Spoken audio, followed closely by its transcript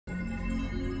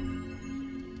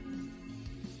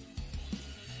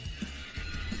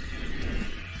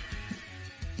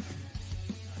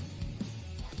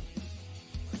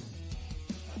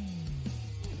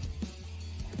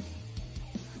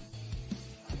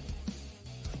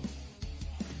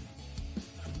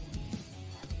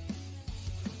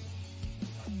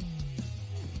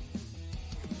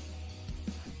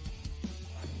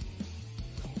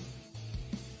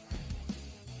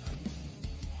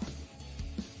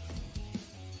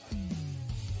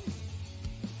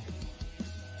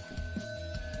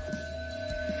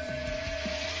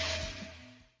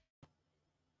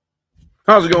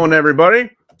How's it going,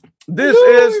 everybody? This Woo,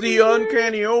 is the everybody.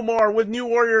 Uncanny Omar with New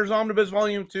Warriors Omnibus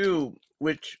Volume 2,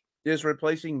 which is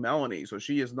replacing Melanie, so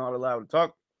she is not allowed to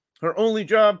talk. Her only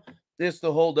job is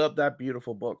to hold up that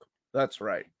beautiful book. That's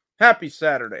right. Happy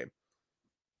Saturday.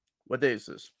 What day is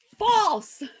this?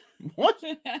 False. What?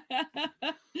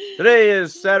 Today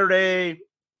is Saturday,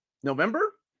 November?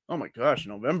 Oh my gosh,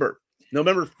 November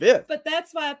 5th. But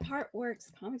that's why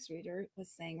Partworks Comics Reader was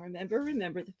saying,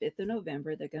 remember the 5th of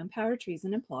November, the gunpowder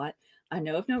treason and plot. I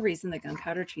know of no reason the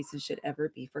gunpowder treason should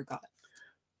ever be forgotten.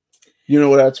 You know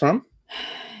where that's from?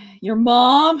 Your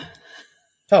mom.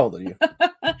 How old are you?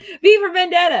 V for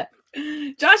Vendetta.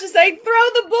 Josh is saying, throw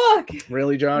the book.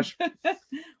 Really, Josh?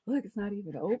 Look, it's not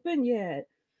even open yet.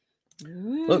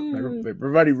 Look,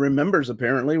 everybody remembers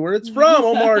apparently where it's from.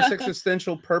 Omar's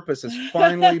existential purpose has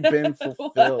finally been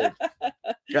fulfilled.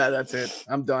 Yeah, that's it.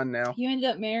 I'm done now. You ended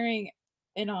up marrying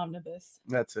an omnibus.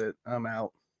 That's it. I'm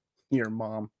out. Your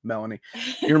mom, Melanie.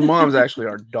 Your mom's actually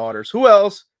our daughters. Who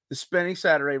else is spending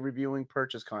Saturday reviewing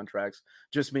purchase contracts?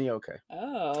 Just me? Okay.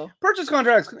 Oh. Purchase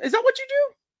contracts. Is that what you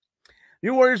do?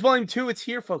 New Warriors Volume 2. It's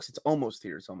here, folks. It's almost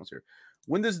here. It's almost here.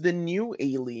 When does the new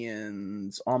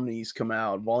Aliens Omnis come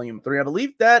out? Volume 3. I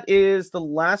believe that is the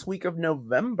last week of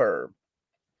November.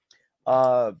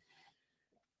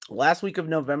 Last week of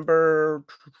November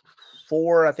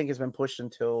 4, I think, has been pushed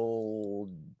until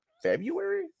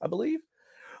February, I believe.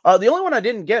 The only one I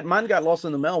didn't get, mine got lost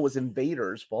in the mail, was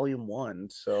Invaders, Volume 1.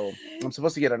 So I'm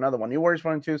supposed to get another one. New Warriors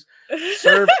Volume 2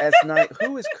 serve as night.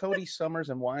 Who is Cody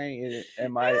Summers and why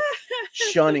am I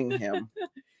shunning him?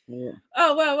 Yeah.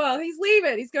 Oh, well, he's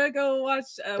leaving. He's going to go watch.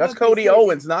 That's Cody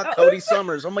Owens, not Cody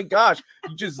Summers. Oh my gosh.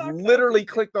 You just literally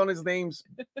clicked on his names.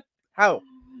 How?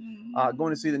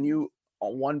 Going to see the new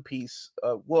One Piece.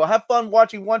 Well, have fun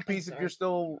watching One Piece if you're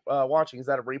still watching. Is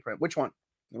that a reprint? Which one?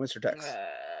 Mr. Tex.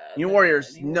 New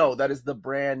Warriors. No, that is the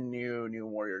brand new New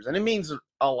Warriors. And it means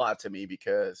a lot to me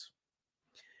because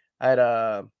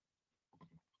I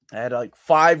had like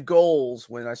 5 goals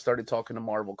when I started talking to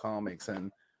Marvel Comics,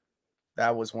 and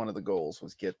that was one of the goals,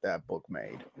 was get that book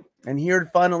made. And here it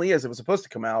finally is. It was supposed to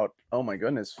come out, oh my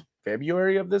goodness,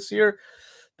 February of this year.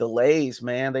 Delays,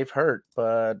 man, they've hurt,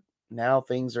 but now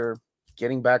things are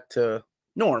getting back to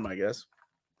norm, I guess,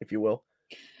 if you will.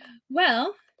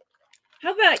 Well,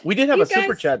 how about we did have a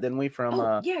super chat, didn't we,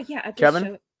 from yeah,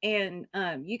 Kevin? And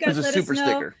you guys let us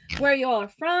know where you all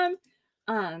are from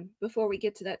before we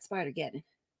get to that Spider-Geddon.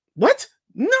 What?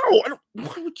 No, I don't.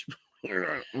 Why would you?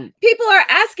 People are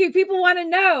asking. People want to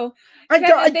know.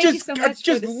 I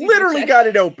just literally got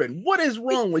it open. What is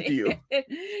wrong with you?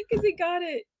 Because he got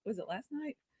it. Was it last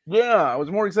night? Yeah, I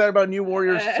was more excited about New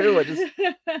Warriors too.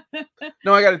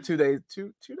 No, I got it 2 days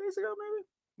ago, maybe.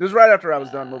 It was right after I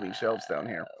was done moving shelves down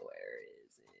here. Where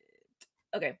is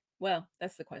it? Okay, well,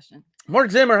 that's the question. Mark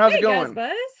Zimmer, how's it going?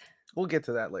 Guys, Buzz. We'll get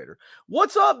to that later.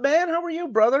 What's up, man? How are you,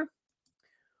 brother?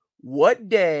 What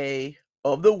day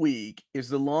of the week is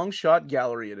the Long Shot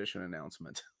Gallery Edition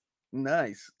announcement?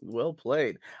 Nice. Well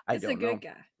played. I don't know. He's a good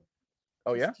guy.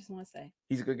 Oh, yeah? Just want to say.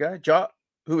 He's a good guy?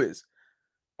 Who is?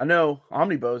 I know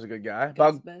Omnibo's a good guy.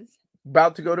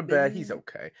 About to go to bed. He's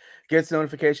okay. Gets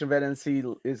notification of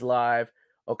NC is live.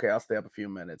 Okay, I'll stay up a few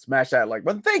minutes. Smash that like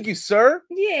button. Thank you, sir.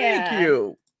 Yeah. Thank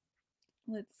you.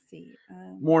 Let's see.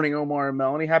 Morning, Omar and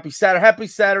Melanie. Happy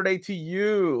Saturday to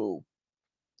you.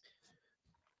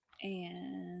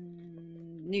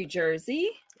 And New Jersey.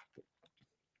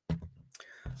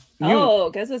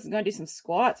 Guess what's going to do some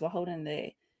squats while holding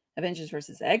the Avengers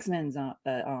versus X-Men's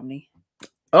Omni.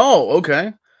 Oh,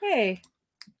 okay. Hey.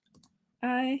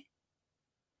 I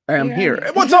am here.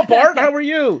 What's up, Art? How are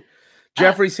you?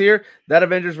 Jeffrey's here. That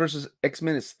Avengers versus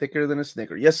X-Men is thicker than a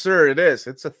Snicker. Yes, sir, it is.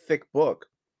 It's a thick book.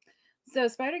 So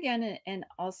Spider-Geddon and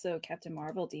also Captain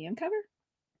Marvel DM cover?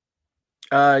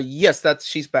 Yes,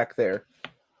 she's back there.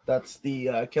 That's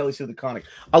the Kelly Sue the Conic.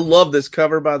 I love this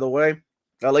cover, by the way.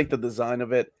 I like the design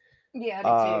of it. Yeah, me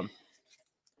too.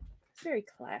 It's very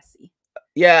classy.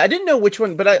 Yeah, I didn't know which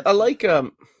one, but I like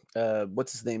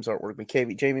what's his name's artwork,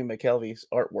 Jamie McKelvey's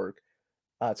artwork.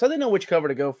 So I didn't know which cover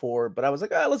to go for, but I was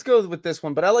like, let's go with this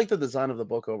one. But I like the design of the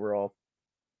book overall.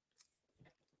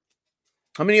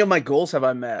 How many of my goals have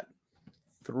I met?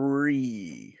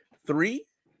 3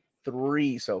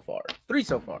 so far. 3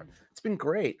 so far. It's been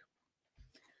great.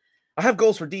 I have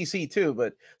goals for DC too,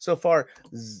 but so far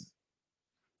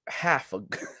half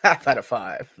out of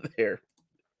 5 there.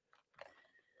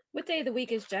 What day of the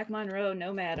week is Jack Monroe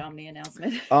Nomad Omni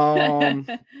announcement?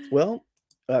 Well,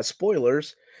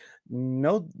 spoilers.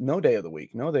 No day of the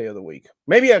week. No day of the week.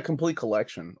 Maybe a complete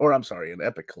collection, or I'm sorry, an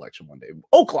epic collection one day.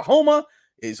 Oklahoma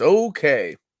is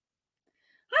okay.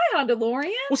 Hi,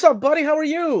 DeLorean. What's up, buddy? How are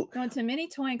you? Going to Mini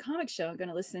Toy and Comic Show. I'm going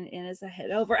to listen in as I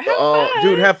head over. Have Oh, fun.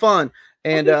 dude, have fun.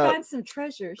 And find some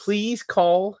treasures. Please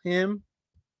call him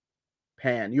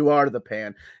Pan. You are the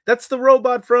Pan. That's the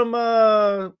robot from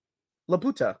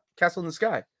Laputa, Castle in the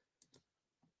Sky.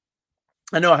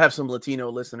 I know I have some Latino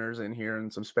listeners in here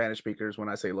and some Spanish speakers. When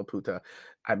I say Laputa,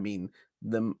 I mean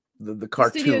the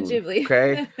cartoon. Studio Ghibli.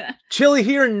 Okay. Chilly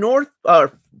here in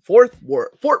Fort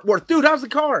Worth. Dude, how's the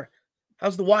car?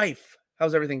 How's the wife?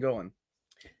 How's everything going?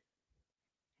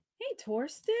 Hey,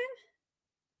 Torsten.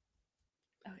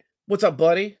 Okay. What's up,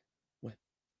 buddy? What?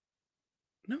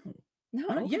 No.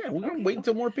 No. Yeah, we're gonna wait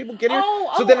until more people get in,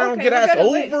 so then I don't get asked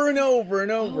over and over and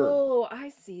over. Oh, I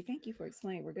see. Thank you for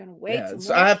explaining. We're gonna wait. Yeah, till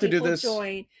so more I have to people do this.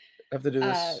 Join, I have to do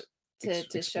this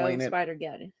to show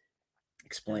Spider-Geddon.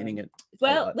 Explaining it.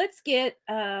 Well, let's get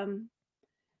some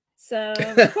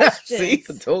questions. See,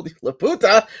 I told you,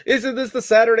 Laputa. Isn't this the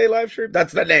Saturday live stream?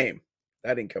 That's the name.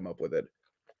 I didn't come up with it.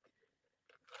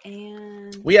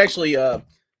 And we actually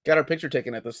got our picture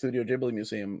taken at the Studio Ghibli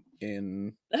Museum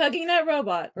in hugging that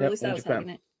robot, or at least I was hugging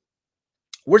it.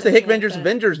 Wwhere's the Hickvengers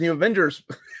Avengers New Avengers?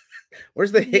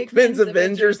 Where's the Hickmans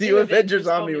Avengers New Avengers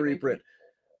Omni reprint?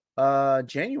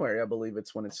 January, I believe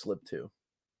it's when it slipped to.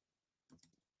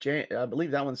 I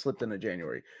believe that one slipped into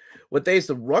January. What day's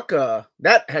the Rucka?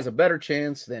 That has a better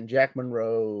chance than Jack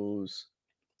Monroe's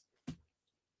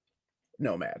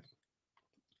Nomad.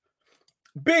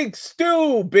 Big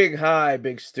Stu, big hi,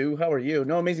 Big Stu. How are you?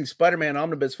 No Amazing Spider-Man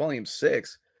Omnibus Volume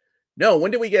 6. No,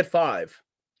 when did we get 5?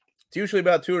 It's usually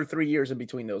about 2 or 3 years in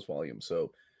between those volumes.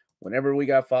 So whenever we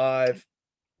got 5,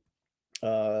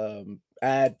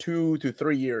 add 2 to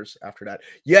 3 years after that.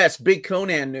 Yes, big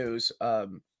Conan news.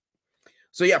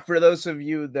 So yeah, for those of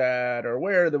you that are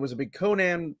aware, there was a big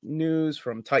Conan news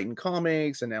from Titan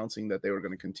Comics announcing that they were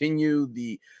going to continue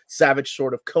the Savage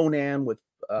Sword of Conan with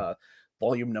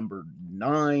volume number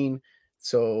 9.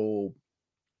 So,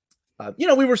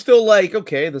 we were still like,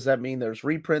 okay, does that mean there's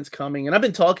reprints coming? And I've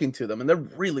been talking to them, and they're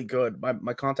really good.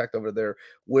 My contact over there,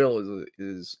 Will,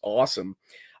 is awesome.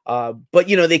 But,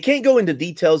 they can't go into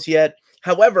details yet.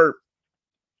 However,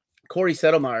 Corey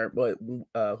Settlemeyer,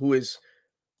 who is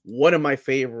one of my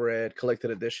favorite collected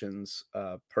editions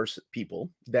people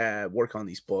that work on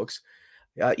these books,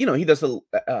 he does the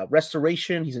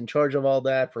restoration. He's in charge of all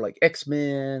that for like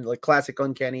X-Men, like classic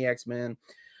Uncanny X-Men,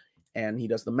 and he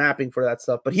does the mapping for that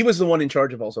stuff. But he was the one in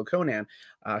charge of also Conan.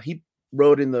 He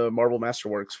wrote in the Marvel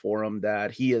Masterworks forum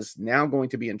that he is now going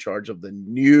to be in charge of the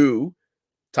new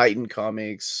Titan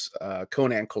Comics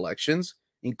Conan collections,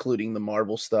 including the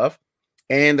Marvel stuff.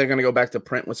 And they're going to go back to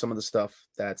print with some of the stuff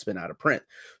that's been out of print.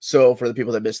 So for the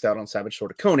people that missed out on Savage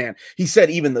Sword of Conan, he said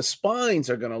even the spines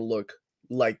are going to look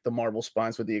like the Marvel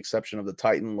spines, with the exception of the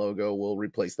Titan logo will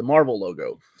replace the Marvel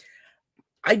logo.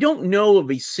 I don't know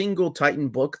of a single Titan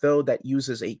book, though, that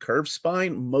uses a curved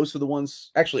spine. Most of the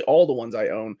ones, actually all the ones I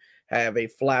own, have a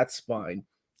flat spine.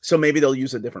 So maybe they'll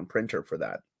use a different printer for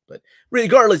that. But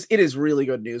regardless, it is really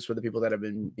good news for the people that have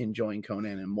been enjoying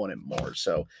Conan and want it more.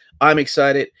 So I'm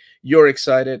excited. You're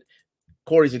excited.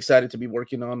 Corey's excited to be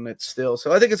working on it still.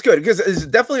 So I think it's good because it's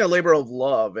definitely a labor of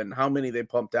love, and how many they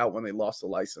pumped out when they lost the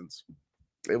license.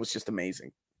 It was just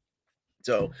amazing.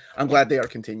 So I'm glad they are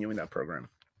continuing that program.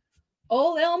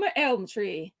 Old Elm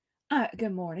Tree.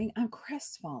 Good morning. I'm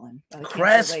crestfallen.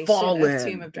 Crestfallen.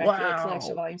 Tomb of Dracula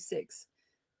Collection, Volume 6.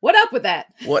 What up with that?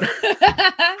 What?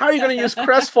 How are you going to use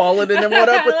crestfallen and then what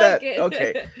up with that?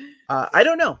 Okay. I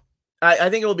don't know.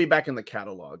 I think it will be back in the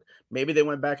catalog. Maybe they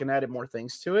went back and added more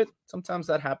things to it. Sometimes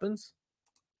that happens.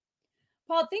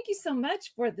 Paul, thank you so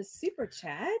much for the super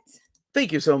chat.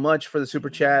 Thank you so much for the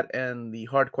super chat and the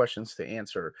hard questions to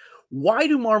answer. Why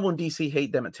do Marvel and DC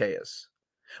hate DeMatteis?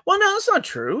 Well, no, that's not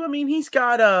true. I mean, he's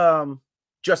got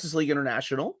Justice League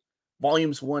International,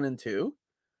 volumes 1 and 2.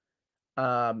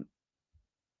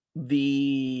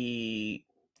 He's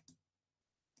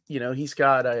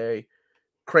got a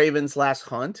Kraven's Last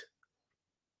Hunt.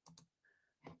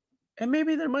 And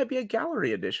maybe there might be a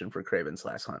gallery edition for Kraven's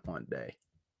Last Hunt one day.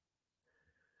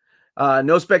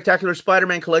 No Spectacular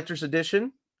Spider-Man Collector's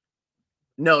Edition.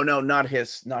 No, not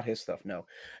his stuff, no.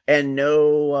 And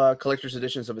no collector's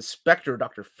editions of his Spectre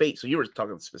Dr. Fate. So you were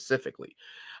talking specifically.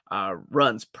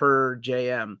 Runs per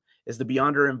JM. Is the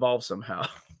Beyonder involved somehow?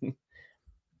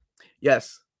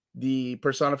 Yes, the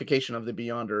personification of the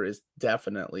Beyonder is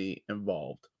definitely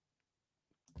involved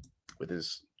with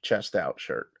his chest out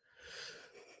shirt.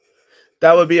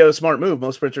 That would be a smart move.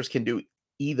 Most printers can do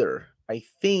either. I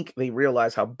think they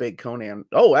realize how big Conan.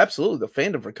 Oh, absolutely. The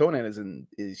fandom for Conan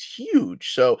is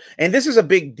huge. So, and this is a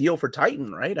big deal for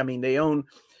Titan, right? I mean, they own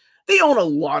they own a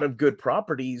lot of good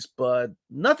properties, but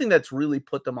nothing that's really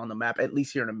put them on the map, at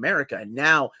least here in America. And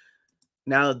now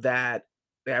that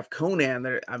they have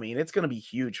Conan, I mean, it's going to be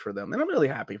huge for them, and I'm really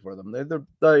happy for them.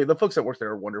 The folks that work there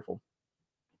are wonderful.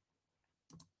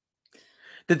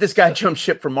 Did this guy jump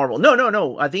ship from Marvel?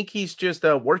 No. I think he's just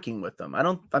working with them.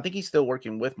 I think he's still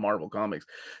working with Marvel Comics.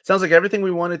 Sounds like everything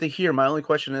we wanted to hear. My only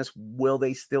question is, will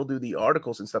they still do the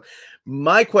articles and stuff?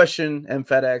 My question, and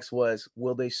FedEx, was,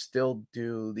 will they still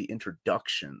do the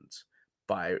introductions?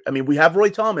 I mean, we have Roy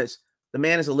Thomas. The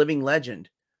man is a living legend.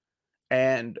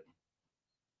 And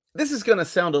this is going to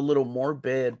sound a little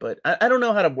morbid, but I don't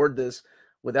know how to word this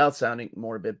without sounding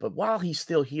morbid. But while he's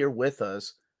still here with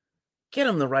us, get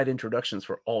him the right introductions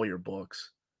for all your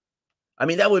books. I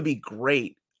mean, that would be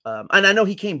great. And I know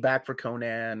he came back for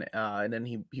Conan, and then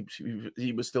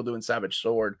he was still doing Savage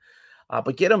Sword.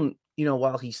 But get him,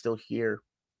 while he's still here.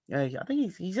 Yeah, I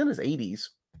think he's in his 80s.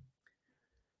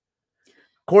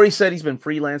 Corey said he's been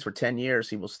freelance for 10 years.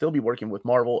 He will still be working with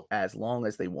Marvel as long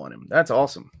as they want him. That's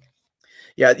awesome.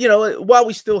 Yeah, while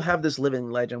we still have this living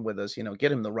legend with us,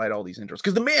 get him to write all these intros.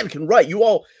 Because the man can write.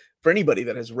 For anybody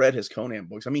that has read his Conan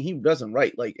books, I mean, he doesn't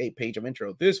write like 8-page of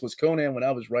intro. This was Conan when I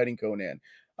was writing Conan.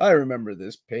 I remember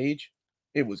this page.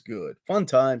 It was good. Fun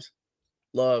times.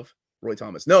 Love, Roy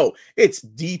Thomas. No, it's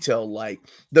detail, like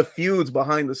the feuds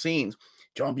behind the scenes.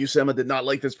 John Buscema did not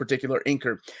like this particular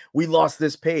inker. We lost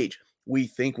this page. We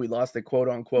think we lost it, quote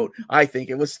unquote. I think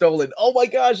it was stolen. Oh my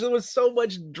gosh, there was so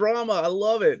much drama. I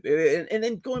love it. And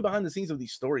then going behind the scenes of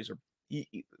these stories,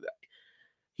 he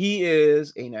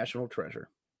is a national treasure.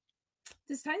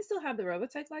 Does Titan still have the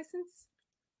Robotech license?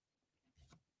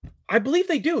 I believe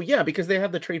they do, yeah, because they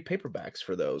have the trade paperbacks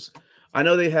for those. I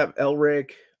know they have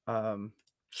Elric, and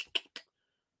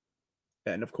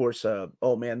of course,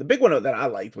 oh man, the big one that I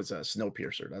liked was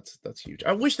Snowpiercer. That's huge.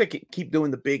 I wish they could keep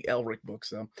doing the big Elric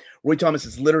books though. Roy Thomas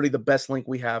is literally the best link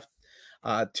we have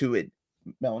to it.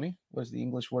 Melanie, what's the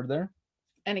English word there?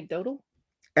 Anecdotal.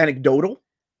 Anecdotal.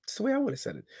 That's the way I would have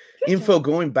said it. Good Info job.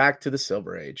 going back to the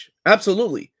Silver Age.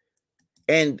 Absolutely.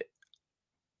 And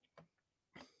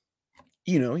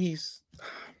he's,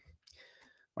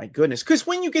 my goodness, because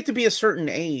when you get to be a certain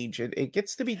age, it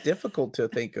gets to be difficult to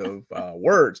think of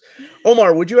words.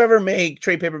 Omar, would you ever make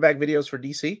trade paperback videos for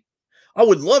DC? I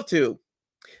would love to.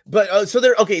 But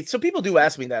so people do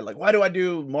ask me that, like, why do I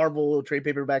do Marvel trade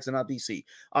paperbacks and not DC?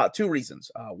 2 reasons.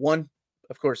 One,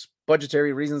 of course,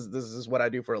 budgetary reasons. This is what I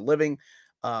do for a living.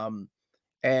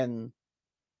 And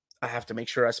I have to make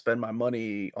sure I spend my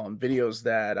money on videos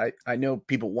that I know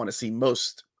people want to see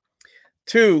most.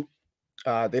 2,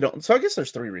 they don't. So I guess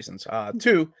there's 3 reasons.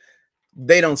 2,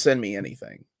 they don't send me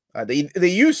anything. They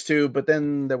used to, but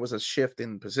then there was a shift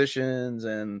in positions,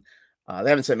 and they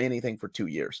haven't sent me anything for 2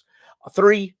 years.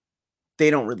 3, they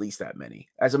don't release that many.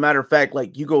 As a matter of fact,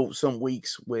 like, you go some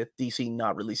weeks with DC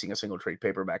not releasing a single trade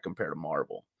paperback compared to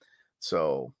Marvel.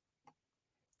 So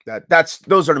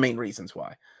those are the main reasons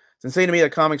why. It's insane to me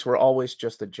that comics were always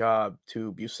just a job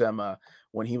to Buscema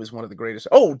when he was one of the greatest.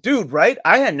 Oh, dude, right?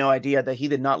 I had no idea that he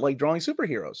did not like drawing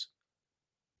superheroes.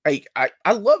 I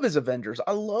love his Avengers.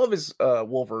 I love his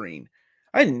Wolverine.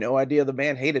 I had no idea the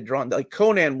man hated drawing. Like,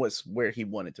 Conan was where he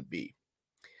wanted to be.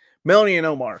 Melanie and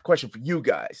Omar, question for you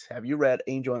guys. Have you read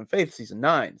Angel and Faith season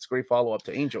 9? It's a great follow-up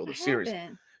to Angel, the series.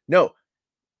 No.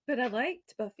 But I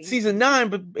liked Buffy. Season 9,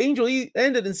 but Angel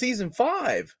ended in season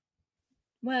 5.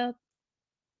 Well,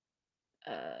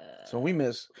 so we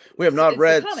have not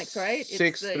read the comics, right?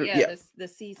 6 it's through, the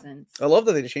seasons. I love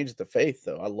that they changed it to Faith,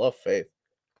 though. I love Faith.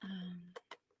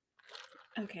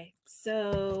 Okay,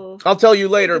 so I'll tell you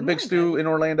later, Good Big morning, Stu guys. in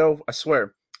Orlando. I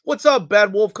swear. What's up,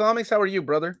 Bad Wolf Comics? How are you,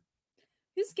 brother?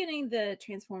 Who's getting the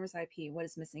Transformers IP? What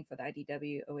is missing for the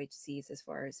IDW OHCs as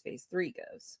far as Phase 3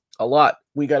 goes? A lot.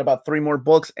 We got about 3 more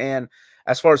books, and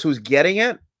as far as who's getting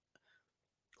it,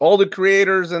 all the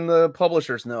creators and the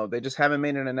publishers know. They just haven't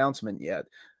made an announcement yet.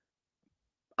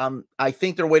 I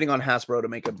think they're waiting on Hasbro to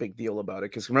make a big deal about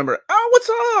it. Because remember, what's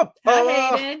up?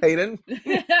 Hi, Hayden.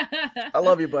 I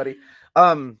love you, buddy.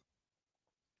 I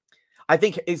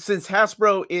think since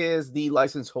Hasbro is the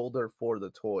license holder for the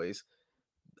toys,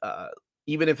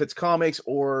 even if it's comics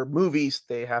or movies,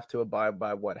 they have to abide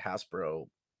by what Hasbro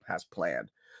has planned.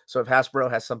 So if Hasbro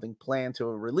has something planned to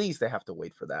release, they have to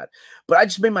wait for that. But I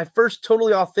just made my first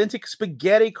totally authentic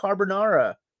spaghetti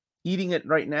carbonara. Eating it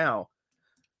right now.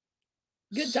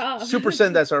 Good job. Super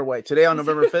send that's our way. Today on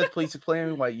November 5th, please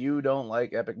explain why you don't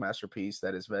like Epic Masterpiece.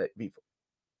 That is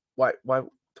why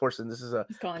Torsten, this is a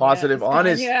positive,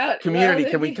 honest community.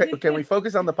 Can we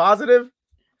focus on the positive?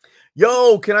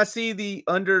 Yo, can I see the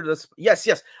under the? Yes,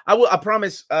 yes. I will. I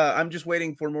promise. I'm just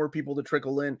waiting for more people to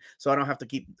trickle in, so I don't have to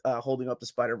keep holding up the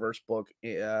Spider-Verse book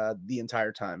the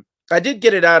entire time. I did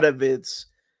get it out of its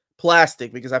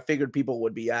plastic because I figured people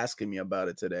would be asking me about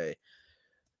it today.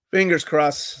 Fingers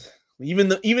crossed.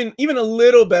 Even a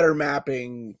little better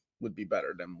mapping would be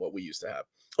better than what we used to have.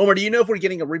 Omar, do you know if we're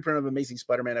getting a reprint of Amazing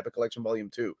Spider-Man Epic Collection Volume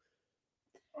 2?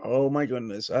 Oh my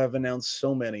goodness, I have announced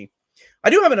so many. I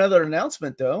do have another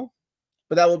announcement though,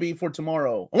 but that will be for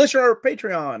tomorrow. Unless you're our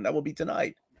Patreon, that will be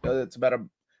tonight. It's about a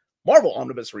Marvel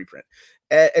Omnibus reprint.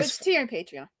 Which tier on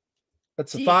Patreon?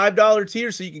 That's a $5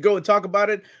 tier, so you can go and talk about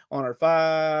it on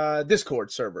our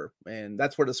Discord server, and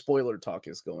that's where the spoiler talk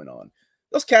is going on.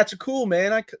 Those cats are cool,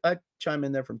 man. I chime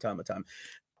in there from time to time,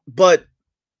 but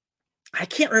I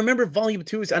can't remember Volume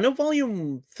 2 is. I know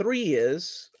Volume 3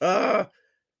 is.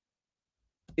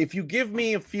 If you give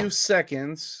me a few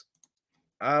seconds,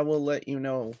 I will let you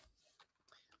know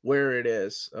where it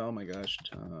is. Oh my gosh.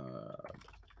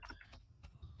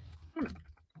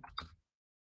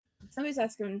 Somebody's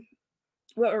asking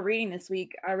what we're reading this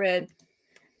week. I read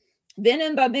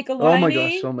Venom by Melanie. Oh my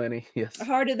gosh, so many. Yes.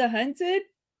 Heart of the Hunted.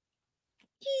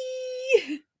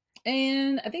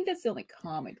 And I think that's the only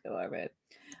comic though I read.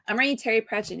 I'm reading Terry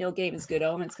Pratchett and Neil Gaiman's Good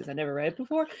Omens because I never read it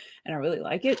before and I really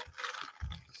like it.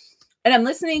 And I'm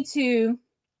listening to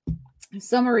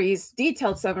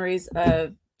detailed summaries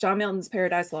of John Milton's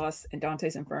Paradise Lost and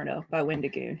Dante's Inferno by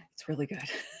Wendigoon. It's really good.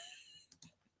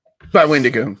 By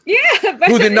Wendigoon. Yeah.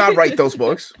 Who did not write those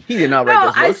books? He did not write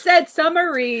those books. I said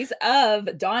summaries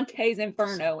of Dante's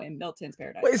Inferno and Milton's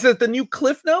Paradise. Wait, is that the new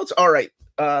Cliff Notes? All right.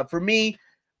 For me,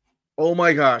 oh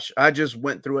my gosh, I just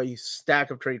went through a stack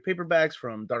of trade paperbacks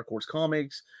from Dark Horse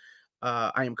Comics.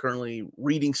 I am currently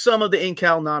reading some of the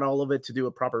Incal, not all of it, to do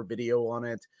a proper video on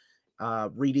it.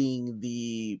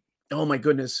 Reading oh my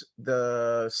goodness,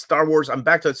 the Star Wars. I'm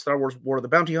back to Star Wars War of the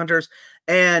Bounty Hunters.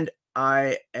 And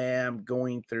I am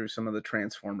going through some of the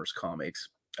Transformers comics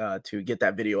to get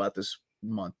that video out this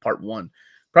month, part 1.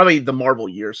 Probably the Marvel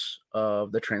years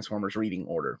of the Transformers reading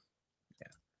order. Yeah.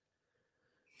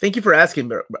 Thank you for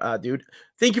asking, dude.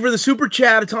 Thank you for the super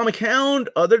chat, Atomic Hound.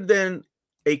 Other than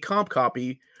a comp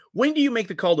copy, when do you make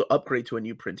the call to upgrade to a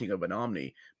new printing of an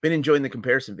Omni? Been enjoying the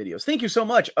comparison videos. Thank you so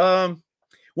much. Well,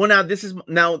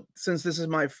 since this is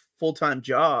my full-time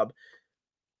job,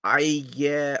 I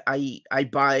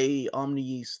buy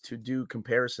Omnis to do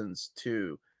comparisons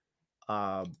to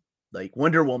like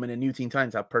Wonder Woman and New Teen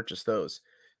Titans. I purchased those.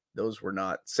 Those were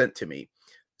not sent to me.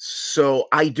 So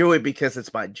I do it because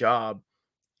it's my job.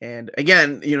 And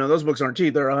again, those books aren't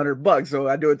cheap. They're $100. So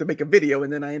I do it to make a video,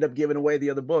 and then I end up giving away the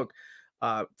other book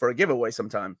for a giveaway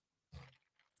sometime.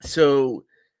 So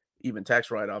even tax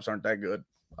write-offs aren't that good.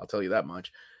 I'll tell you that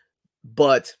much.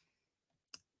 But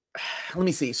let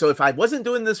me see. So if I wasn't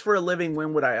doing this for a living,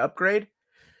 when would I upgrade?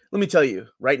 Let me tell you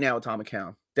right now, Atomic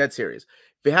Hound, dead serious.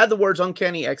 If it had the words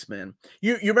Uncanny X-Men,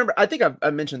 you remember, I think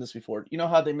I've mentioned this before. You know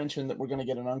how they mentioned that we're going to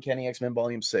get an Uncanny X-Men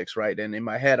Volume 6, right? And in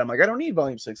my head, I'm like, I don't need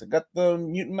Volume 6. I got the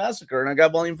Mutant Massacre and I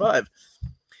got Volume 5.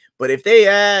 But if they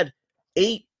add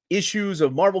 8 issues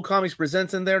of Marvel Comics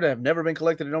Presents in there that have never been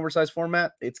collected in oversized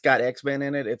format, it's got X-Men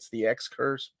in it. It's the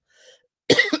X-Curse.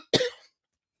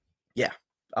 Yeah,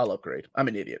 I'll upgrade. I'm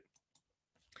an idiot.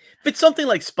 If it's something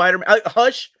like Spider-Man,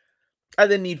 Hush, I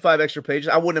didn't need 5 extra pages.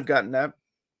 I wouldn't have gotten that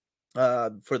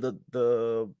for the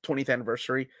 20th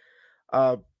anniversary.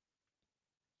 I'm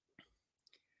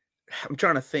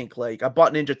trying to think. Like, I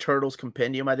bought Ninja Turtles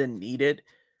Compendium. I didn't need it.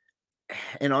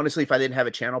 And honestly, if I didn't have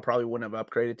a channel, probably wouldn't have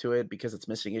upgraded to it because it's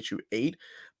missing issue 8.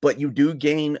 But you do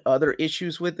gain other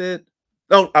issues with it.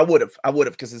 Oh, I would have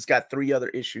because it's got 3 other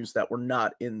issues that were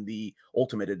not in the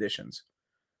Ultimate Editions.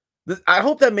 I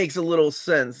hope that makes a little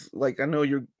sense. Like, I know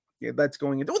that's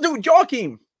going into, dude,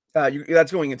 Joachim,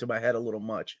 that's going into my head a little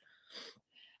much.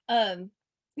 Hey,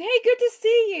 good to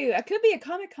see you. I could be at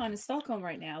Comic-Con in Stockholm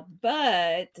right now,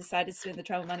 but decided to spend the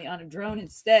travel money on a drone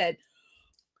instead,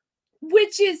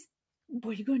 which is,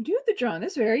 what are you going to do with the drone?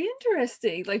 That's very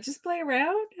interesting. Like, just play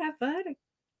around, have fun.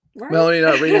 Right? Melanie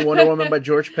not reading Wonder Woman by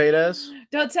George Padas.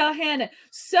 Don't tell Hannah.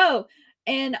 So,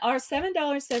 in our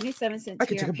 $7.77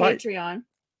 tier on Patreon,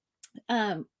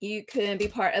 you can be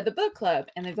part of the book club,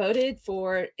 and they voted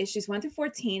for issues 1 through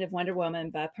 14 of Wonder Woman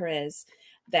by Perez.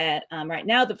 That right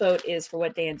now the vote is for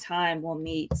what day and time we'll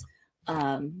meet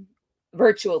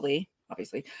virtually,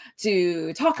 obviously,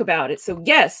 to talk about it. So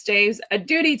yes, James, I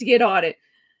do need to get on it.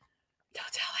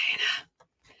 Don't tell Hannah.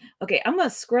 Okay, I'm gonna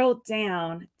scroll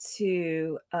down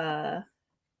to the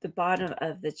bottom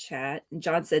of the chat.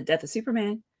 John said, "Death of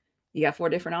Superman." You got 4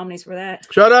 different Omnis for that.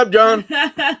 Shut up, John.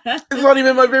 It's not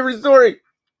even my favorite story.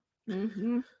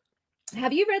 Mm-hmm.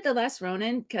 Have you read The Last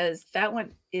Ronin? Because that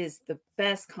one is the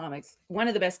best comics. One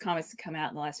of the best comics to come out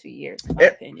in the last few years, in my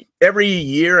opinion. Every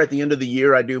year, at the end of the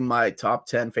year, I do my top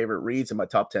 10 favorite reads and my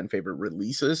top 10 favorite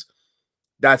releases.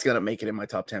 That's going to make it in my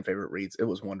top 10 favorite reads. It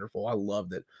was wonderful. I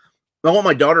loved it. I want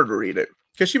my daughter to read it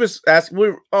because she was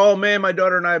asking, oh man, my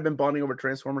daughter and I have been bonding over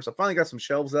Transformers. I finally got some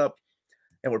shelves up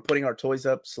and we're putting our toys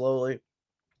up slowly.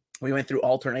 We went through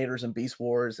alternators and Beast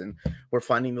Wars and we're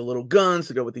finding the little guns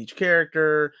to go with each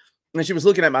character. And she was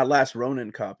looking at my Last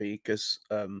Ronin copy because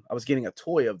I was getting a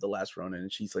toy of the Last Ronin.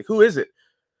 And she's like, who is it?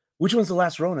 Which one's the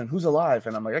Last Ronin? Who's alive?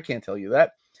 And I'm like, I can't tell you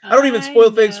that. I don't even spoil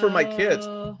things for my kids.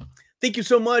 Thank you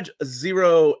so much,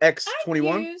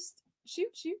 0x21.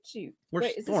 Shoot.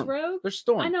 Wait, is this Rogue? There's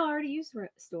Storm. I know I already used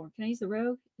Storm. Can I use the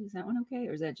Rogue? Is that one okay?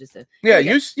 Or is that just a... Yeah,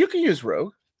 you can use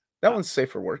Rogue. That one's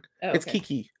safe for work. Oh, it's okay.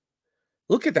 Kiki.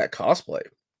 Look at that cosplay.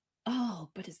 Oh,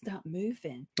 but it's not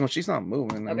moving. Well, she's not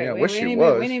moving. I Okay, mean, I wish she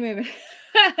was. was. We need moving.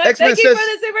 X-Men Thank you says, for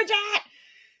the super chat.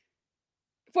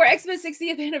 For X-Men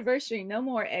 60th anniversary, no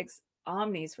more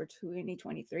Omnis for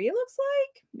 2023. It looks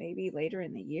like maybe later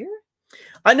in the year.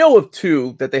 I know of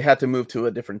two that they had to move to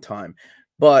a different time,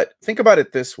 but think about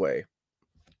it this way.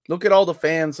 Look at all the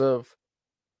fans of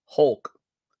Hulk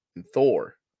and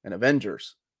Thor and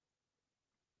Avengers.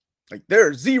 Like, there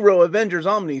are 0 Avengers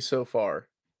Omnis so far.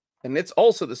 And it's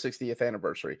also the 60th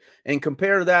anniversary. And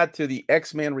compare that to the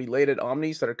X-Men related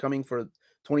Omnis that are coming for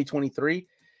 2023.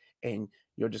 And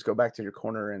you'll just go back to your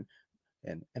corner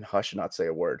and hush and not say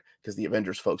a word because the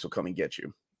Avengers folks will come and get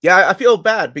you. Yeah, I feel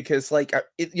bad because, like,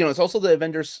 it's also the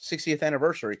Avengers 60th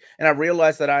anniversary. And I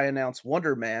realized that I announced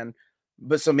Wonder Man.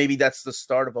 But so maybe that's the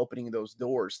start of opening those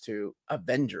doors to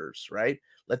Avengers, right?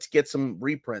 Let's get some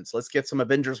reprints. Let's get some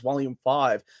Avengers Volume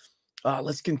 5.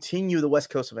 Let's continue the West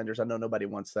Coast Avengers. I know nobody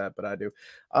wants that, but I do.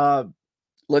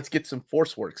 Let's get some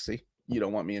Force Works. See, you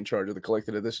don't want me in charge of the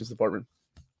collected editions department.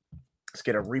 Let's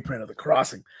get a reprint of The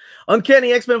Crossing.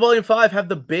 Uncanny X-Men Volume 5 have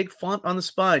the big font on the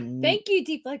spine. Thank you,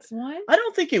 Deflex1. I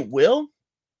don't think it will.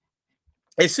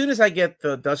 As soon as I get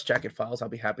the Dust Jacket files, I'll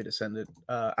be happy to send it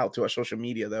out to our social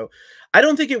media, though. I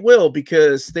don't think it will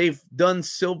because they've done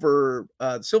Silver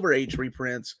Age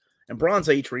reprints and Bronze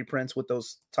Age reprints with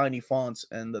those tiny fonts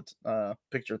and the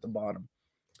picture at the bottom.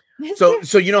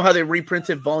 So you know how they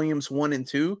reprinted volumes 1 and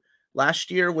 2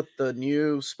 last year with the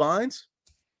new spines?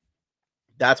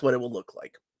 That's what it will look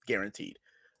like, guaranteed.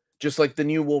 Just like the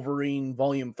new Wolverine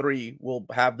Volume 3 will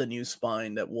have the new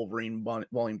spine that Wolverine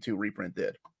Volume 2 reprint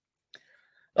did.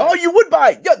 Oh, you would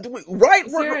buy. Yeah, right?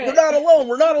 We're not alone.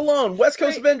 We're not alone. West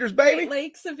Coast Avengers, baby. Great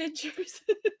Lakes Avengers.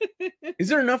 Is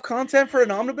there enough content for an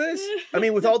omnibus? I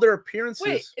mean, with all their appearances.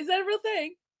 Wait, is that a real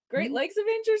thing? Great Lakes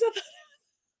Avengers?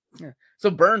 Yeah. It's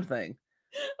a burn thing.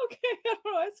 Okay, I don't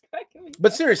know. It's cracking me.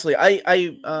 But seriously,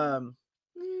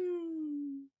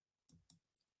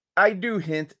 I do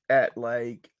hint at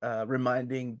like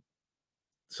reminding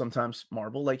sometimes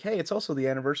Marvel, like, hey, it's also the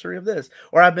anniversary of this.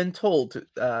 Or I've been told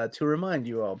to remind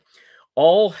you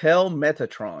all hell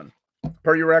Metatron.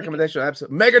 Per your recommendation,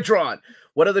 absolutely. Megatron.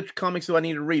 What other comics do I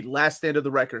need to read? Last Stand of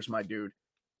the Wreckers, my dude.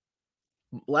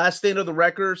 Last Stand of the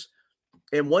Wreckers.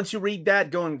 And once you read that,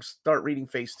 go and start reading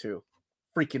Phase 2.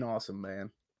 Freaking awesome,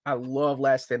 man. I love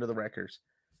Last Stand of the Wreckers.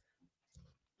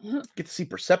 Get to see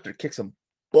Perceptor kick some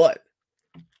butt.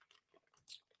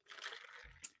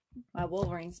 My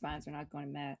Wolverine spines are not going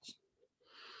to match.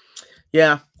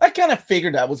 Yeah, I kind of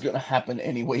figured that was going to happen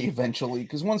anyway eventually.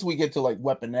 Because once we get to like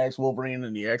Weapon X, Wolverine,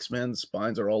 and the X-Men, the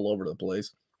spines are all over the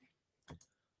place.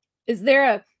 Is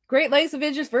there a Great Lakes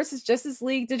Avengers versus Justice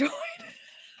League Detroit?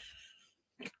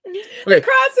 Okay,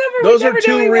 crossover. Those are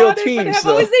two real teams. Have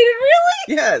always needed,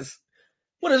 really? Yes.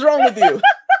 What is wrong with you?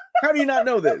 How do you not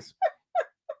know this?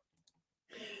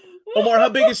 Omar, how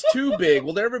big is too big?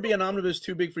 Will there ever be an omnibus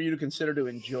too big for you to consider to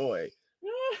enjoy?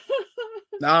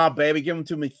 Nah, baby, give them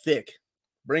to me thick.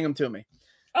 Bring them to me.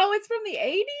 Oh, it's from the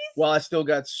 80s? Well, I still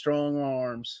got strong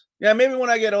arms. Yeah, maybe when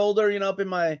I get older, up in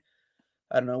my,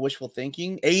 I don't know, wishful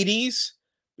thinking, 80s,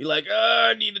 be like,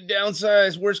 I need to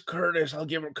downsize. Where's Curtis? I'll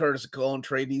give Curtis a call and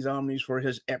trade these omnis for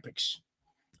his epics.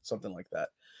 Something like that.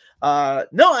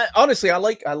 No, honestly, I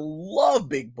love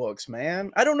big books,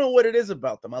 man. I don't know what it is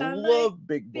about them. I love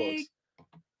like big books.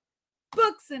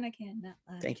 Books, and I cannot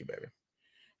lie. Thank you, baby.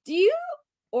 Do you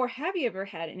or have you ever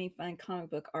had any fun comic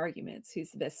book arguments?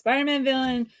 Who's the best Spider-Man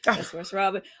villain? Best worst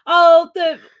Robin? Oh,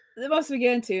 the most we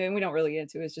get into, and we don't really get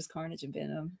into, is just Carnage and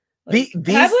Venom. Like,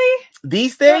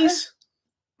 these days,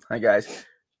 hi guys.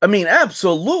 I mean,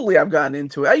 absolutely, I've gotten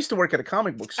into it. I used to work at a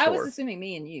comic book store. I was assuming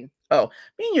me and you. Oh,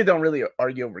 me and you don't really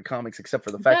argue over comics, except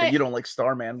for the fact that you don't like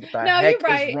Starman. What the heck you're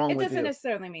right. is wrong it with doesn't you?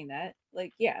 necessarily mean that.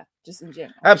 Like, yeah, just in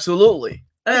general. Absolutely.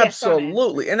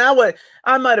 Absolutely. And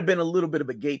I might have been a little bit of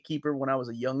a gatekeeper when I was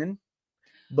a youngin',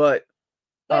 but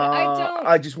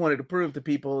I just wanted to prove to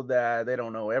people that they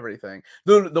don't know everything.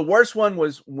 The worst one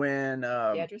was when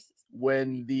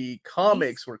the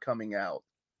comics were coming out.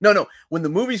 No, when the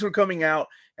movies were coming out,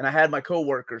 and I had my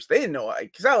coworkers, they didn't know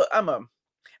because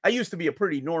I used to be a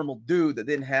pretty normal dude that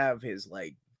didn't have his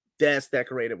like desk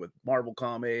decorated with Marvel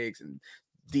comics and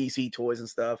DC toys and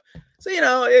stuff. So,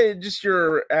 just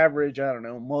your average, I don't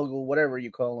know, muggle, whatever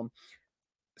you call them.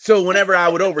 So whenever I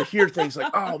would overhear things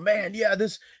like, oh man, yeah,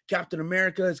 this Captain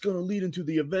America is going to lead into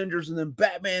the Avengers, and then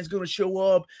Batman's going to show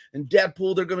up, and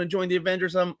Deadpool, they're going to join the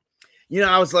Avengers. I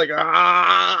was like, and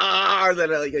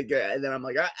then I'm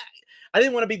like, I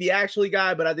didn't want to be the actually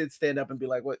guy, but I did stand up and be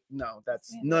like, what? No,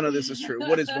 none of this is true.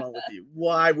 What is wrong with you?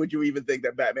 Why would you even think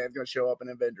that Batman's going to show up in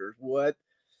Avengers? What?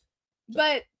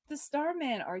 But the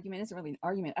Starman argument isn't really an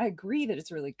argument. I agree that it's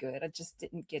really good. I just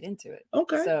didn't get into it.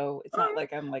 Okay. So it's not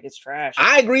like I'm like, it's trash.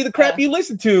 I agree. The crap you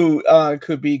listen to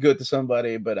could be good to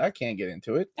somebody, but I can't get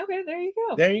into it. Okay, there you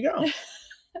go. There you go.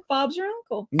 Bob's your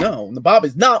uncle. No, Bob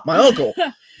is not my uncle.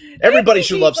 Everybody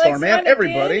should love Starman.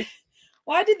 Everybody.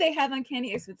 Why did they have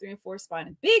Uncanny X with 3 and 4 spine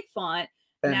in big font?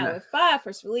 And now with 5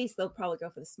 first release, they'll probably go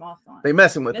for the small font. They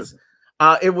messing with us.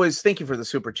 It was, thank you for the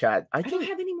super chat. I don't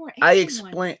have any more. I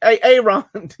explained. Hey, Ron,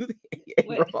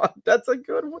 Ron, that's a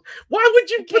good one. Why would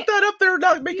you put that up there and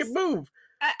not make it move?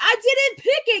 I didn't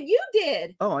pick it. You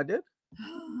did. Oh, I did?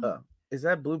 Is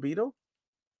that Blue Beetle?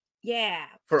 Yeah.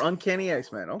 For Uncanny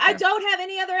X-Men. Okay. I don't have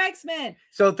any other X-Men.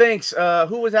 So thanks.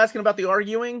 Who was asking about the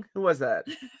arguing? Who was that?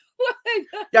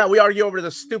 Yeah, we argue over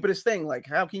the stupidest thing. Like,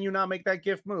 how can you not make that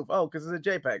GIF move? Oh, because it's a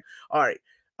JPEG. All right.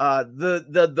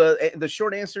 The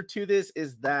short answer to this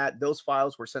is that those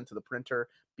files were sent to the printer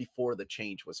before the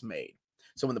change was made.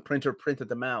 So when the printer printed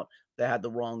them out, they had the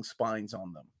wrong spines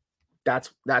on them.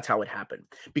 That's how it happened.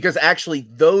 Because actually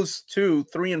those 2,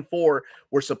 3, and 4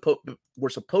 were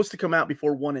supposed to come out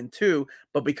before 1 and 2,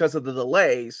 but because of the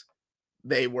delays,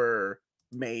 they were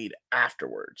made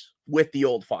afterwards with the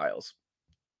old files.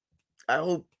 I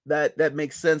hope that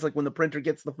makes sense. Like when the printer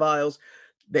gets the files,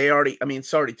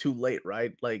 it's already too late,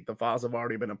 right? Like the files have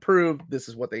already been approved. This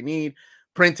is what they need.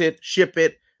 Print it, ship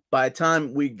it. By the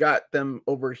time we got them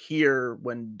over here,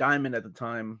 when Diamond at the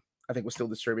time, I think, was still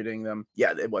distributing them.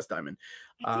 Yeah, it was Diamond.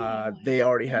 They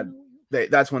already had,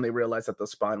 that's when they realized that the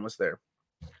spine was there.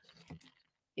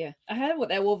 Yeah, I had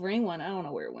that Wolverine one. I don't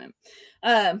know where it went.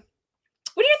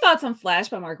 What are your thoughts on Flash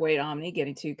by Mark Waid Omni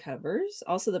getting 2 covers?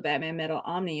 Also, the Batman Metal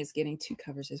Omni is getting 2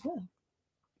 covers as well.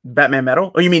 Batman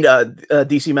Metal? Oh, you mean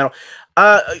DC Metal?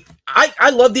 I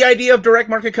love the idea of direct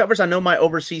market covers. I know my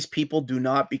overseas people do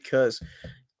not because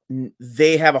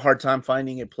they have a hard time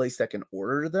finding a place that can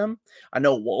order them. I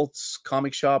know Walt's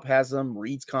Comic Shop has them.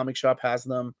 Reed's Comic Shop has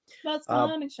them. Walt's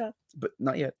Comic Shop. But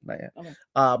not yet. Okay.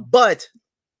 But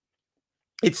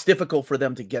it's difficult for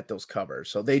them to get those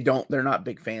covers. So they're not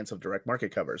big fans of direct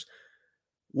market covers.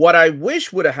 What I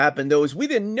wish would have happened, though, is we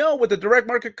didn't know what the direct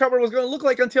market cover was going to look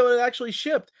like until it actually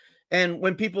shipped. And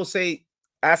when people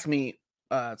ask me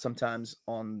sometimes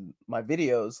on my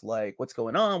videos, like, what's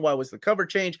going on? Why was the cover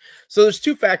changed? So there's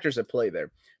 2 factors at play there.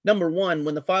 Number one,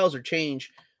 when the files are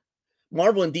changed,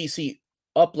 Marvel and DC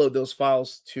upload those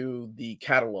files to the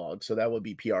catalog. So that would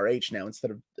be PRH now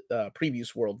instead of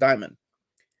Previous World Diamond.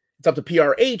 It's up to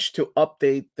PRH to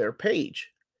update their page.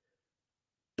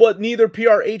 But neither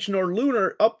PRH nor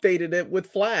Lunar updated it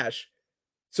with Flash.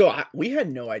 So we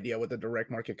had no idea what the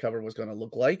direct market cover was going to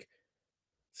look like.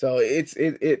 So that's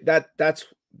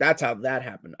how that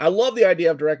happened. I love the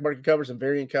idea of direct market covers and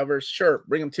variant covers. Sure,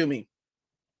 bring them to me.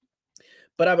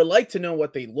 But I would like to know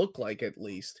what they look like at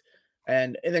least.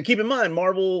 And then keep in mind,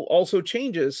 Marvel also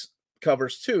changes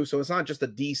covers too. So it's not just a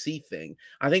DC thing.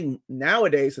 I think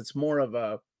nowadays it's more of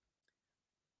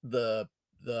the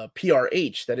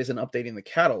PRH that isn't updating the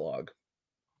catalog.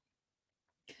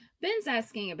 Ben's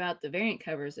asking about the variant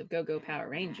covers of Go-Go Power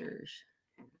Rangers.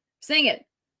 Sing it.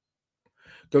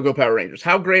 Go-Go Power Rangers.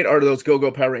 How great are those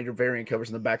Go-Go Power Ranger variant covers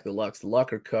in the back deluxe? The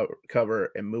Locker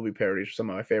cover and movie parodies are some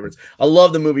of my favorites. I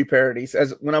love the movie parodies.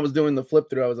 As when I was doing the flip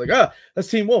through, I was like, that's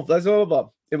Team Wolf. That's blah, blah, blah.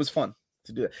 It was fun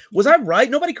to do that. Was I right?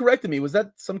 Nobody corrected me. Was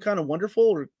that some kind of wonderful,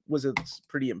 or was it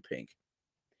Pretty in Pink?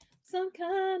 Some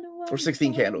kind of or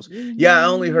 16 Candles. Yeah, I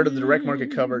only heard of the direct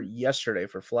market cover yesterday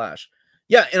for Flash.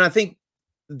 Yeah, and I think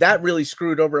that really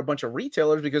screwed over a bunch of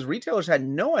retailers because retailers had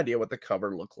no idea what the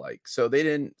cover looked like. So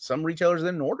some retailers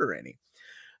didn't order any.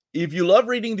 If you love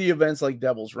reading the events like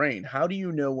Devil's Reign, how do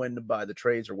you know when to buy the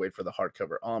trades or wait for the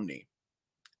hardcover Omni?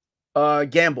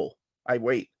 Gamble. I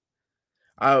wait.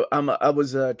 I'm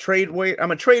a trade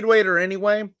waiter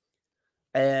anyway.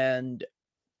 And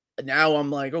now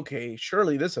I'm like, okay,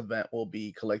 surely this event will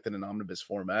be collected in omnibus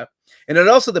format. And it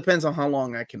also depends on how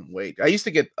long I can wait. I used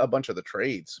to get a bunch of the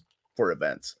trades for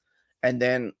events. And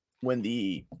then when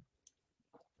the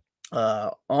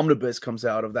omnibus comes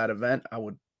out of that event, I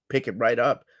would pick it right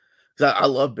up. I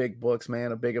love big books,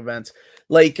 man, of big events.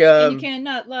 Like you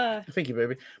cannot lie. Thank you,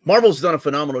 baby. Marvel's done a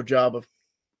phenomenal job of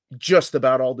just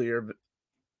about all the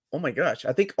oh my gosh.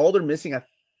 I think all they're missing, I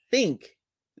think,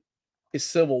 is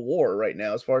Civil War right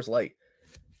now, as far as like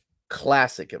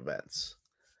classic events.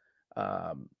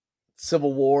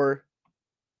 Civil War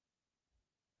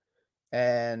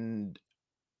and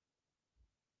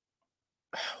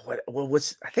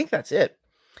what's I think that's it.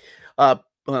 Go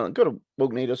to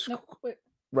Woke Natives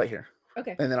right here.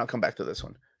 Okay. And then I'll come back to this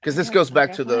one. Because this goes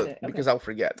back to the because I'll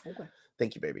forget. Okay.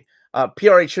 Thank you, baby.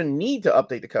 PRH shouldn't need to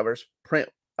update the covers, print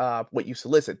what you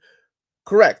solicit.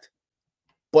 Correct.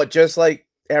 But just like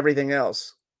everything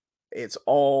else, it's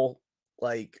all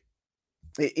like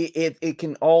it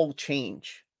can all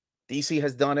change. DC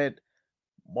has done it,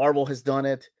 Marvel has done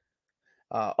it,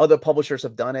 other publishers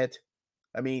have done it.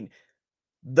 I mean,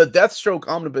 the Deathstroke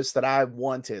omnibus that I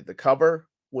wanted, the cover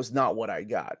was not what I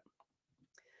got.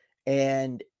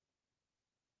 And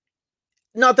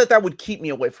not that that would keep me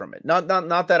away from it. Not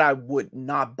that I would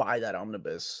not buy that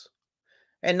omnibus.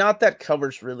 And not that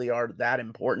covers really are that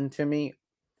important to me.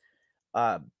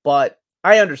 But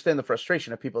I understand the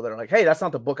frustration of people that are like, hey, that's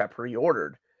not the book I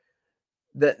pre-ordered.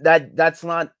 That's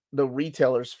not the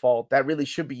retailer's fault. That really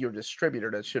should be your distributor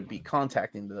that should be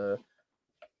contacting the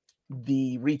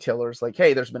retailers like,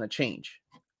 hey, there's been a change.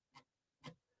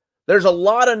 There's a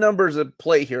lot of numbers at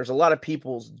play here. There's a lot of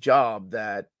people's job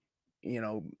that, you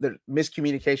know,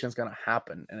 miscommunication is going to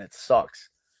happen, and it sucks.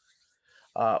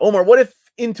 Omar, what if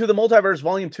Into the Multiverse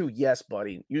Volume 2? Yes,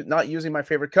 buddy. You're not using my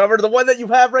favorite cover, the one that you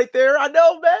have right there. I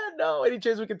know, man. No, any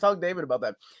chance we can talk David about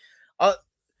that?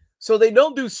 So they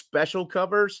don't do special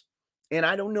covers, and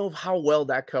I don't know how well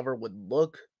that cover would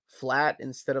look flat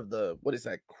instead of the, what is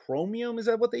that, chromium? Is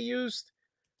that what they used?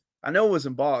 I know it was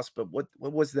embossed, but what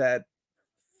was that?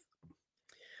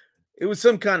 It was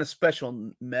some kind of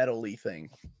special metal-y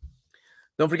thing.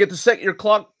 Don't forget to set your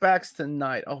clock backs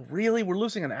tonight. Oh, really? We're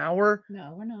losing an hour?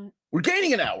 No, we're not. We're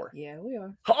gaining an hour. Yeah, we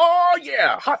are. Oh,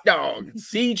 yeah. Hot dog.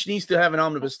 Siege needs to have an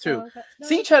omnibus, too.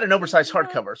 Siege had an oversized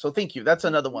hardcover, so thank you. That's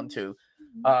another one, too.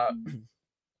 I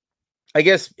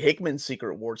guess Hickman's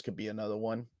Secret Wars could be another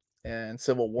one. And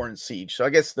Civil War and Siege. So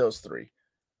I guess those three.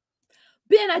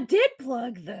 Ben, I did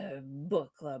plug the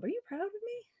book club. Are you proud of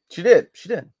me? She did. She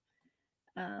did.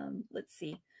 Let's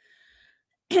see.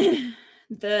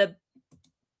 The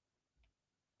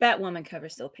Batwoman cover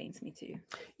still pains me too.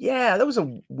 Yeah, that was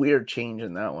a weird change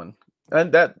in that one.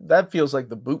 And that feels like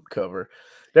the boot cover.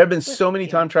 There have been so many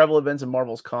time travel events in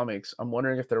Marvel's comics. I'm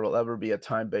wondering if there will ever be a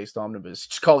time-based omnibus.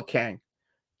 Just call it Kang.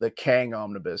 The Kang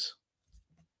omnibus.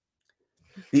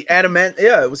 The adamant,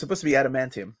 yeah, it was supposed to be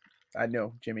adamantium. I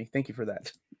know, Jimmy. Thank you for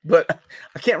that. But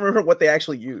I can't remember what they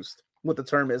actually used, what the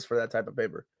term is for that type of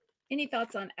paper. Any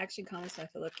thoughts on Action Comics by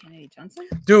Philip Kennedy Johnson?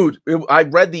 Dude, I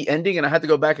read the ending and I had to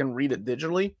go back and read it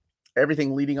digitally.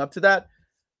 Everything leading up to that.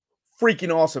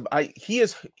 Freaking awesome.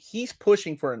 He's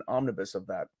pushing for an omnibus of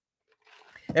that.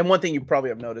 And one thing you probably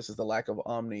have noticed is the lack of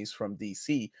omnis from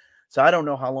DC. So I don't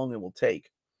know how long it will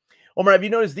take. Omar, have you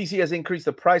noticed DC has increased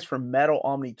the price for Metal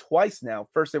Omni twice now?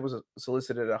 First, it was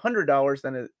solicited at $100.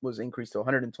 Then it was increased to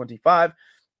 $125.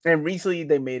 And recently,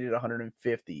 they made it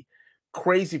 $150.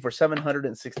 Crazy for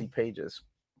 760 pages.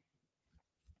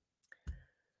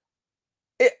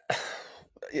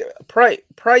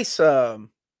 Prices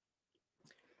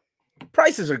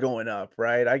are going up,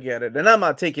 right? I get it. And I'm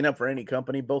not taking up for any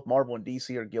company. Both Marvel and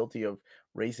DC are guilty of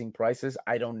raising prices.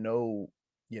 I don't know,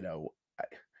 you know,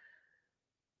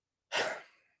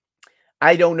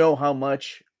 I don't know how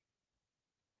much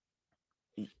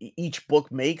each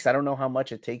book makes. I don't know how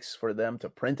much it takes for them to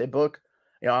print a book.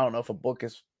 You know, I don't know if a book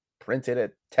is printed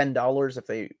at $10 if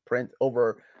they print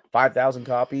over 5,000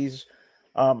 copies.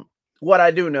 What I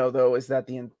do know, though, is that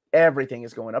everything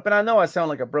is going up. And I know I sound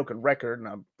like a broken record, and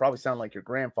I probably sound like your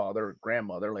grandfather or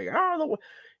grandmother. Like,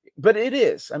 but it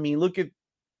is. I mean, look at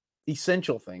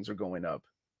essential things are going up.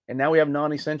 And now we have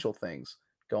non-essential things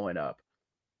going up.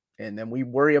 And then we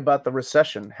worry about the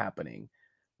recession happening.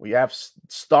 We have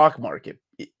stock market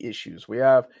issues. We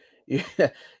have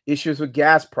issues with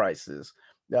gas prices.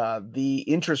 The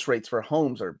interest rates for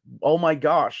homes are, oh my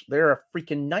gosh, they're a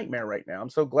freaking nightmare right now. I'm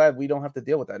so glad we don't have to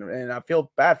deal with that. And I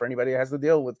feel bad for anybody that has to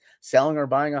deal with selling or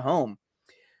buying a home.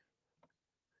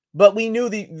 But we knew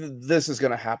this is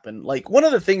going to happen. Like, one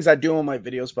of the things I do on my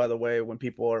videos, by the way, when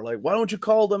people are like, why don't you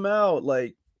call them out?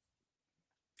 Like,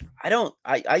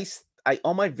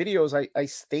 on my videos, I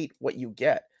state what you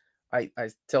get. I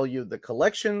tell you the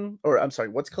collection, or I'm sorry,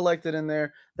 what's collected in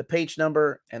there, the page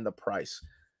number, and the price.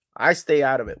 I stay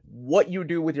out of it. What you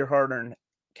do with your hard-earned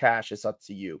cash is up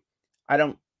to you. I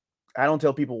don't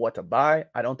tell people what to buy.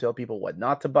 I don't tell people what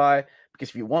not to buy, because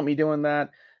if you want me doing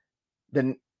that,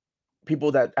 then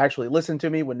people that actually listen to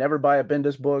me would never buy a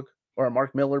Bendis book or a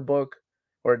Mark Miller book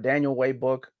or a Daniel Way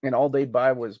book, and all they'd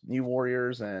buy was New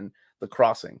Warriors and The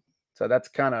Crossing. So that's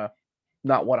kind of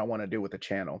not what I want to do with the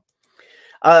channel.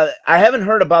 I haven't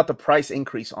heard about the price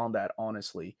increase on that,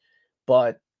 honestly,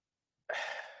 but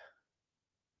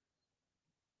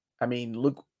I mean,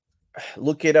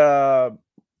 look at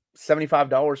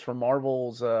 $75 for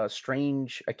Marvel's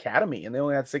Strange Academy, and they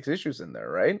only had 6 issues in there,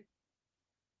 right?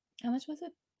 How much was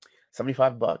it?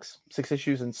 $75. 6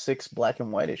 issues and 6 black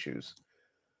and white issues.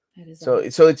 That is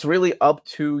so it's really up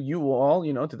to you all,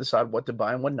 to decide what to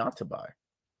buy and what not to buy.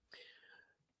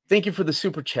 Thank you for the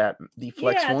super chat, the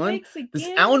Flex one. Does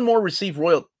Alan Moore receive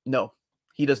royalty? No,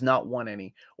 he does not want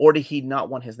any. Or did he not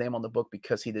want his name on the book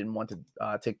because he didn't want to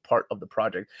take part of the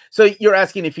project? So you're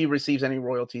asking if he receives any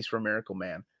royalties for Miracle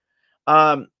Man.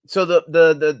 So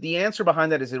the answer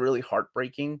behind that is really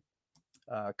heartbreaking.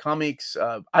 Comics,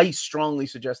 I strongly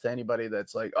suggest to anybody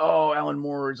that's like, oh, Alan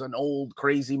Moore is an old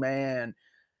crazy man,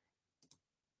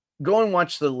 go and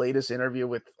watch the latest interview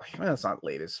with, well, it's not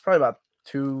latest, it's probably about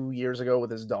 2 years ago,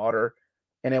 with his daughter,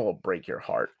 and it will break your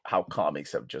heart how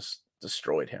comics have just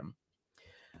destroyed him.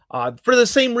 For the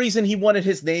same reason he wanted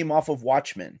his name off of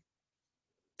Watchmen.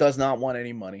 Does not want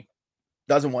any money.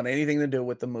 Doesn't want anything to do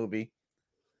with the movie.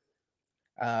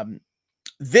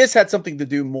 This had something to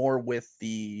do more with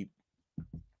the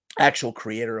actual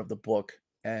creator of the book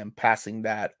and passing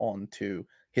that on to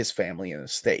his family and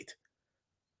estate.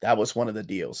 That was one of the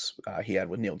deals he had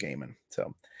with Neil Gaiman.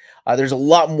 So there's a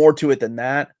lot more to it than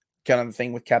that. Kind of the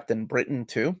thing with Captain Britain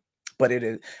too. But it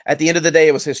is, at the end of the day,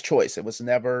 it was his choice. It was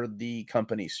never the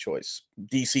company's choice,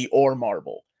 DC or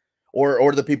Marvel,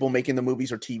 or the people making the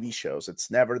movies or TV shows. It's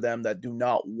never them that do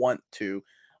not want to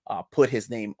put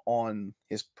his name on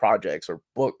his projects or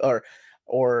book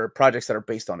or projects that are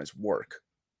based on his work.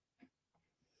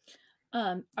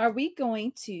 Are we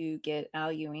going to get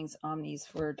Al Ewing's Omnis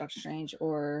for Doctor Strange,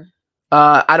 or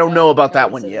I don't know about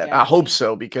that one yet. I hope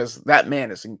so, because that man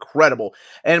is incredible.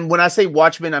 And when I say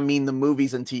Watchmen, I mean the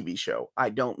movies and TV show. I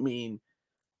don't mean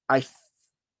I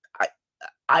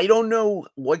don't know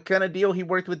what kind of deal he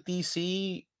worked with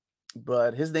DC,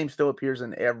 but his name still appears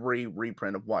in every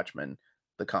reprint of Watchmen,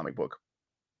 the comic book.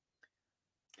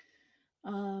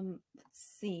 Let's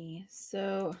see.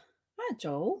 So, hi,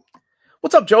 Joel.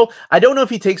 What's up, Joel? I don't know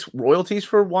if he takes royalties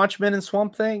for Watchmen and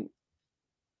Swamp Thing.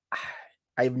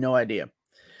 I have no idea.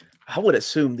 I would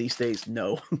assume these days,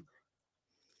 no.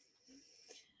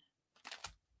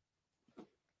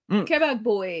 Kerbog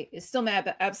Boy is still mad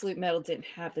that Absolute Metal didn't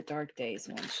have the Dark Days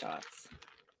one-shots.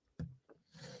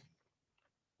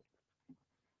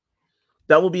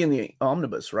 That will be in the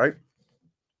Omnibus, right?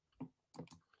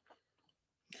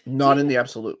 Not in the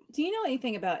Absolute. Do you know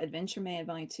anything about Adventure Man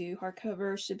Volume 2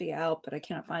 hardcover? Should be out, but I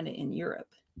cannot find it in Europe.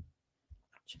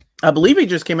 I believe it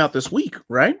just came out this week,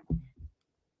 right?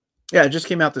 Yeah, it just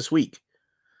came out this week.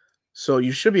 So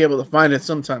you should be able to find it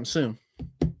sometime soon.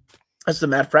 That's the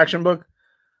Mad Fraction book.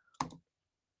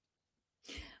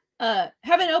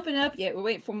 Haven't opened up yet. We're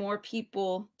waiting for more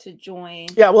people to join.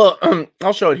 Yeah, well,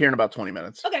 I'll show it here in about 20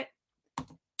 minutes. Okay.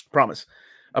 Promise.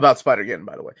 About Spider-Geddon,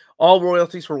 by the way. All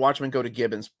royalties for Watchmen go to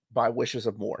Gibbons by wishes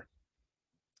of Moore.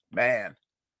 Man.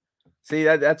 See,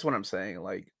 that's what I'm saying.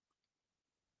 Like,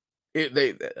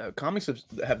 comics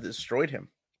have destroyed him.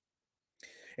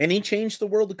 And he changed the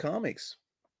world of comics.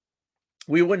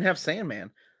 We wouldn't have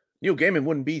Sandman. Neil Gaiman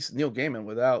wouldn't be Neil Gaiman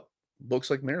without books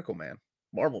like Miracle Man,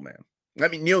 Marvel Man. I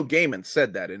mean, Neil Gaiman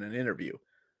said that in an interview.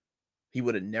 He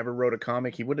would have never wrote a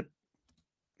comic. He would have...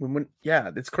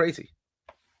 Yeah, it's crazy.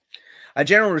 I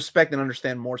generally respect and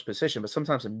understand Moore's position, but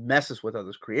sometimes it messes with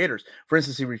other creators. For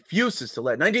instance, he refuses to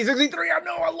let 1963, I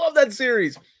know, I love that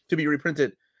series, to be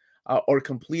reprinted or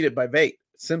completed by Vate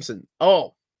Simpson.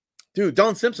 Oh, dude,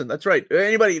 Don Simpson, that's right.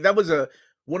 Anybody, that was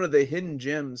one of the hidden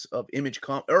gems of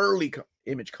early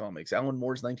Image Comics, Alan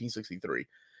Moore's 1963.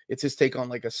 It's his take on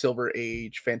like a Silver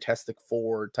Age, Fantastic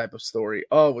Four type of story.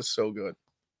 Oh, it was so good.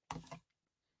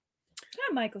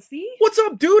 Hi, Michael C. What's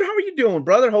up, dude? How are you doing,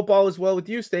 brother? Hope all is well with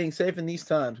you. Staying safe in these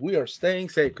times. We are staying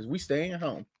safe because we staying at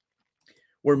home,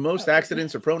 where most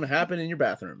accidents are prone to happen in your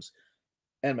bathrooms.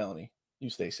 And Melanie, you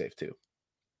stay safe too.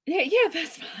 Yeah,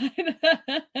 that's fine.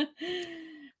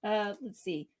 Let's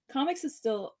see. Comics would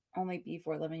still only be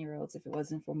for 11-year-olds if it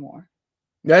wasn't for Moore.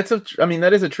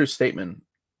 That is a true statement.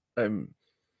 I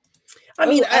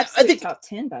mean, I think top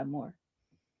 10 by more.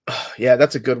 Yeah,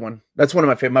 that's a good one. That's one of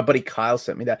my favorite. My buddy Kyle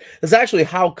sent me that. That's actually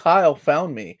how Kyle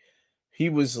found me. He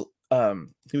was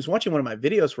watching one of my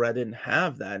videos where I didn't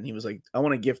have that, and he was like, "I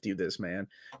want to gift you this, man."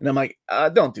 And I'm like,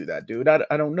 "Don't do that, dude.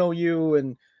 I don't know you."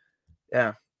 And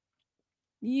yeah,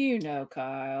 you know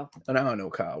Kyle. And I don't know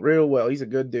Kyle real well. He's a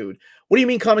good dude. What do you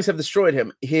mean comics have destroyed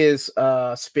him? His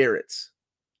spirits,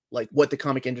 like what the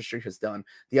comic industry has done.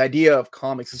 The idea of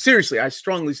comics. Seriously, I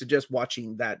strongly suggest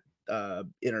watching that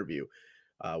interview.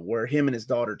 Where him and his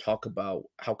daughter talk about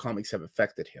how comics have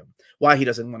affected him, why he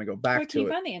doesn't want to go back to it. Where can you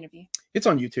find the interview? It's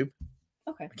on YouTube.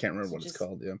 Okay. I can't remember what it's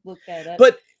called. Yeah. Look that up.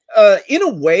 But in a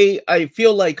way, I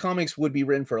feel like comics would be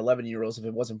written for 11-year-olds if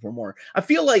it wasn't for more. I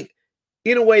feel like,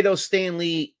 in a way, though, Stan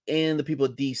Lee and the people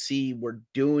at DC were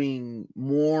doing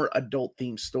more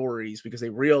adult-themed stories because they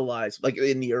realized, like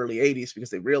in the early 80s, because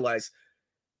they realized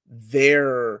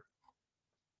their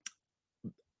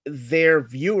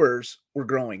viewers were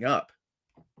growing up.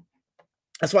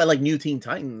 That's why, like, New Teen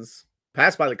Titans,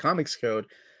 passed by the Comics Code,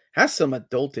 has some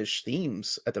adultish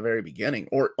themes at the very beginning,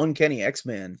 or Uncanny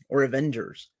X-Men, or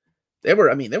Avengers. They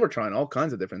were trying all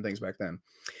kinds of different things back then.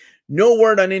 No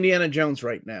word on Indiana Jones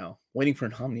right now. Waiting for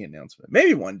an Omni announcement.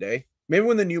 Maybe one day. Maybe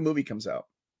when the new movie comes out.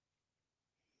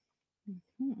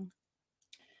 Mm-hmm.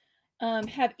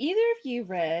 Have either of you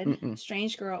read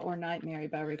Strange Girl or Night Mary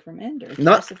by Rick Remender?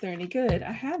 Not if they're any good.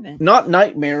 I haven't. Not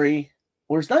Night Mary.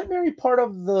 Where's Night Mary part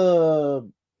of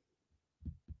the...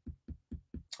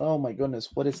 Oh my goodness.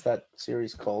 What is that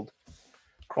series called?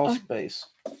 Crawl Space.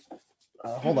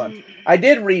 Hold on. I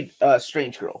did read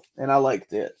Strange Girl, and I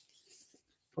liked it.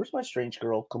 Where's my Strange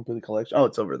Girl complete collection? Oh,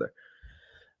 it's over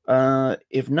there.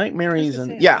 If Night Mary's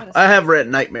in... Yeah, I have read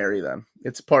Night Mary then.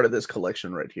 It's part of this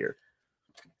collection right here.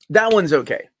 That one's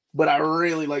okay, but I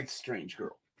really liked Strange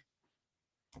Girl.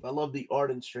 I love the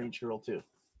art in Strange Girl too.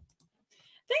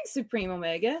 Thanks, Supreme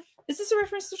Omega. Is this a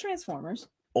reference to Transformers?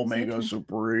 Omega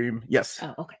Supreme. Yes.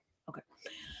 Oh, okay.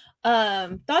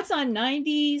 Thoughts on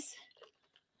 90s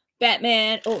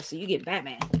Batman. Oh, so you get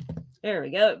Batman. There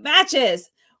we go. Matches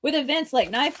with events like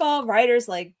Nightfall, writers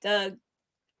like Doug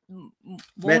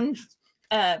Minch,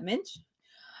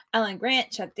 Alan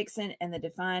Grant, Chuck Dixon, and the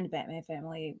defined Batman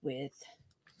family with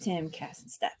Tim, Cass, and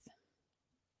Steph.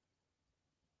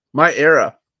 My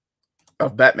era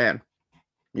of Batman.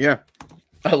 Yeah.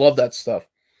 I love that stuff.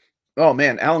 Oh,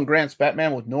 man. Alan Grant's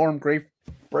Batman with Norm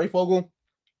Brayfogle.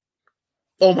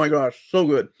 Oh, my gosh. So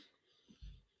good.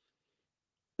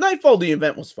 Nightfall, the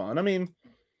event was fun. I mean,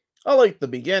 I like the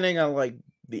beginning. I like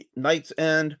the Night's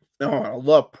End. Oh, I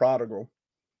love Prodigal.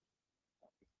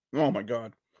 Oh, my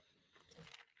God.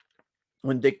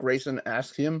 When Dick Grayson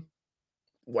asked him,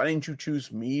 why didn't you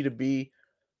choose me to be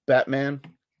Batman?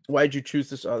 Why did you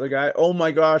choose this other guy? Oh, my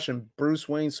gosh. And Bruce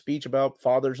Wayne's speech about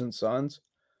fathers and sons.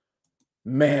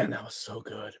 Man, that was so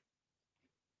good.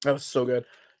 That was so good.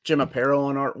 Jim Aparo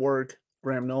on artwork.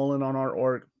 Graham Nolan on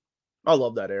artwork. I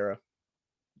love that era.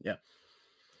 Yeah.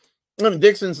 I mean,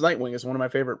 Dixon's Nightwing is one of my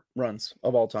favorite runs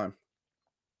of all time.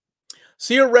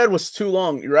 Seer Red was too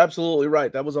long. You're absolutely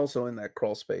right. That was also in that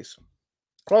Crawl Space.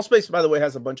 Crawl Space, by the way,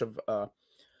 has a bunch of... I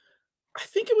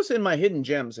think it was in my Hidden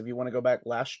Gems. If you want to go back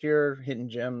last year, Hidden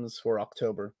Gems for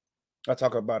October. I'll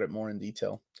talk about it more in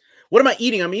detail. What am I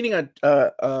eating? I'm eating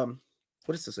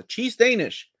what is this? A cheese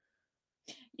Danish.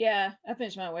 Yeah, I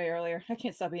finished mine way earlier. I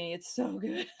can't stop eating. It's so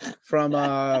good. From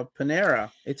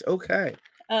Panera. It's okay.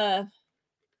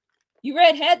 You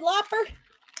read Headlopper?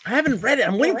 I haven't read it.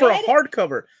 I'm waiting for a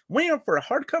hardcover. I'm waiting for a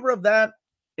hardcover of that.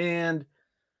 And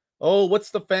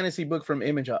what's the fantasy book from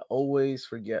Image? I always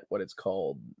forget what it's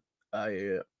called.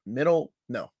 No.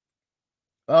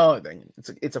 Oh, dang it.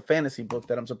 It's a fantasy book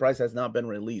that I'm surprised has not been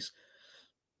released.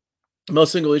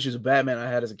 Most single issues of Batman I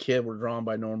had as a kid were drawn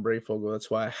by Norm Brayfogle. That's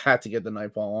why I had to get the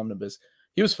Nightfall Omnibus.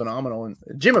 He was phenomenal. And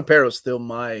Jim Aparo is still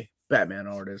my Batman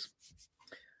artist.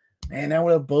 Man, now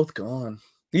we're both gone.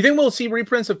 Do you think we'll see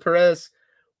reprints of Perez,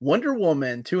 Wonder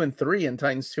Woman 2 and 3, and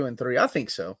Titans 2 and 3? I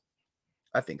think so.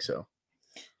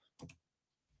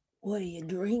 What are you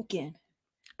drinking?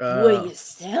 What are you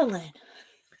selling?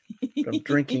 I'm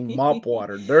drinking mop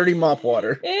water, dirty mop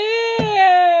water.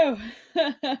 Ew.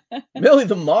 Millie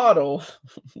the model.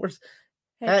 Where's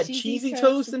had cheesy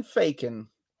toast and bacon?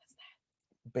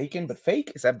 Bacon, but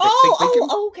fake? Is that fake bacon?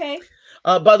 Oh, okay.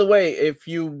 By the way, if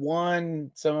you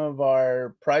won some of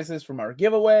our prizes from our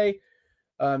giveaway,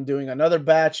 I'm doing another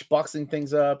batch, boxing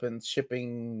things up and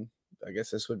shipping. I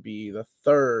guess this would be the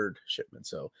third shipment.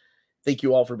 So thank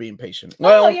you all for being patient.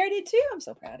 Well, you already did too. I'm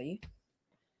so proud of you.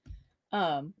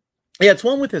 Yeah, it's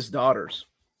one with his daughters.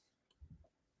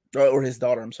 Or his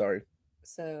daughter, I'm sorry.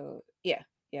 So, yeah.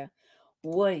 Yeah.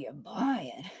 What are you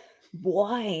buying?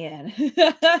 Boying.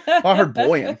 I heard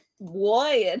boying.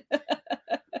 Boying.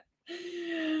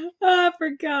 I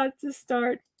forgot to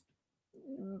start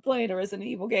playing a Resident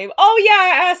Evil game. Oh yeah,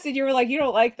 I asked it. You were like, you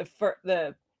don't like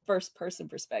the first person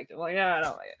perspective. I'm like, no, I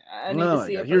don't like it. I need to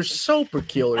see it. You're so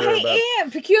peculiar. I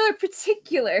am peculiar,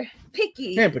 particular,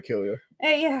 picky, and peculiar.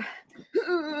 Yeah.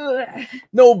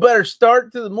 No better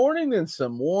start to the morning than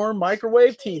some warm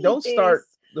microwave tea. Don't start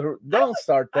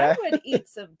that. I would eat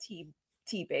some tea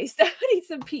based. I would eat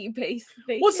some pea based.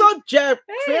 What's up, Jeff?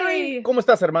 Hey. ¿Cómo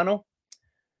estás, hermano?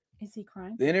 Is he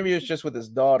crying? The interview is just with his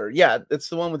daughter. Yeah, it's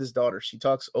the one with his daughter. She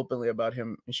talks openly about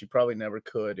him, and she probably never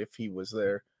could if he was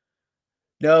there.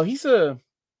 No, he's a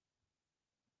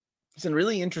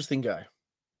really interesting guy.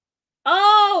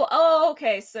 Oh,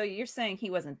 okay. So you're saying he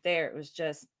wasn't there. It was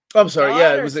just I'm sorry.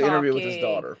 Yeah, it was an interview with his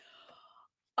daughter.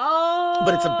 Oh,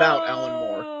 but it's about Alan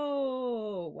Moore.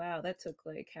 Oh, wow. That took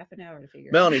like half an hour to figure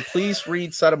out. Melanie, please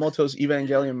read Sadamoto's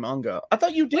Evangelion manga. I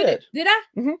thought you did. Did I?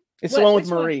 Mm-hmm. It's the one with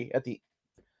Marie at the.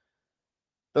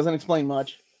 Doesn't explain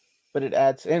much, but it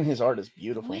adds, and his art is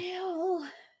beautiful. Well,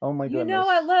 oh my goodness. You know,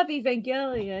 I love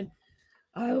Evangelion.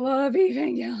 But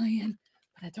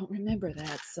I don't remember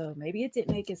that, so maybe it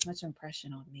didn't make as much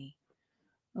impression on me.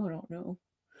 I don't know.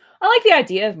 I like the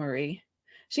idea of Marie.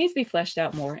 She needs to be fleshed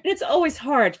out more. And it's always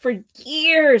hard for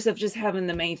years of just having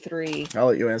the main three. I'll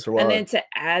let you answer why. And then to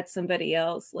add somebody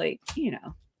else, like,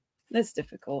 that's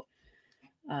difficult.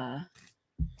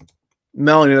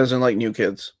 Melanie doesn't like new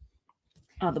kids.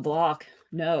 On the block.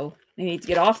 No. They need to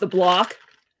get off the block.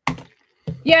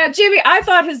 Yeah, Jimmy, I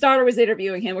thought his daughter was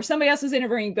interviewing him, or somebody else was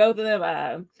interviewing both of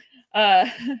them.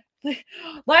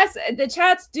 The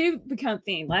chats do become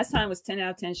theme. Last time was 10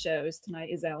 out of 10 shows.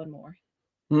 Tonight is Alan Moore.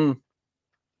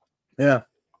 Yeah.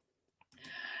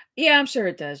 Yeah, I'm sure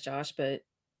it does, Josh, but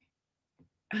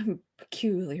I'm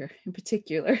peculiar in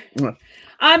particular. Yeah.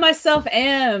 I myself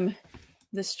am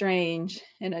the strange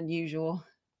and unusual.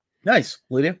 Nice,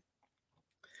 Lydia.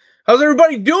 How's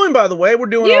everybody doing, by the way? We're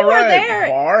doing all right. There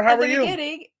Bar, how are you?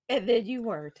 And then you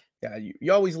weren't. Yeah,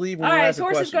 you always leave when all you right, ask a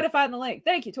question. Torson's going to find the link.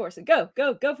 Thank you, Torson. Go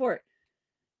for it.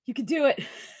 You can do it.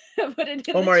 Put it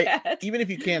in Omar, the chat. Even if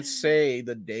you can't say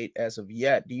the date as of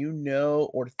yet, do you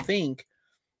know or think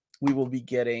we will be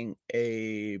getting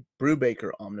a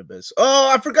Brubaker Omnibus? Oh,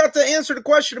 I forgot to answer the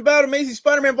question about Amazing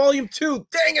Spider-Man Volume 2.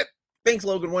 Dang it. Thanks,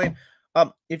 Logan Wayne.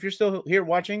 If you're still here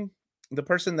watching, the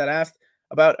person that asked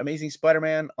about Amazing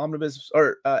Spider-Man Omnibus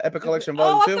or Epic Collection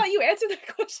Volume 2. I thought you answered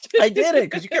that question. I didn't,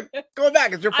 because you kept going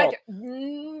back. It's your fault.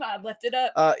 I left it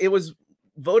up. It was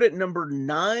voted number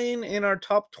 9 in our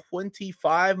top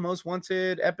 25 most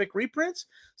wanted Epic reprints.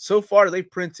 So far, they've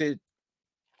printed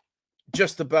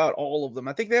just about all of them.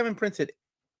 I think they haven't printed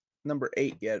number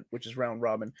 8 yet, which is Round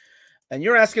Robin. And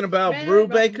you're asking about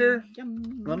Brubaker.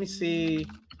 Let me see.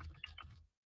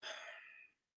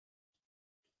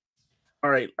 All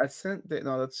right, I sent that.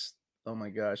 No, that's, oh my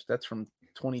gosh, that's from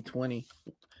 2020,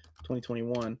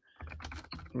 2021.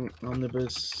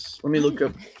 Omnibus. Let me look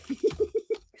up.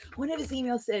 One of his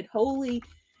emails said, "Holy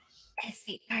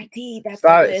SHIT." That's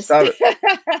stop the list. Stop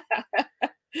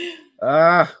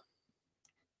it.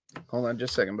 Hold on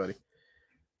just a second, buddy.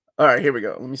 All right, here we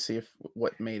go. Let me see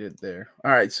what made it there.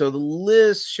 All right, so the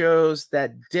list shows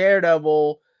that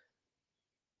Daredevil,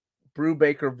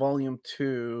 Brubaker Volume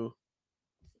 2.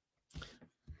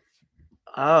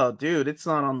 Oh, dude, it's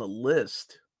not on the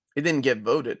list. It didn't get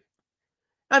voted.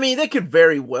 I mean, they could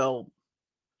very well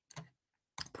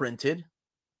printed.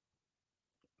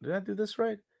 Did I do this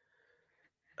right?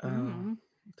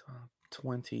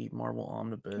 20 Marvel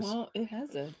Omnibus. Well, it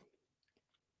has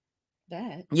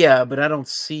that. Yeah, but I don't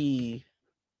see.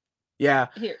 Yeah.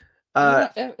 Here.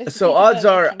 So odds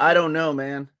are, I don't know,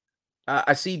 man.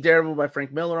 I see Daredevil by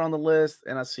Frank Miller on the list,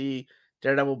 and I see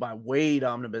Daredevil by Wade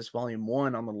Omnibus Volume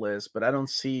 1 on the list, but I don't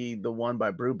see the one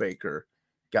by Brubaker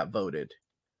got voted.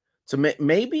 So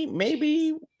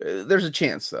maybe there's a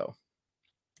chance, though.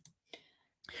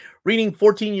 Reading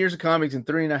 14 years of comics in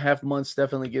 3.5 months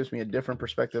definitely gives me a different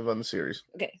perspective on the series.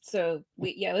 Okay, so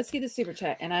let's get the super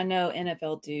chat. And I know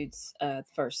NFL Dude's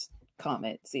first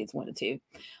comment. See, it's 1 to 2.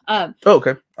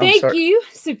 Okay. Thank you,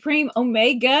 Supreme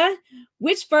Omega.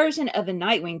 Which version of the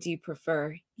Nightwing do you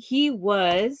prefer? He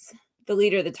was the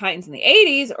leader of the Titans in the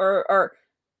 80s, or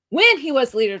when he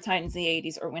was the leader of Titans in the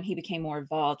 80s, or when he became more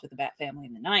involved with the Bat family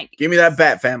in the 90s. Give me that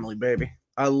Bat family, baby.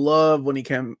 I love when he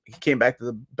came back to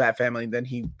the Bat family, and then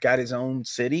he got his own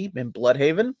city in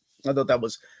Bloodhaven. I thought that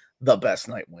was the best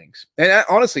Nightwings. And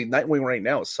honestly, Nightwing right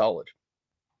now is solid.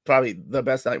 Probably the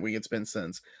best Nightwing it's been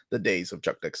since the days of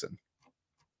Chuck Dixon.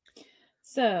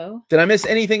 So, did I miss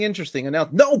anything interesting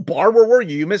announced? No, Bar, where were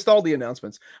you? You missed all the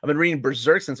announcements. I've been reading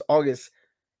Berserk since August,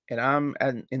 and I'm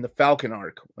in the Falcon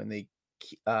arc when they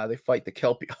fight the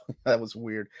Kelpie. That was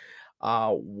weird.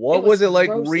 What was it like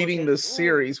reading the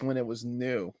series when it was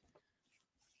new?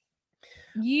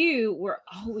 You were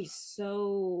always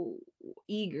so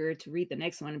eager to read the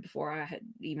next one before I had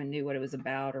even knew what it was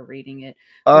about or reading it.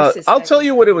 I'll tell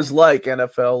you what it was like,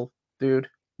 NFL, dude.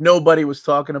 Nobody was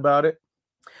talking about it.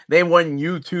 They weren't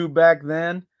YouTube back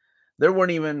then. There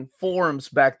weren't even forums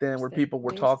back then where people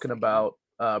were talking about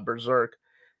Berserk.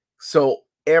 So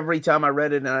every time I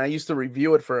read it, and I used to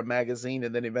review it for a magazine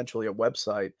and then eventually a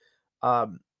website,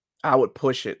 I would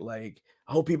push it like,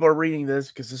 I hope people are reading this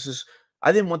because this is...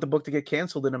 I didn't want the book to get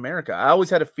canceled in America. I always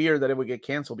had a fear that it would get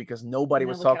canceled because nobody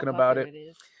was talking about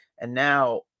it. And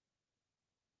now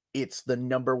it's the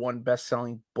 #1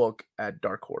 best-selling book at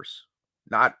Dark Horse.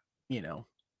 Not, you know.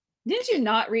 Didn't you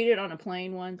not read it on a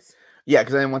plane once? Yeah,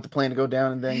 because I didn't want the plane to go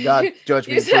down and then God judge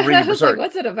me for reading Berserk. Like,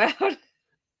 what's it about?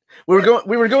 We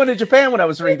were going to Japan when I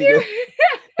was reading it.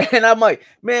 And I'm like,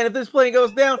 man, if this plane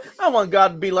goes down, I want God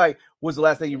to be like, what's the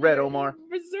last thing you read, Omar?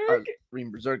 Berserk.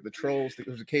 Reading Berserk, the trolls.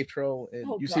 There was a cave troll, and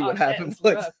you gosh, see what happens.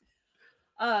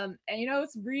 And you know,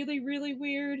 it's really, really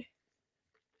weird.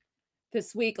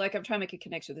 This week, like, I'm trying to make a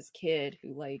connection with this kid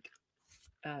who like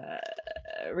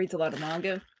reads a lot of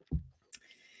manga,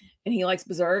 and he likes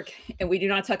Berserk, and we do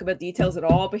not talk about details at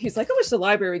all. But he's like, I wish the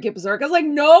library would get Berserk. I was like,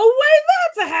 no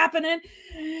way, that's happening.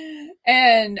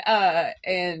 And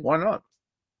why not?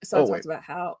 So I talked about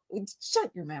how, shut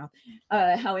your mouth,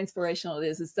 how inspirational it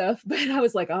is and stuff. But I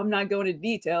was like, I'm not going into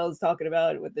details talking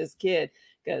about it with this kid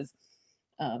because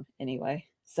anyway.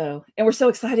 So, and we're so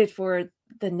excited for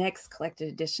the next collected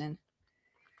edition.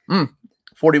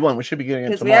 41. We should be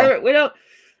getting it tomorrow.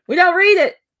 We don't read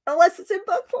it unless it's in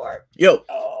book form. Yo.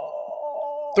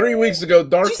 3 weeks ago,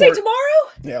 Dark Horse. Did you say tomorrow?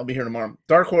 Yeah, I'll be here tomorrow.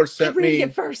 Dark Horse sent me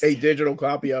a digital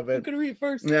copy of it. I'm gonna read it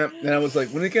first. Yeah, and I was like,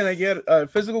 when can I get a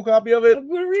physical copy of it?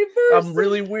 I'm gonna read first. I'm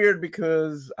really weird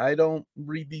because I don't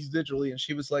read these digitally. And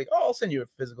she was like, oh, I'll send you a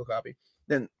physical copy.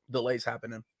 Then delays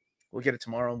happening. We'll get it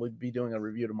tomorrow, and we'll be doing a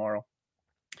review tomorrow.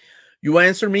 You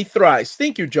answered me thrice.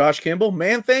 Thank you, Josh Kimball.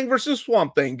 Man Thing versus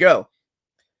Swamp Thing. Go.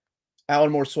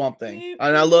 Alan Moore Swamp Thing.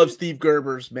 And I love Steve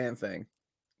Gerber's Man Thing.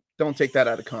 Don't take that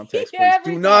out of context, please.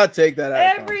 Do not take that out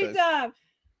of context. Every time.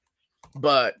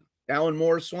 But Alan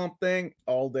Moore's Swamp Thing,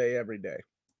 all day, every day.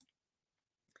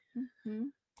 Mm-hmm.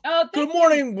 Oh, good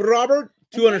morning, Robert.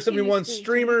 271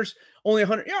 streamers, only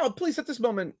 100. Yeah, please, at this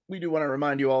moment, we do want to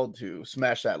remind you all to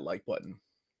smash that like button.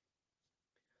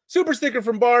 Super sticker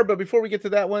from Barb, but before we get to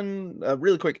that one,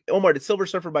 really quick, Omar, did Silver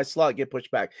Surfer by Slot get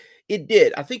pushed back? It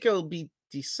did. I think it'll be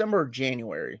December or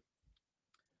January.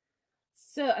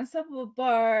 So, Unstoppable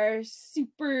Bar,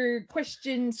 super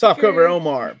question. Soft cover,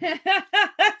 Omar. Yeah.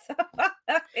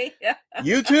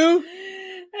 You too?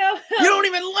 No. You don't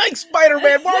even like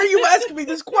Spider-Man. Why are you asking me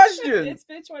this question? It's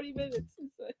been 20 minutes.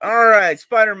 All right,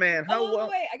 Spider-Man. How well?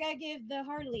 Wait, I gotta give the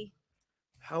Harley.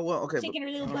 How well? Okay. Shaking her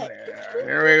little butt.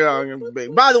 Here we go.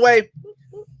 By the way,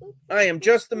 I am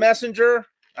just the messenger.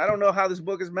 I don't know how this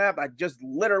book is mapped. I just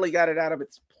literally got it out of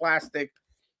its plastic.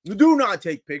 Do not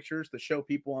take pictures to show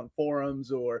people on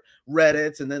forums or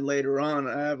Reddits, and then later on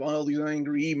I have all these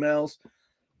angry emails.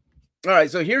 All right,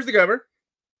 so here's the cover.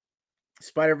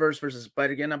 Spider-Verse versus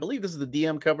Spider-Gwen. I believe this is the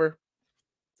DM cover.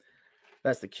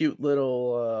 That's the cute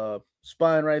little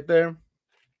spine right there.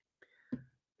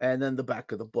 And then the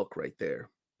back of the book right there,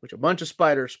 which a bunch of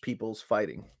spiders people's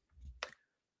fighting.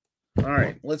 All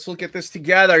right, let's look at this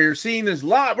together. You're seeing this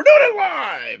live. We're doing it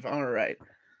live. All right.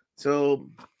 So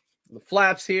the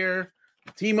flaps here.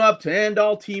 Team up to end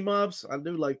all team ups. I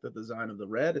do like the design of the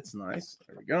red. It's nice.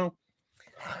 There we go.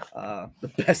 The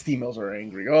best emails are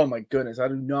angry. Oh my goodness. I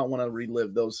do not want to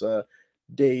relive those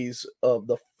days of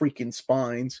the freaking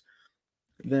spines.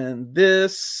 Then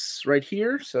this right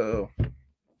here. So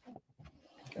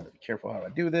gotta be careful how I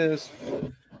do this.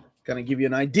 Gonna give you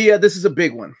an idea. This is a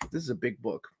big one. This is a big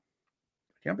book.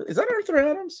 Is that Arthur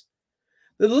Adams?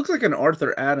 It looks like an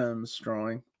Arthur Adams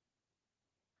drawing.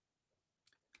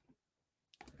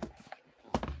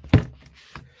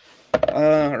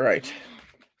 All right.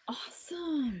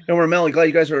 Awesome. And we're Melanie. Glad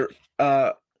you guys are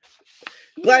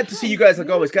glad to see you guys like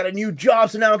always. Got a new job,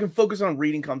 so now I can focus on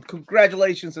reading.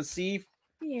 Congratulations to Steve.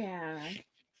 Yeah.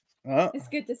 It's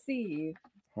good to see you.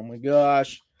 Oh my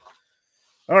gosh.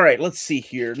 All right, let's see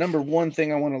here. Number one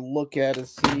thing I want to look at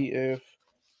is see if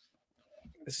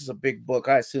this is a big book.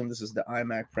 I assume this is the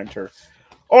iMac printer.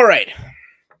 All right.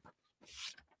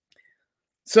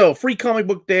 So, Free Comic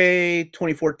Book Day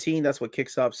 2014. That's what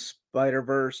kicks off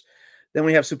Spider-Verse. Then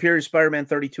we have Superior Spider-Man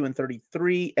 32 and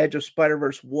 33, Edge of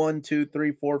Spider-Verse 1, 2,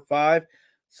 3, 4, 5.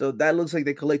 So that looks like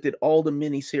they collected all the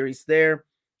miniseries there.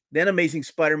 Then Amazing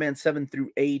Spider-Man 7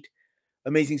 through 8,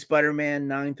 Amazing Spider-Man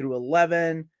 9 through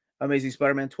 11, Amazing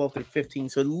Spider-Man 12 through 15.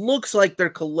 So it looks like they're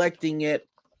collecting it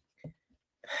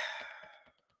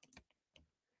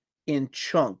in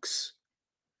chunks.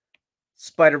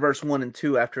 Spider-Verse 1 and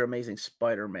 2 after Amazing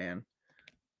Spider-Man.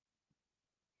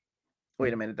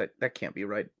 Wait a minute, that can't be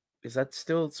right. Is that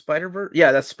still Spider-Verse?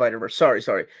 Yeah, that's Spider-Verse. Sorry.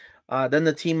 Then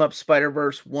the Team Up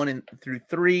Spider-Verse 1 through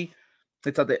 3.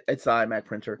 It's the iMac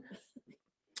printer.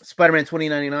 Spider-Man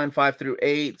 2099 5 through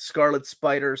 8, Scarlet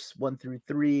Spiders 1 through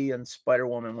 3, and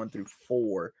Spider-Woman 1 through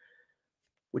 4,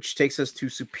 which takes us to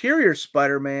Superior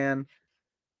Spider-Man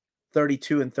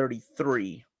 32 and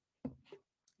 33,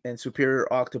 and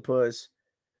Superior Octopus,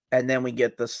 and then we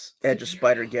get this Edge of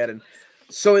Spider-Geddon.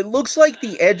 So it looks like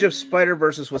the Edge of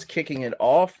Spider-Verse was kicking it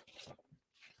off,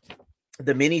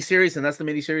 the miniseries, and that's the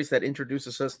miniseries that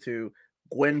introduces us to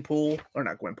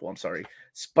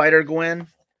Spider-Gwen,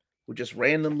 who just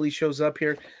randomly shows up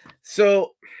here.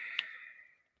 So,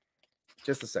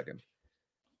 just a second.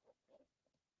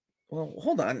 Well,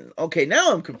 hold on. Okay,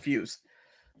 now I'm confused.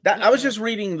 I was just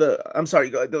reading the. I'm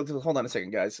sorry. Hold on a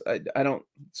second, guys. I don't.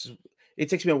 It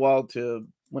takes me a while to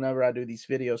whenever I do these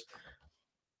videos.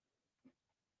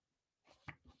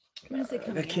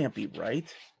 That can't be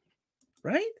right.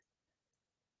 Right?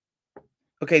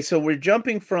 Okay, so we're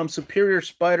jumping from Superior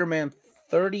Spider-Man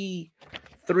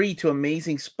 33 to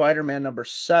Amazing Spider-Man number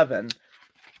 7.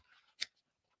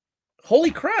 Holy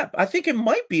crap. I think it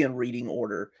might be in reading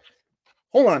order.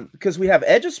 Hold on, because we have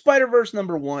Edge of Spider-Verse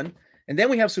number 1, and then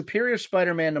we have Superior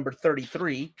Spider-Man number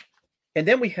 33, and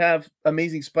then we have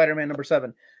Amazing Spider-Man number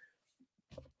 7.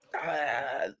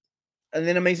 And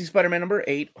then Amazing Spider-Man number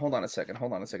 8. Hold on a second.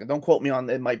 Don't quote me on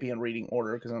it might be in reading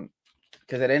order,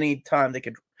 because at any time they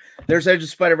could. There's Edge of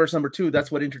Spider-Verse number 2.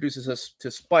 That's what introduces us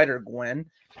to Spider-Gwen.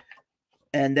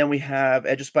 And then we have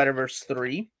Edge of Spider-Verse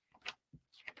 3.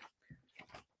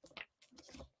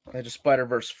 Edge of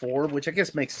Spider-Verse 4, which I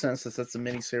guess makes sense since that's a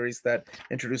miniseries that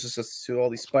introduces us to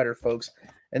all these spider folks.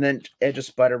 And then Edge of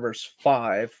Spider-Verse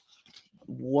 5.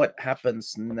 What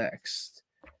happens next?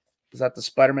 Is that the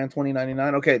Spider-Man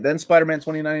 2099? Okay, then Spider-Man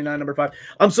 2099 number 5.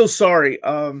 I'm so sorry.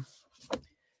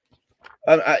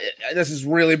 This is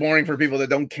really boring for people that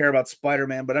don't care about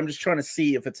Spider-Man, but I'm just trying to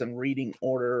see if it's in reading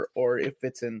order or if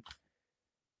it's in.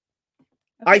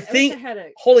 Okay, I think.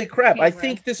 Holy crap! I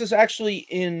think this is actually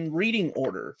in reading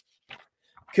order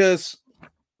because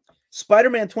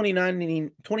Spider-Man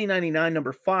 2099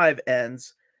 number 5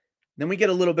 ends. Then we get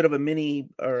a little bit of a mini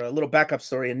or a little backup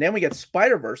story, and then we get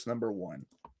Spider-Verse number 1.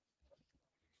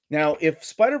 Now, if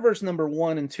Spider-Verse number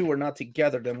 1 and 2 are not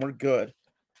together, then we're good.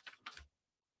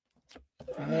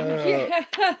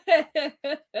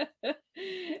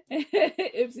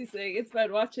 Ipsy's saying it's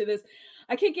fun watching this.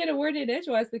 I can't get a word in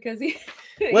edgewise because he's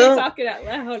talking out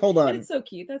loud. Hold on. And it's so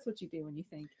cute. That's what you do when you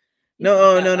think.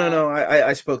 No.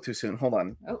 I spoke too soon. Hold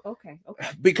on. Oh, okay.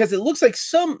 Because it looks like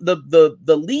the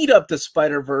lead up to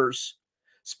Spider-Verse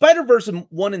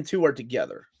 1 and 2 are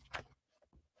together.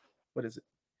 What is it?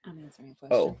 I'm answering a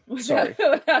question. Oh, sorry.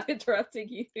 Without interrupting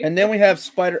you. And then we have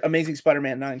Amazing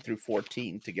Spider-Man 9 through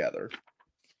 14 together.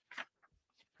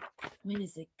 When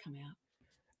does it come out?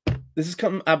 This is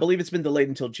I believe it's been delayed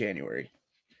until January.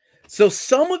 So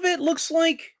some of it looks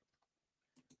like.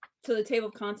 So the table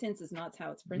of contents is not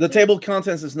how it's printed? The table of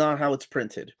contents is not how it's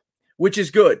printed, which is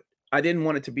good. I didn't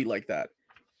want it to be like that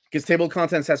because table of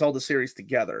contents has all the series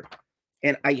together.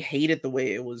 And I hate it the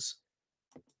way it was.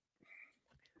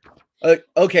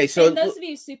 Okay, so and those of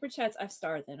you super chats, I've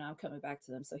starred them. I'm coming back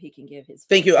to them so he can give his.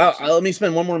 Thank you. Let me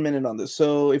spend one more minute on this.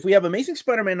 So if we have Amazing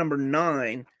Spider-Man number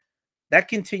 9, that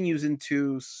continues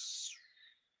into.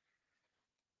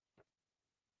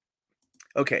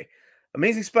 Okay,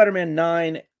 Amazing Spider-Man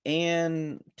 9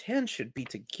 and 10 should be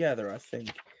together, I think.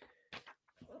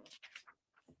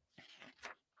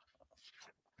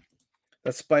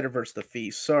 That's Spider-Verse the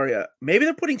Feast. Sorry, maybe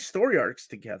they're putting story arcs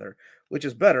together, which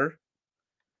is better.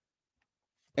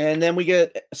 And then we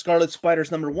get Scarlet Spiders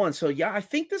number 1. So, yeah, I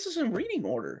think this is in reading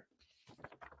order.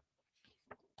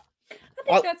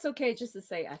 I think that's okay just to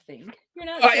say I think. You're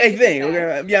not. I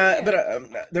think. Yeah,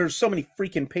 but there's so many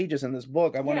freaking pages in this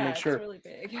book. I want to make sure. It's really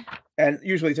big. And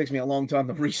usually it takes me a long time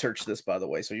to research this, by the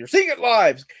way. So you're seeing it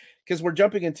live because we're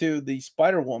jumping into the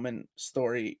Spider-Woman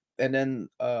story and then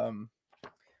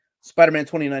Spider-Man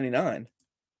 2099.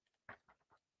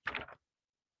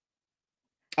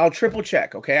 I'll triple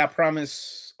check, okay? I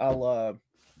promise I'll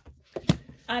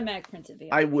iMac printed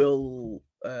the I will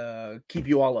keep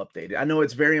you all updated. I know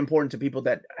it's very important to people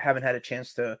that haven't had a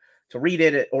chance to read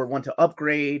it or want to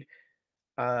upgrade.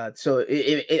 So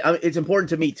it's important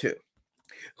to me too.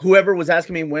 Whoever was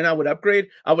asking me when I would upgrade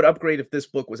if this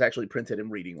book was actually printed in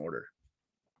reading order.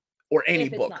 Or any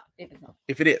book.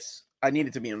 If it is, I need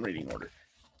it to be in reading order.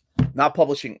 Not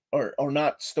publishing or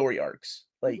not story arcs.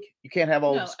 Like, you can't have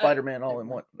all Spider-Man all in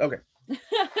one. Okay.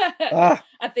 I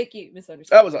think you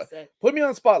misunderstood. That was put me on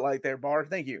the spotlight there, Bar.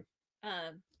 Thank you.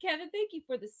 Kevin, thank you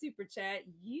for the super chat.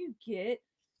 You get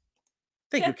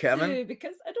Thank you, Kevin.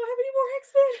 Because I don't have any more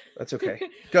X-Men. That's okay.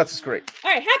 Guts is great.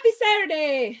 All right, happy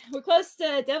Saturday. We're close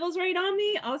to Devil's Reign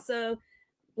Omni. Also,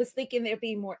 was thinking there'd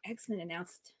be more X-Men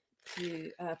announced for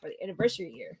the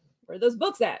anniversary year. Where are those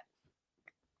books at?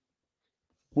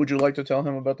 Would you like to tell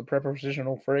him about the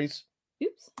prepositional phrase?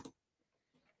 Oops.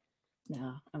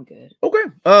 No, I'm good. Okay.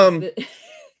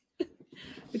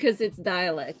 Because it's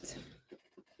dialect.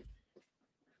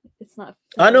 It's not.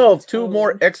 I know of 2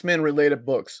 more X-Men related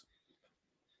books.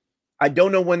 I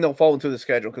don't know when they'll fall into the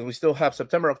schedule because we still have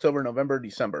September, October, November,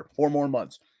 December. 4 more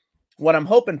months. What I'm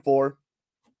hoping for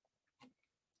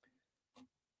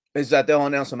is that they'll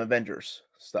announce some Avengers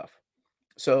stuff.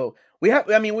 So we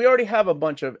already have a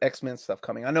bunch of X-Men stuff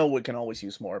coming. I know we can always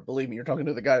use more. Believe me, you're talking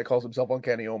to the guy that calls himself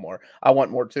Uncanny Omar. I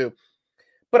want more too.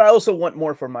 But I also want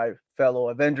more for my fellow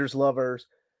Avengers lovers.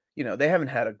 You know, they haven't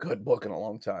had a good book in a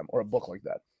long time, or a book like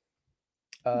that.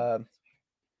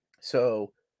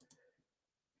 So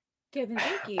Kevin,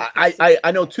 thank you.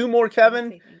 I know 2 more,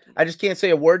 Kevin. I just can't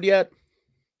say a word yet.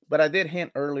 But I did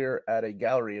hint earlier at a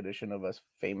gallery edition of a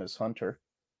famous hunter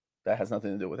that has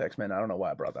nothing to do with X-Men. I don't know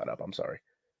why I brought that up. I'm sorry.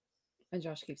 And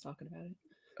Josh keeps talking about it.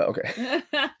 Okay.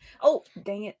 Oh,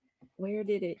 dang it. Where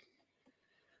did it?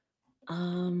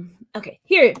 Okay,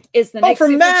 here is the next. Oh,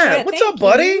 from Matt. What's up,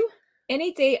 buddy?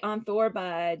 Any Date on Thor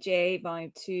by Jay,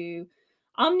 Volume 2.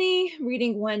 Omni,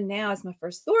 reading 1 now is my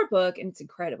first Thor book, and it's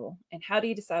incredible. And how do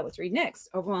you decide what to read next?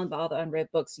 Overwhelmed by all the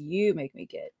unread books you make me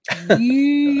get.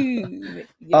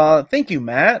 Thank you,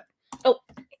 Matt. Oh,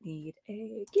 I need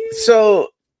a gift. So,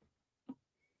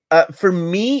 for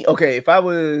me, okay, if I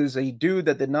was a dude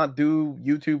that did not do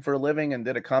YouTube for a living and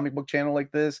did a comic book channel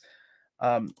like this,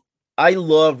 I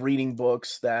love reading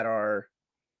books that are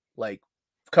like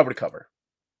cover to cover.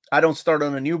 I don't start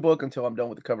on a new book until I'm done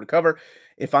with the cover to cover.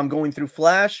 If I'm going through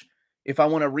Flash, if I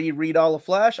want to reread all of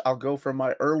Flash, I'll go from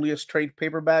my earliest trade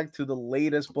paperback to the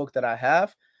latest book that I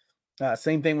have.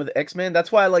 Same thing with X-Men.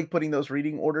 That's why I like putting those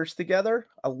reading orders together.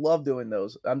 I love doing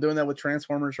those. I'm doing that with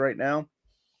Transformers right now,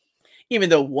 even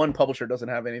though one publisher doesn't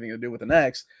have anything to do with the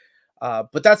next.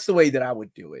 But that's the way that I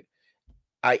would do it.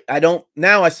 I don't,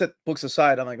 now I set books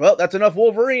aside. I'm like, well, that's enough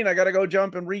Wolverine. I got to go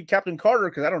jump and read Captain Carter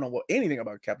because I don't know anything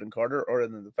about Captain Carter, or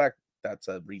than the fact that's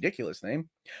a ridiculous name.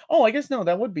 Oh, I guess no,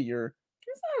 that would be your.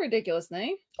 It's not a ridiculous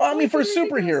name. Oh, I mean, for a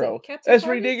superhero, as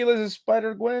ridiculous as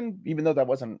Spider-Gwen, even though that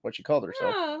wasn't what she called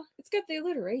herself. No, it's got the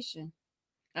alliteration.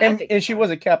 And she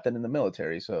was a captain in the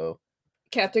military, so.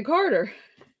 Captain Carter.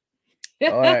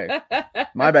 All right.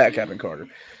 My bad, Captain Carter.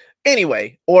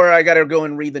 Anyway, or I got to go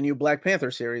and read the new Black Panther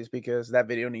series because that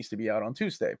video needs to be out on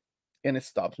Tuesday. And it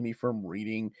stops me from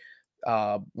reading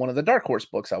one of the Dark Horse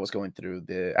books I was going through,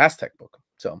 the Aztec book.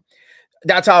 So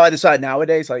that's how I decide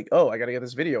nowadays, like, oh, I got to get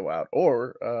this video out.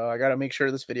 Or I got to make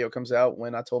sure this video comes out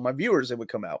when I told my viewers it would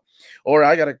come out. Or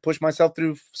I got to push myself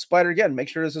through Spider again, make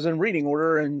sure this is in reading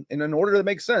order and in an order that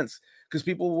makes sense because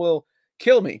people will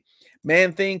kill me.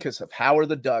 Man Thing because of Howard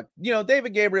the Duck. You know,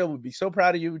 David Gabriel would be so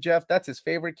proud of you, Jeff. That's his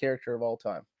favorite character of all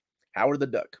time. Howard the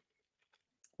Duck.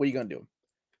 What are you going to do?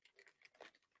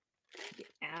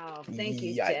 Alf. Thank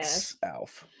you, Yikes, Jeff.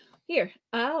 Alf. Here,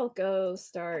 I'll go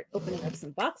start opening up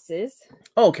some boxes.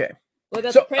 Okay. What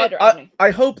about the Predator?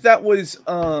 I hope that was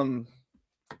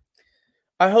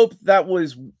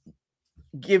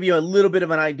give you a little bit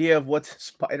of an idea of what's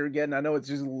Spider getting. I know it's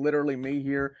just literally me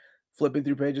here flipping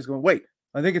through pages going, wait,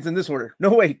 I think it's in this order.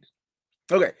 No, wait.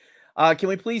 Okay. Can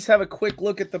we please have a quick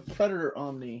look at the Predator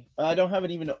Omni? I don't have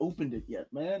it even opened it yet,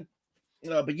 man.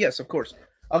 But yes, of course.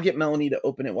 I'll get Melanie to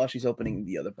open it while she's opening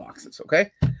the other boxes,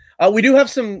 okay? We do have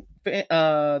some...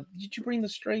 did you bring the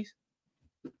stray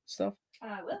stuff?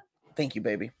 I will. Thank you,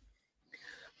 baby.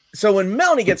 So when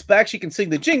Melanie gets back, she can sing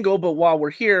the jingle, but while we're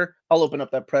here, I'll open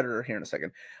up that Predator here in a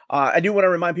second. I do want to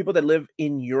remind people that live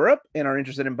in Europe and are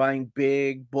interested in buying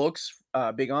big books,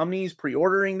 big Omnis,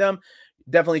 pre-ordering them.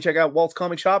 Definitely check out Walt's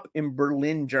Comic Shop in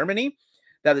Berlin, Germany.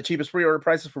 They have the cheapest pre-order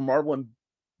prices for Marvel and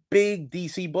big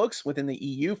DC books within the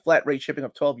EU. Flat rate shipping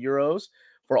of €12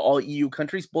 for all EU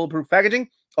countries. Bulletproof packaging.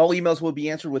 All emails will be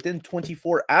answered within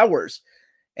 24 hours.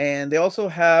 And they also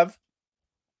have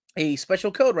a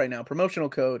special code right now, promotional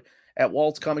code at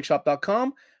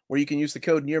waltzcomicshop.com, where you can use the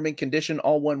code near mint condition,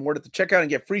 all one word at the checkout, and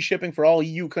get free shipping for all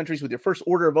EU countries with your first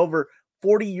order of over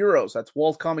 40 euros. That's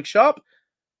Waltz Comic Shop.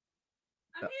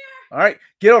 I'm here. All right,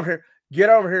 get over here. Get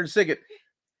over here and sing it.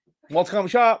 Waltz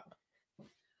Comic Shop.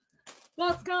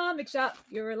 Waltz Comic Shop,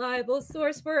 your reliable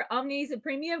source for Omnis and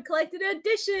premium collected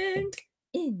editions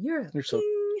in Europe.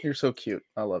 You're so cute.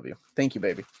 I love you. Thank you,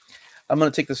 baby. I'm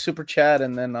gonna take the super chat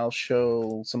and then I'll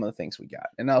show some of the things we got,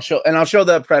 and I'll show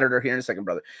the Predator here in a second,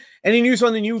 brother. Any news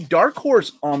on the new Dark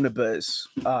Horse Omnibus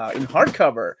in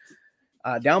hardcover?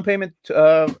 Down payment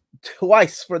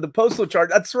twice for the postal charge.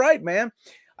 That's right, man.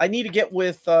 I need to get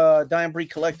with Diane Bree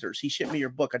Collectors. He shipped me your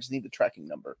book. I just need the tracking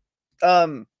number.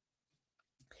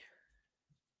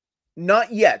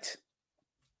 Not yet,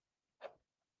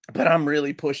 but I'm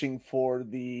really pushing for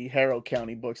the Harrow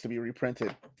County books to be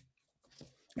reprinted.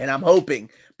 And I'm hoping,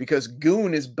 because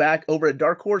Goon is back over at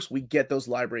Dark Horse, we get those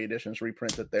library editions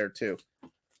reprinted there too.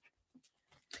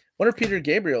 Wonder if Peter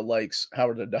Gabriel likes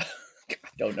Howard the Duck. I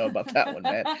don't know about that one,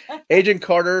 man. Agent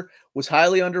Carter was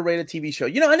highly underrated TV show.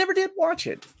 You know, I never did watch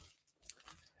it.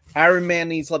 Iron Man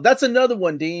needs love. That's another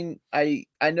one, Dean. I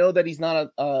know that he's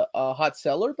not a hot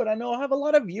seller, but I know I have a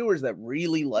lot of viewers that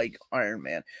really like Iron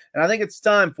Man. And I think it's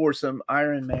time for some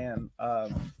Iron Man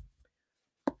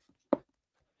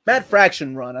Matt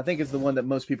Fraction run, I think, is the one that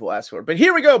most people ask for. But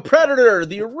here we go. Predator,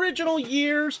 the original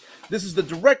years. This is the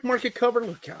direct market cover.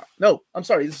 Look out. No, I'm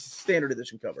sorry. This is the standard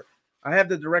edition cover. I have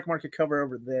the direct market cover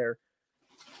over there.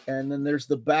 And then there's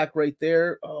the back right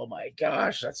there. Oh, my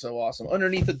gosh. That's so awesome.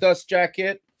 Underneath the dust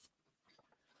jacket.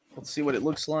 Let's see what it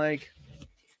looks like.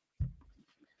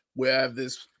 We have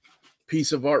this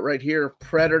piece of art right here.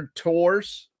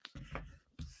 Predators.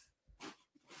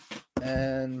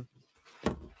 And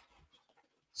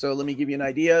so let me give you an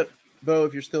idea, Bo,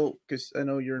 if you're still, because I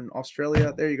know you're in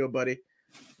Australia. There you go, buddy.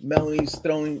 Melanie's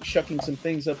shucking some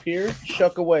things up here.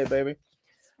 Shuck away, baby.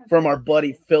 From our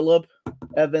buddy Philip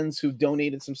Evans, who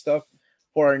donated some stuff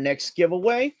for our next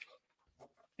giveaway.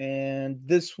 And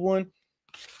this one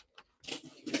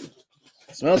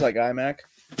smells like iMac.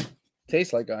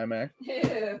 Tastes like iMac.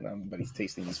 Yeah. Nobody's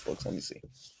tasting these books. Let me see.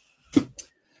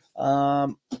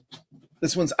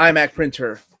 This one's iMac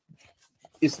printer.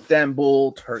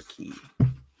 Istanbul, Turkey.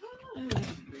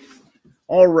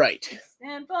 All right.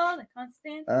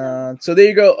 So there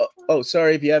you go. Oh,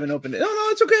 sorry if you haven't opened it. No,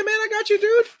 it's okay, man. I got you,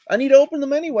 dude. I need to open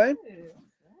them anyway.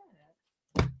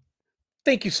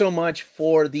 Thank you so much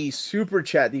for the super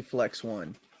chat, Deflex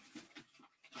one.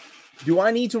 Do I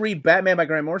need to read Batman by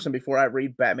Grant Morrison before I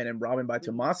read Batman and Robin by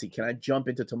Tomasi? Can I jump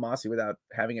into Tomasi without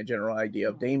having a general idea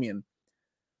of Damian?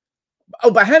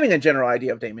 Oh, by having a general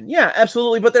idea of Damon. Yeah,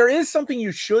 absolutely. But there is something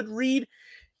you should read.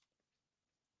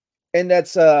 And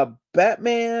that's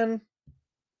Batman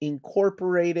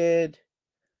Incorporated.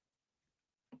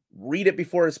 Read it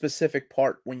before a specific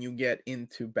part when you get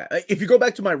into Batman. If you go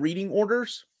back to my reading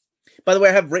orders, by the way,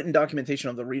 I have written documentation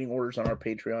of the reading orders on our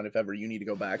Patreon if ever you need to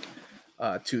go back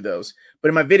to those. But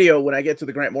in my video, when I get to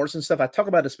the Grant Morrison stuff, I talk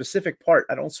about a specific part.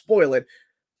 I don't spoil it.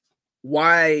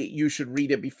 Why you should read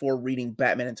it before reading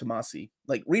Batman and Tomasi.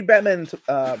 Like, read Batman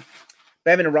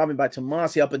and Robin by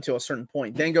Tomasi up until a certain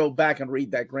point. Then go back and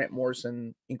read that Grant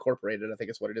Morrison Incorporated. I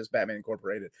think it's what it is, Batman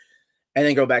Incorporated. And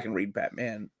then go back and read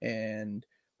Batman and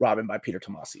Robin by Peter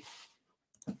Tomasi.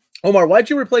 Omar, why'd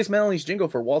you replace Melanie's jingle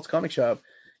for Walt's Comic Shop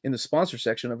in the sponsor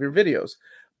section of your videos?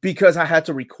 Because I had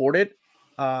to record it.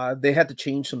 They had to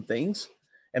change some things.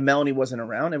 And Melanie wasn't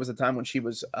around. It was a time when she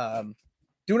was...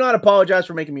 do not apologize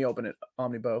for making me open it,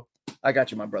 Omnibo. I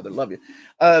got you, my brother. Love you.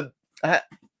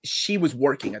 She was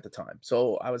working at the time.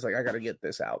 So I was like, I got to get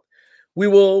this out. We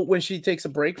will, when she takes a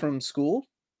break from school.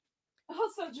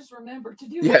 Also, just remember to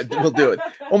do Yeah, we'll do it.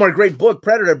 Omar, great book,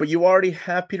 Predator, but you already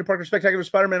have Peter Parker Spectacular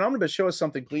Spider-Man Omnibus. Show us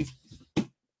something, please.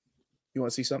 You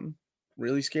want to see something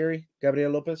really scary?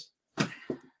 Gabriel Lopez?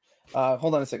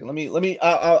 Hold on a second.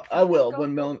 I will.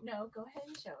 No, go ahead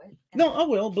and show it. No, I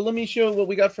will, but let me show what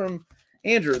we got from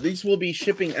Andrew. These will be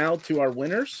shipping out to our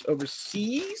winners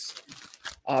overseas.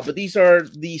 But these are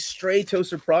the Stray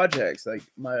Toaster projects. Like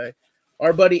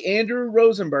our buddy Andrew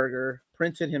Rosenberger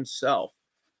printed himself.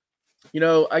 You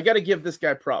know, I got to give this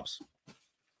guy props.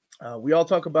 We all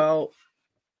talk about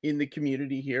in the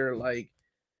community here, like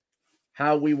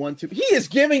how we want to. He is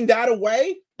giving that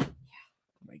away. Yeah. Oh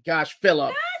my gosh,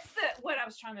 Philip. That's what I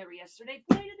was trying to remember yesterday.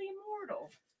 Play to the Immortal.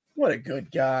 What a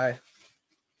good guy.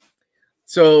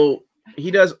 So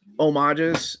he does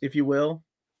homages, if you will,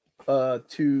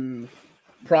 to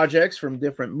projects from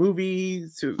different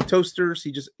movies, to toasters.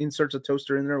 He just inserts a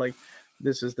toaster in there, like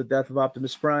this is the death of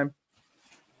Optimus Prime.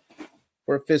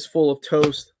 or a fistful of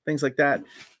toast, things like that.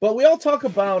 But we all talk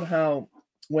about how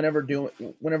whenever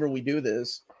we do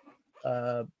this,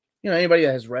 anybody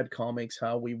that has read comics,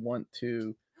 how we want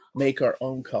to make our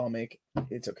own comic.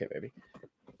 It's okay, baby.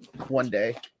 One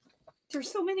day. There's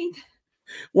so many.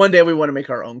 One day we want to make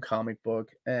our own comic book,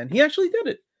 and he actually did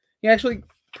it. He actually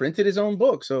printed his own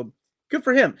book, so good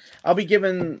for him. I'll be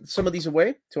giving some of these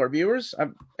away to our viewers.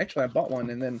 I bought one,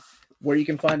 and then where you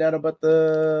can find out about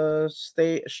the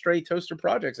Stray Toaster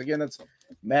projects. Again, that's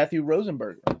Matthew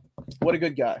Rosenberg. What a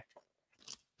good guy.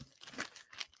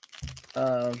 Nope.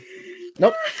 I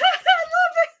love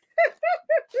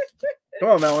it. Come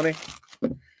on, Melanie.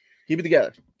 Keep it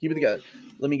together. Keep it together.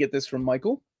 Let me get this from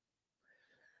Michael.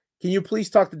 Can you please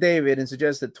talk to David and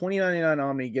suggest that 2099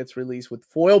 Omni gets released with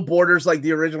foil borders like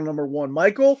the original #1?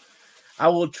 Michael, I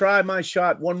will try my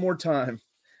shot one more time,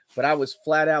 but I was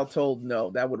flat out told no.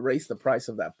 That would raise the price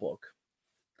of that book.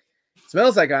 It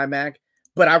smells like iMac,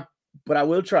 but I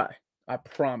will try. I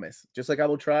promise. Just like I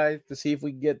will try to see if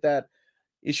we can get that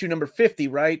issue number 50,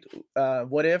 right?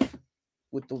 What if?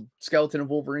 With the skeleton of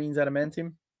Wolverine's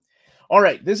adamantium. All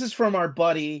right, this is from our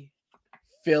buddy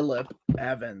Philip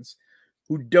Evans,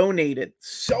 who donated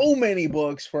so many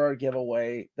books for our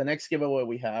giveaway. The next giveaway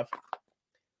we have.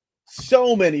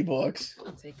 So many books.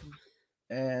 I'll take them.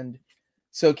 And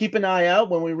so keep an eye out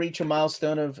when we reach a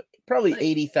milestone of probably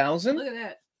 80,000. Look at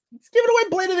that. Let's give it away.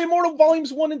 Blade of the Immortal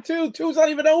Volumes 1 and 2. 2's not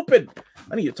even open.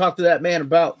 I need to talk to that man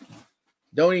about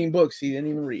donating books he didn't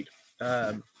even read.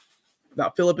 No,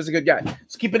 Philip is a good guy.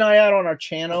 So keep an eye out on our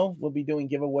channel. We'll be doing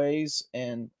giveaways,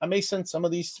 and I may send some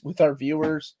of these with our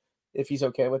viewers if he's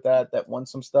okay with that want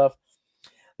some stuff.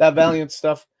 That Valiant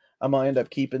stuff I'm going to end up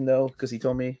keeping, though, because he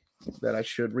told me that I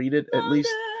should read it at least.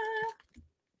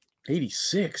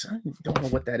 86. I don't know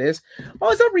what that is.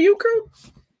 Oh, is that Ryuko?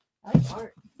 I like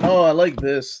art. Oh, I like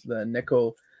this. The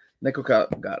Neko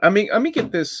God. I mean, let me get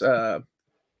this. Oh,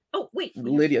 wait.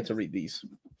 Lydia to read these.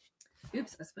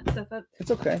 Oops, I spent stuff up.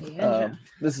 It's okay. Yeah.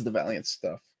 This is the Valiant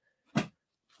stuff.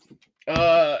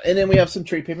 And then we have some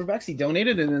trade paperbacks he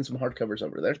donated, and then some hardcovers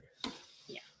over there.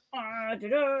 Yeah.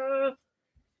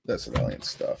 That's the Valiant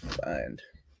stuff. And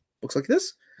looks like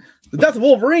this. The Death of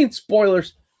Wolverine,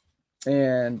 spoilers.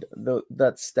 And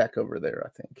that stack over there, I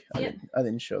think. Yeah. I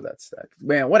didn't show that stack.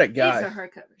 Man, what a guy. These are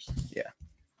hardcovers. Yeah.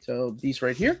 So these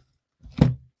right here.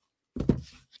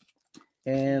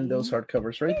 And those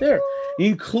hardcovers right there.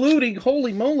 Including,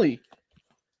 holy moly,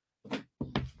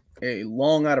 a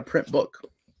long out of print book.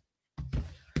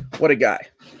 What a guy.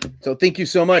 So thank you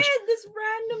so much. And this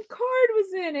random card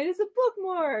was in it. It's a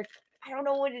bookmark. I don't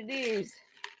know what it is.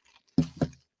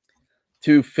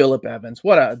 To Philip Evans.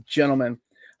 What a gentleman.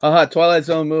 Haha, Twilight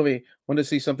Zone movie. Want to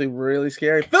see something really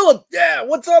scary? Philip, yeah,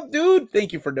 what's up, dude?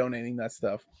 Thank you for donating that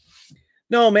stuff.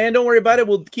 No, man, don't worry about it.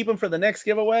 We'll keep them for the next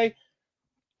giveaway.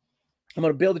 I'm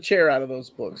going to build a chair out of those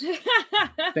books.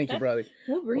 Thank you, brother.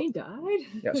 Wolverine died?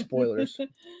 Yeah, spoilers. Can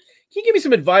you give me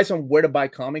some advice on where to buy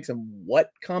comics and what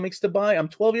comics to buy? I'm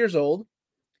 12 years old.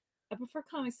 I prefer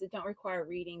comics that don't require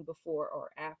reading before or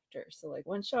after. So, like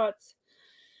one-shots.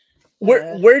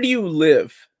 Where do you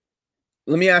live?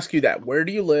 Let me ask you that. Where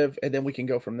do you live? And then we can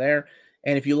go from there.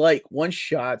 And if you like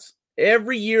one-shots,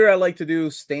 every year I like to do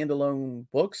standalone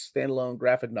books, standalone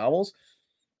graphic novels.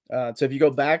 So if you go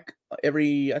back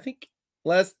I think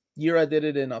last year I did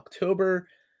it in October,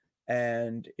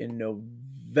 and in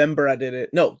November I did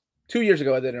it. No, 2 years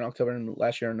ago I did it in October, and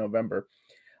last year in November.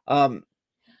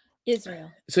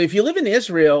 Israel. So if you live in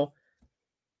Israel,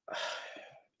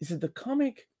 is it the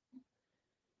comic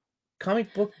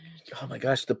book? Oh my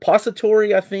gosh,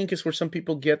 Depository, I think, is where some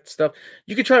people get stuff.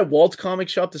 You could try Walt's Comic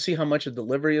Shop to see how much a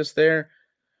delivery is there.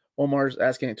 Omar's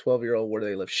asking a 12-year-old where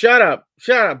they live. Shut up.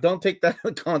 Don't take that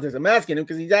in context. I'm asking him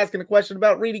because he's asking a question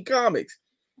about reading comics.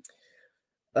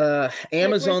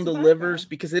 Amazon delivers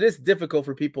because it is difficult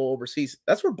for people overseas.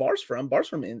 That's where Bar's from. Bar's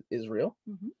from Israel.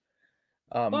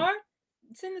 Mm-hmm. Bar,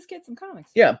 send this kid some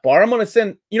comics. Yeah, Bar, I'm going to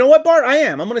send. You know what, Bar?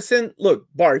 I'm going to send. Look,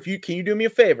 Bar, can you do me a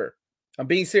favor? I'm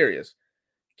being serious.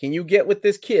 Can you get with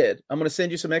this kid? I'm going to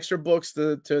send you some extra books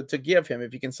to give him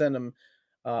if you can send him.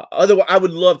 Otherwise, I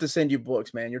would love to send you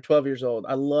books, man. You're 12 years old.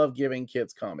 I love giving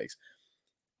kids comics,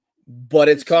 but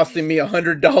it's costing me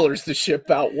 $100 to ship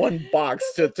out one box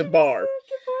to Bar.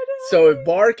 So if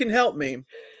Bar can help me,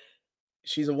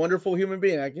 she's a wonderful human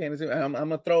being. I can't.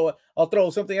 I'll throw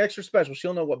something extra special.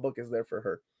 She'll know what book is there for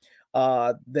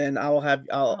her. Then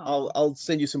I'll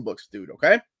send you some books, dude.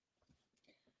 Okay.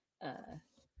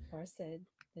 Bar said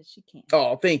that she can't.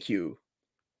 Oh, thank you.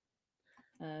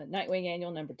 Nightwing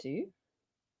Annual #2.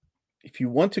 If you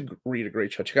want to read a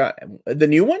great show, check out the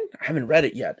new one. I haven't read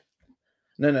it yet.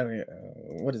 No.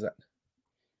 What is that?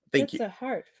 Thank you. It's a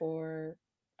heart for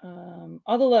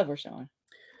all the love we're showing.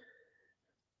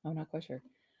 I'm not quite sure.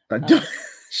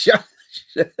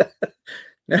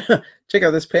 Check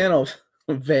out this panel,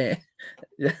 Van.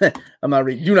 I'm not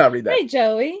reading. Do not read that. Hey,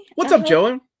 Joey. What's up,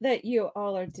 Joey? That you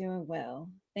all are doing well.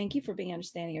 Thank you for being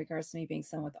understanding in regards to me being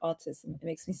someone with autism. It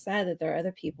makes me sad that there are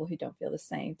other people who don't feel the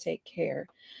same. Take care.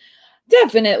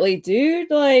 Definitely, dude.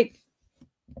 Like,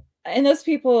 and those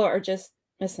people are just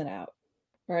missing out,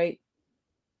 right?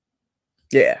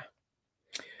 Yeah.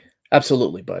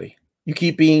 Absolutely, buddy. You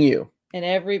keep being you. And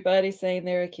everybody's saying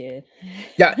they're a kid.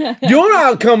 Yeah. You know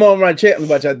how come on my chat and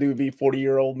watch I do be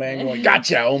 40-year-old man going,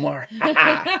 gotcha, Omar.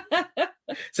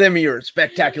 Send me your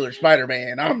spectacular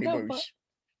Spider-Man Omnibus.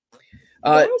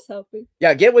 Bar's helping.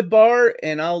 Yeah, get with Bar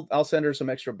and I'll send her some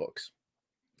extra books.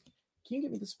 Can you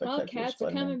give me the spectacular Cats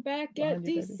Spider-Man? are coming back at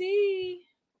DC. Baby?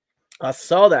 I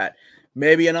saw that.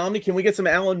 Maybe an Omni. Can we get some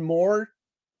Alan Moore?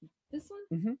 This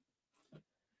one? Mm-hmm.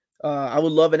 I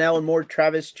would love an Alan Moore,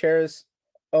 Travis Charis.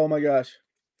 Oh my gosh.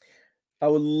 I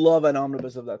would love an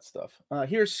omnibus of that stuff.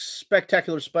 Here's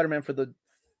Spectacular Spider-Man for the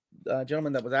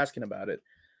gentleman that was asking about it.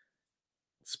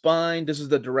 Spine. This is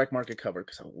the direct market cover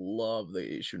because I love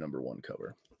the issue #1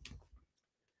 cover.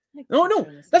 No,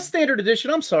 that's standard edition.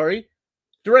 I'm sorry.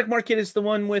 Direct market is the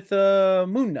one with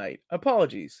Moon Knight.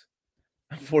 Apologies.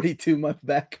 42, my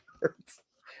back hurts.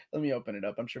 Let me open it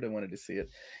up. I'm sure they wanted to see it.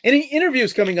 Any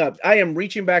interviews coming up? I am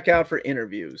reaching back out for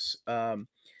interviews.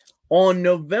 On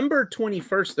November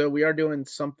 21st, though, we are doing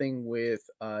something with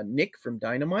Nick from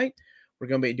Dynamite. We're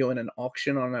going to be doing an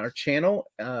auction on our channel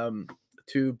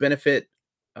to benefit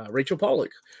Rachel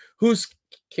Pollack, whose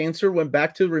cancer went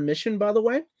back to remission, by the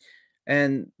way.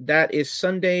 And that is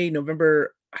Sunday,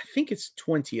 November, I think it's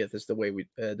 20th is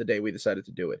the day we decided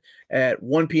to do it at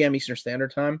 1 p.m. Eastern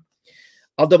Standard Time.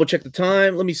 I'll double check the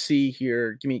time. Let me see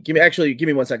here. Give me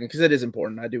 1 second because it is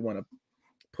important. I do want to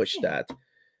push that.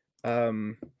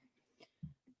 Let's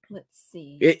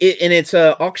see. And it's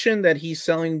an auction that he's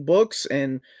selling books,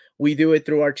 and we do it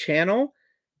through our channel.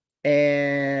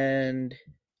 And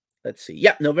let's see.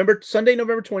 Yeah, Sunday,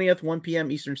 November 20th, 1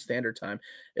 p.m. Eastern Standard Time.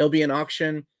 It'll be an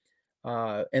auction.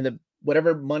 And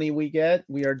whatever money we get,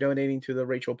 we are donating to the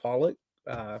Rachel Pollack.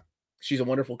 She's a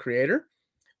wonderful creator,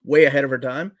 way ahead of her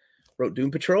time. Wrote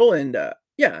Doom Patrol, and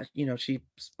she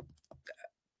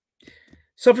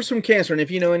suffers from cancer. And if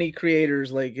you know any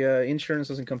creators, like insurance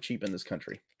doesn't come cheap in this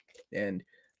country, and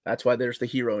that's why there's the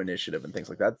Hero Initiative and things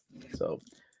like that. So,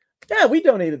 yeah, we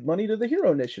donated money to the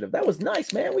Hero Initiative. That was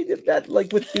nice, man. We did that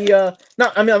like with the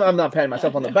I'm not patting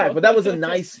myself on the back, but that was a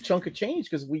nice chunk of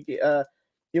change because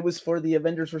it was for the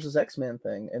Avengers versus X-Men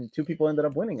thing, and 2 people ended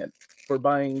up winning it for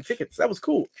buying tickets. That was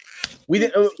cool. We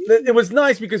didn't. It was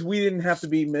nice because we didn't have to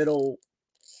be middleman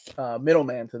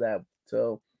to that,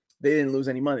 so they didn't lose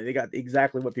any money. They got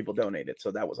exactly what people donated, so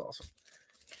that was awesome.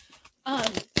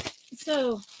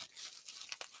 So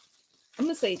I'm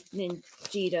gonna say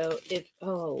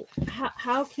Ninjito.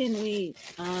 How can we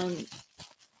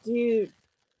dude?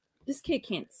 This kid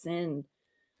can't send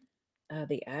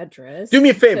the address. Do me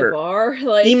a favor. Bar.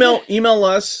 Like, email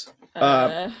us.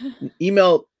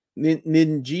 Email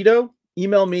Ninjito.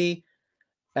 Email me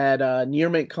at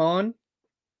nearmintcon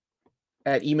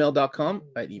at email.com.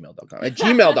 At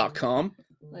gmail.com.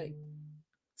 Like,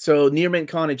 so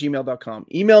nearmintcon at gmail.com.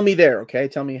 Email me there, okay?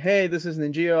 Tell me, hey, this is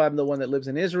Ninjito. I'm the one that lives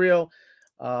in Israel.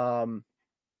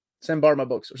 Send Bar my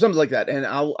books or something like that, and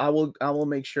I will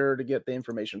make sure to get the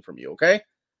information from you, okay?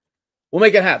 We'll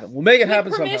make it happen. We'll make it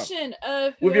happen somehow.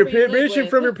 With your permission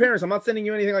from your parents. I'm not sending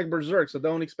you anything like Berserk, so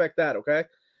don't expect that, okay?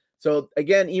 So,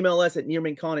 again, email us at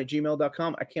nearmintcon at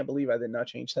gmail.com. I can't believe I did not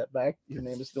change that back. Your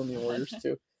name is still New Warriors,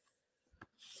 too.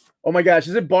 Oh, my gosh.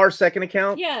 Is it Bar's second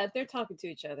account? Yeah, they're talking to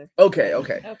each other. Okay.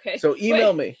 So,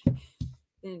 email me.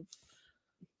 And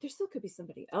there still could be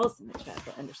somebody else in the chat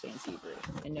that understands Hebrew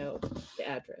and know the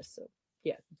address. So,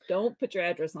 yeah, don't put your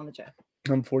address on the chat.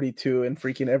 I'm 42 and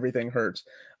freaking everything hurts.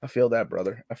 I feel that,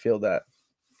 brother. I feel that.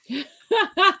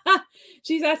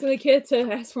 She's asking the kid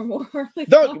to ask for more.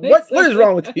 What is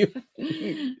wrong with you?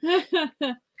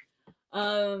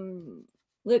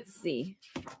 Let's see.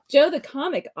 Joe the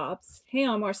Comic Ops. Hey,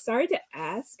 Omar, sorry to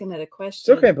ask another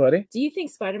question. It's okay, buddy. Do you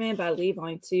think Spider-Man by Lee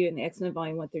Volume 2 and the X-Men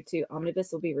Volume 1 through 2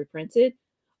 Omnibus will be reprinted?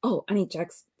 Oh, I need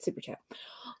Jack's super chat.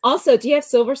 Also, do you have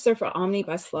Silver Surfer Omni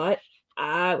by Slot?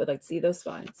 I would like to see those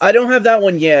spines. I don't have that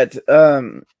one yet.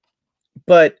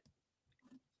 But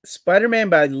Spider-Man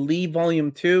by Lee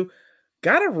Volume 2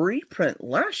 got a reprint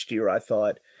last year, I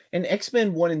thought. And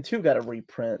X-Men 1 and 2 got a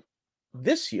reprint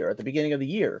this year at the beginning of the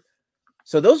year.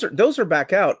 So those are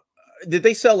back out. Did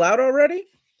they sell out already?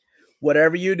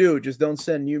 Whatever you do, just don't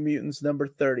send New Mutants number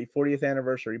 30, 40th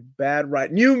anniversary. Bad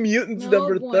right. New Mutants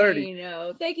number 30.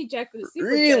 No, thank you, Jack, for the super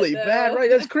Really chat, bad right.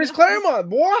 That's Chris Claremont,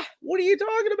 boy. What are you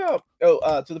talking about?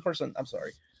 Oh, to the person. I'm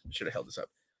sorry. I should have held this up.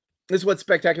 This is what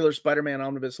Spectacular Spider-Man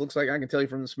Omnibus looks like. I can tell you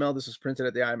from the smell, this is printed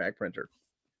at the iMac printer.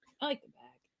 I like the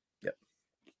bag. Yep.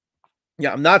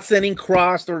 Yeah, I'm not sending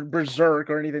Crossed or Berserk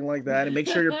or anything like that. And make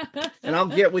sure you're, and I'll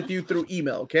get with you through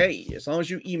email, okay? As long as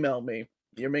you email me,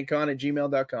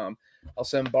 yourmaincon@gmail.com. I'll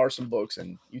send Bar some books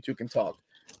and you two can talk.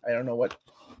 I don't know what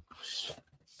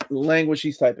language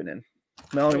she's typing in.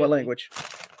 Melanie, what language?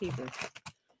 Hebrew.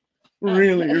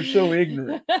 Really? You're so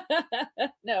ignorant.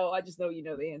 No, I just know you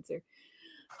know the answer.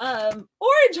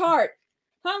 Orange Heart.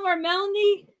 Omar,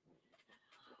 Melanie.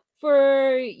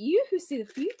 For you who see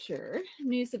the future,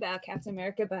 news about Captain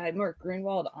America by Mark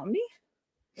Grunwald Omni.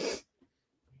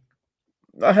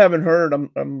 I haven't heard.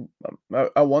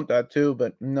 I want that too,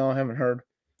 but no, I haven't heard.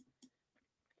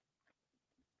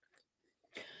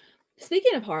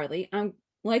 Speaking of Harley, I'm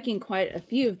liking quite a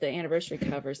few of the anniversary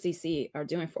covers DC are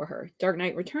doing for her. Dark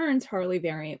Knight Returns Harley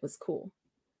variant was cool.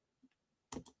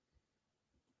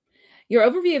 Your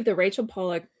overview of the Rachel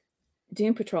Pollack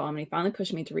Doom Patrol Omni finally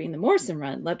pushed me to reading the Morrison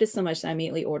run. Loved it so much that I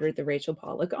immediately ordered the Rachel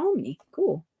Pollack Omni.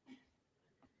 Cool.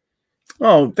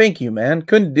 Oh, thank you, man.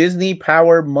 Couldn't Disney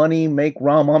power money make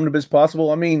ROM Omnibus possible?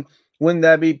 I mean, wouldn't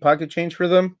that be pocket change for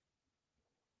them?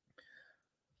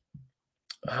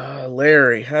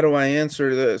 Larry, how do I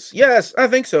answer this? Yes, I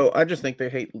think so. I just think they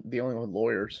hate dealing with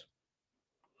lawyers.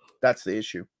 That's the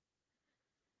issue.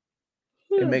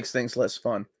 It makes things less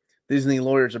fun. Disney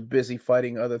lawyers are busy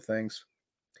fighting other things.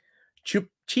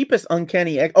 Cheapest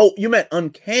Uncanny X. Oh, you meant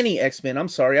Uncanny X-Men. I'm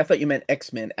sorry. I thought you meant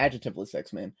X-Men. Adjectiveless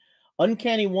X-Men.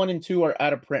 Uncanny 1 and 2 are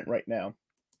out of print right now.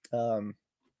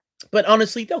 But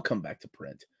honestly, they'll come back to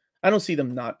print. I don't see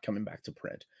them not coming back to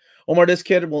print. Omar, this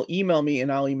kid will email me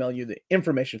and I'll email you the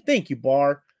information. Thank you,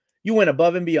 Bar. You went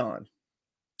above and beyond.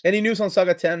 Any news on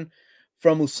Saga 10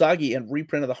 from Usagi and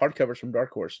reprint of the hardcovers from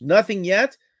Dark Horse? Nothing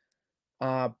yet.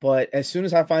 But as soon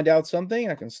as I find out something,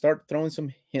 I can start throwing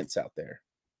some hints out there.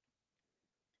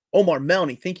 Omar,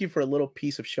 Melanie, thank you for a little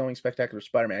piece of showing Spectacular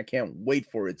Spider-Man. I can't wait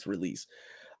for its release.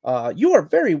 You are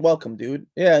very welcome, dude.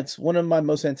 Yeah, it's one of my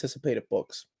most anticipated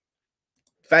books.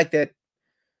 The fact that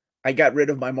I got rid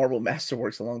of my Marvel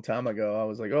Masterworks a long time ago, I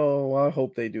was like, oh, I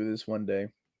hope they do this one day.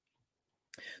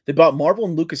 They bought Marvel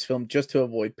and Lucasfilm just to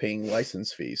avoid paying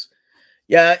license fees.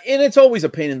 Yeah, and it's always a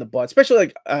pain in the butt, especially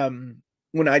like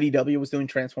when IDW was doing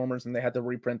Transformers and they had to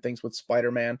reprint things with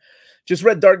Spider-Man. Just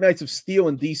read Dark Knights of Steel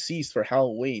and Deceased for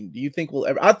Halloween. Do you think we'll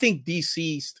ever... I think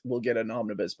Deceased will get an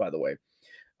omnibus, by the way,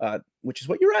 which is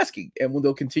what you're asking. And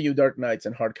they'll continue Dark Knights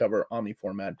in hardcover Omni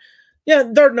format. Yeah,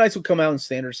 Dark Knights will come out in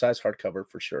standard size hardcover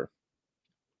for sure.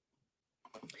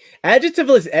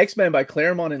 Adjectiveless X-Men by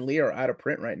Claremont and Lee are out of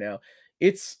print right now.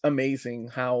 It's amazing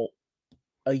how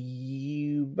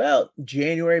about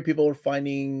January people were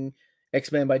finding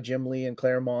X-Men by Jim Lee and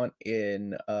Claremont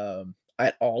in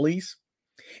at Ollie's.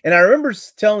 And I remember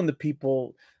telling the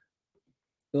people,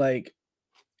 like,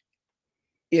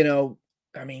 you know,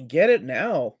 I mean, get it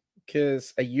now.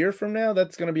 Because a year from now,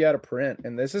 that's going to be out of print.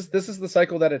 And this is the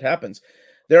cycle that it happens.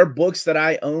 There are books that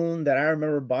I own that I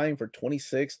remember buying for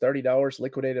 $26, $30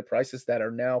 liquidated prices that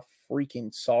are now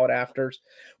freaking sought afters.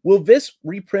 Will Viz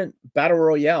reprint Battle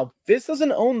Royale? Viz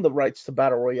doesn't own the rights to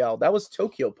Battle Royale. That was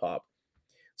Tokyo Pop.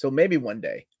 So maybe one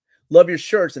day. Love your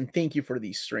shirts and thank you for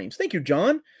these streams. Thank you,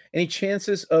 John. Any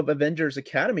chances of Avengers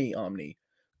Academy Omni?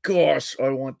 Gosh, I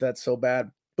want that so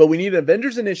bad. But we need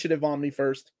Avengers Initiative Omni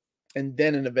first. And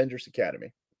then an Avengers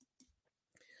Academy.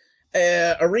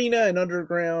 Arena and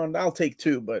Underground, I'll take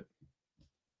two, but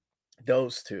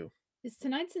those two. Is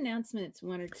tonight's announcement it's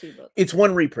one or two books? It's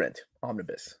one reprint,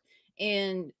 Omnibus.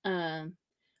 And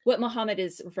what Muhammad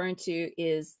is referring to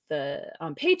is the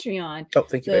on Patreon. Oh,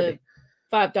 thank you, baby.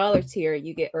 $5 tier,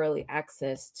 you get early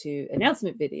access to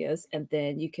announcement videos, and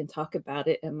then you can talk about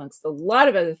it amongst a lot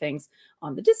of other things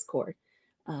on the Discord.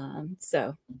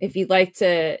 So if you'd like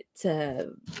to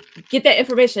get that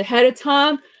information ahead of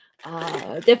time,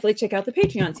 definitely check out the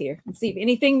Patreon tier and see if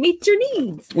anything meets your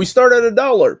needs. We start at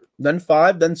 $1, then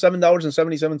 $5, then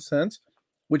 $7.77,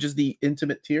 which is the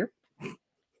intimate tier.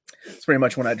 It's pretty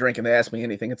much when I drink and they ask me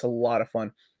anything. It's a lot of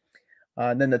fun.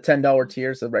 And then the $10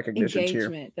 tier is the recognition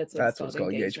tier. That's what's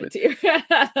called engagement tier.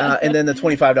 And then the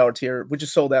 $25 tier, which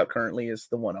is sold out currently, is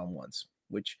the one-on-ones,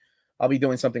 which I'll be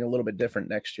doing something a little bit different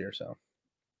next year. So.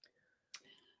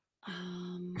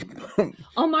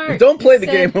 Omar, don't play the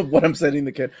game of what I'm setting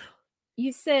the kid.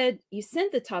 You said you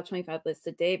sent the top 25 list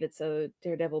to David. So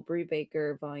Daredevil,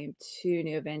 Brubaker, Volume 2,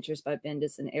 New Adventures by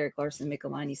Bendis and Eric Larson,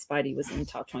 Michelini, Spidey was in the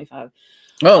top 25.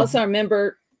 Oh, also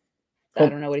remember, I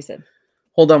don't know what he said.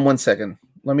 Hold on one second.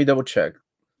 Let me double check.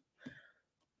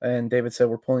 And David said,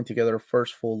 we're pulling together a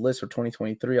first full list for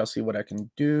 2023. I'll see what I can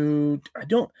do.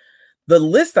 The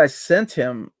list I sent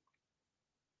him,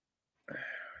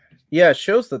 yeah, it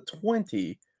shows the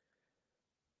 20.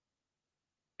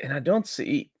 And I don't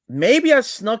see, maybe I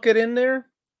snuck it in there.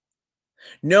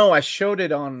 No, I showed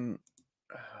it on,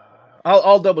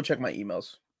 I'll double check my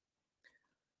emails.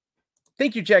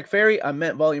 Thank you, Jack Ferry. I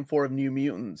meant volume 4 of New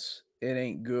Mutants. It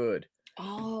ain't good.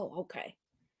 Oh, okay.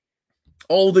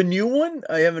 Oh, the new one?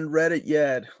 I haven't read it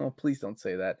yet. Oh, please don't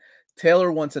say that.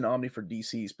 Taylor wants an Omni for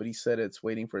DC's, but he said it's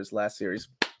waiting for his last series.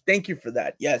 Thank you for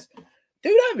that. Yes.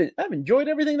 Dude, I've enjoyed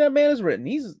everything that man has written.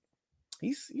 He's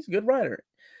a good writer.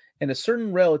 And a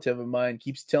certain relative of mine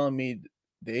keeps telling me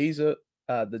the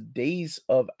days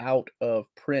of out of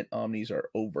print Omnis are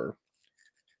over.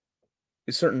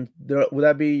 Would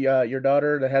that be your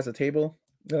daughter that has a table,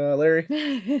 Larry?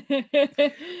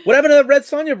 What happened to the Red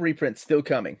Sonja reprint? Still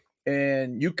coming.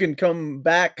 And you can come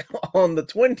back on the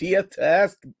 20th to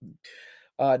ask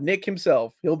Nick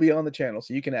himself. He'll be on the channel,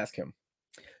 so you can ask him.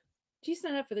 Did you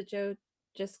sign up for the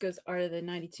Jessica's Art of the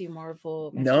 92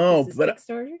 Marvel? No, but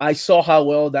I saw how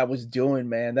well that was doing,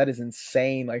 man. That is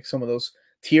insane. Like some of those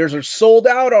tiers are sold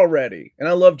out already. And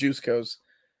I love Jusco's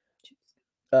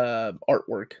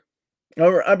artwork.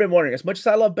 I've been wondering, as much as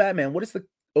I love Batman, what is the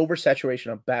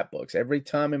oversaturation of Bat books? Every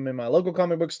time I'm in my local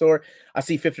comic book store, I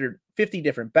see 50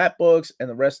 different Bat books, and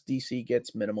the rest DC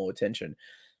gets minimal attention.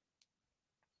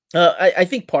 I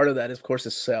think part of that, of course,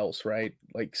 is sales, right?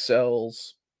 Like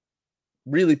sales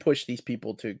really push these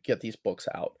people to get these books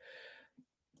out.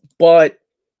 But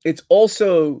it's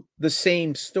also the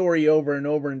same story over and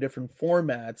over in different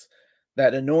formats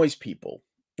that annoys people.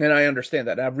 And I understand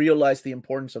that. I've realized the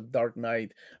importance of Dark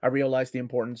Knight. I realized the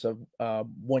importance of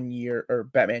 1 year, or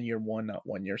Batman Year One, not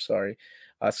 1 year, sorry.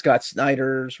 Scott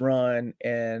Snyder's run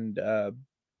and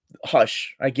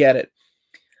Hush. I get it.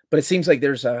 But it seems like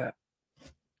there's so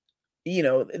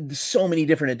many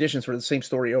different editions for the same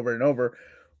story over and over.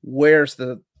 Where's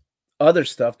the other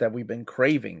stuff that we've been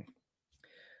craving?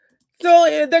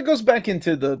 So that goes back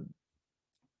into the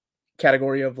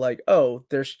category of like, oh,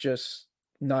 there's just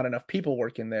not enough people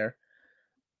working there.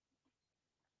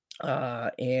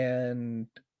 And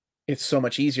it's so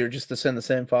much easier just to send the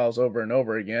same files over and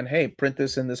over again. Hey, print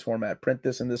this in this format, print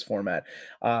this in this format.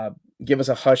 Give us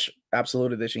a Hush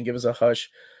Absolute Edition, give us a Hush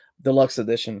Deluxe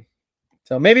Edition.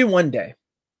 So maybe one day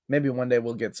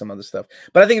we'll get some other stuff.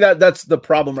 But I think that's the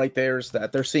problem right there, is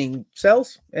that they're seeing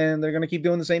sales and they're going to keep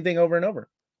doing the same thing over and over.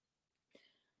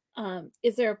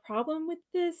 Is there a problem with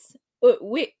this?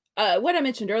 What I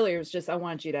mentioned earlier was just I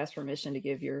wanted you to ask permission to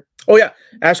give your. Oh yeah,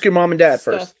 ask your mom and dad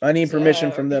first. I need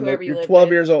permission from them. You're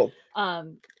 12 years old.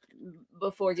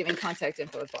 Before giving contact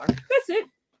info with Bar. That's it.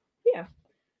 Yeah.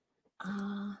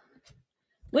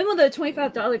 When will the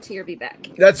 $25 tier be back?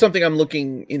 That's something I'm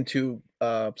looking into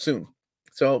soon.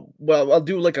 So, well, I'll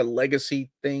do like a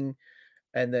legacy thing,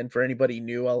 and then for anybody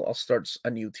new, I'll start a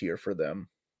new tier for them.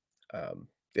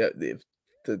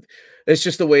 It's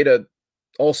just a way to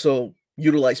also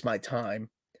utilize my time,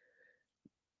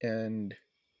 and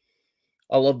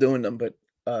I love doing them, but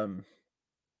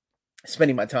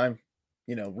spending my time,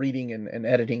 reading and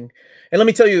editing. And let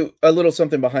me tell you a little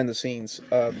something behind the scenes.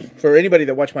 For anybody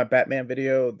that watched my Batman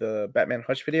video, the Batman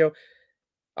Hush video,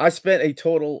 I spent a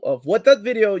total of what that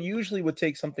video usually would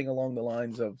take something along the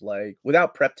lines of like,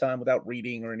 without prep time, without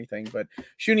reading or anything, but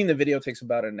shooting the video takes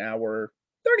about an hour,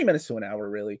 30 minutes to an hour,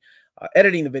 really.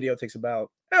 Editing the video takes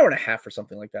about an hour and a half or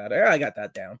something like that. I got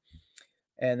that down.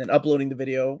 And then uploading the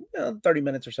video, 30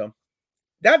 minutes or so.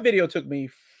 That video took me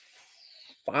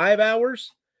 5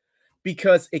 hours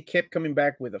because it kept coming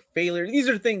back with a failure. These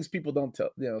are things people don't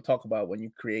talk about when you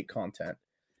create content.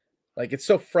 Like, it's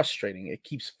so frustrating. It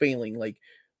keeps failing. Like,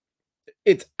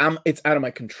 it's out of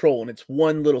my control, and it's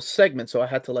one little segment. So I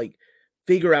had to like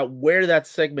figure out where that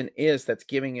segment is that's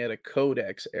giving it a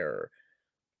codex error.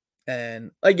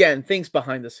 And again, things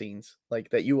behind the scenes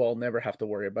like that you all never have to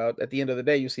worry about. At the end of the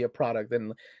day, you see a product,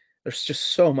 and there's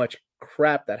just so much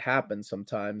crap that happens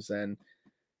sometimes. And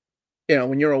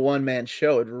when you're a one-man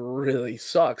show, it really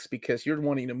sucks because you're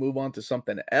wanting to move on to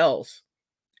something else,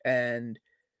 and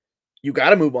you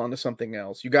got to move on to something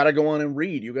else. You got to go on and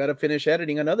read. You got to finish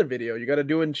editing another video. You got to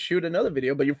do and shoot another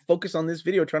video, but you're focused on this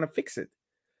video trying to fix it.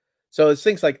 So it's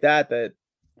things like that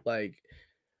like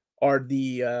are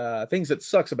the things that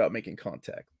sucks about making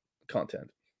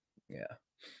content. Yeah.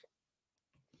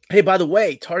 Hey, by the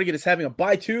way, Target is having a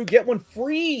buy two, get one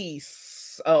free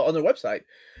on their website.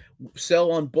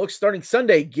 Sell on books starting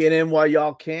Sunday. Get in while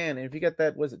y'all can. And if you got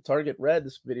that, was it Target Red?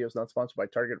 This video is not sponsored by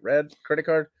Target Red credit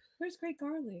card. Where's Greg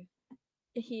Garley?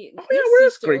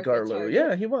 Where's Greg Garley?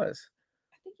 Yeah, he was.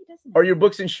 I think he doesn't. Are your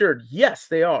books insured? Yes,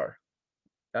 they are.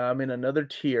 I'm in another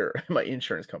tier in my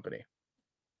insurance company.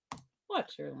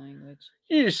 Watch your language.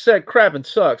 You just said crap and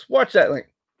sucks. Watch that link.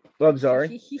 I'm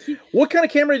sorry. What kind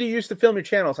of camera do you use to film your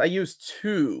channels? I use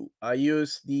two. I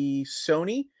use the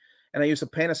Sony and I use a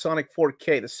Panasonic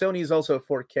 4K. The Sony is also a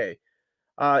 4K.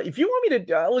 If you want me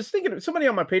to, I was thinking somebody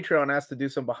on my Patreon asked to do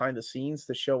some behind the scenes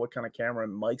to show what kind of camera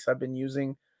and mics I've been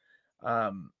using.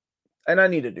 And I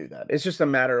need to do that. It's just a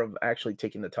matter of actually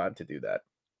taking the time to do that.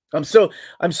 I'm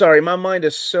sorry. My mind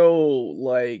is so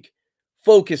like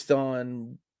focused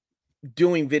on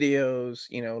doing videos,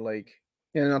 you know, like,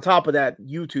 and on top of that,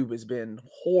 YouTube has been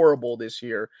horrible this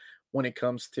year when it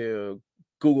comes to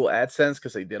Google AdSense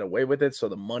because they did away with it. So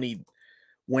the money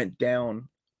went down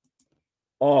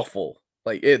awful.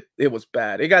 Like it was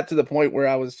bad. It got to the point where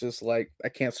I was just like, I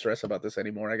can't stress about this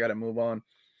anymore. I got to move on.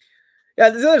 Yeah,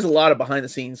 there's a lot of behind the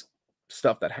scenes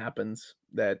stuff that happens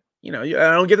that, you know,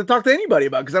 I don't get to talk to anybody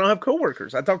about because I don't have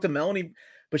coworkers. I talk to Melanie,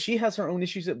 but she has her own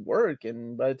issues at work.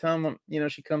 And by the time, you know,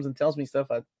 she comes and tells me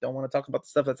stuff, I don't want to talk about the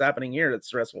stuff that's happening here. That's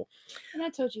stressful. And I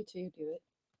told you to do it.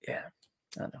 Yeah,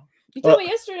 I know. You told me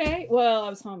yesterday. Well, I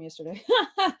was home yesterday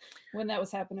when that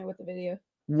was happening with the video.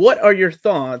 What are your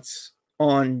thoughts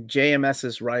on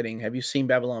JMS's writing? Have you seen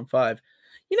Babylon 5?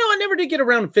 You know, I never did get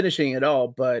around to finishing it all,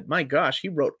 but my gosh, he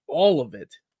wrote all of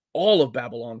it, all of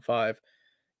Babylon 5.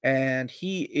 And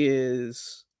he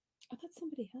is... I thought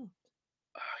somebody helped.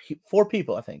 4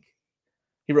 people, I think.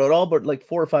 He wrote all but like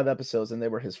 4 or 5 episodes, and they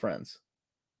were his friends.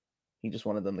 He just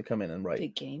wanted them to come in and write.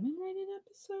 Did Gaiman write an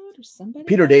episode or somebody?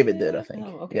 Peter David did, I think.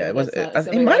 Oh, okay. Yeah, it was.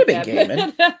 It might have been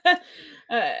Gaiman.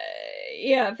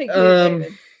 Yeah, I think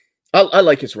David. I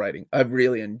like his writing. I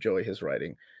really enjoy his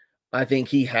writing. I think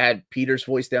he had Peter's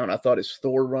voice down. I thought his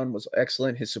Thor run was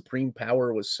excellent. His Supreme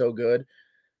Power was so good.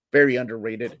 Very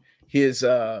underrated. His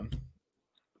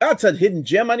that's a hidden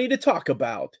gem I need to talk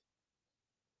about.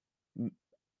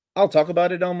 I'll talk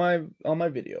about it on my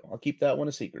video. I'll keep that one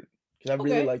a secret because I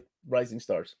really like Rising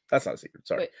Stars. That's not a secret.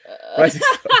 Sorry. Rising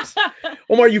Stars.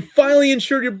 Omar, you finally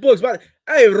insured your books. But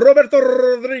hey, Roberto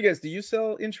Rodriguez, do you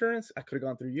sell insurance? I could have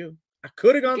gone through you.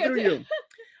 You.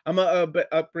 I'm gonna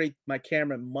upgrade my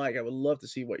camera and mic. I would love to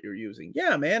see what you're using.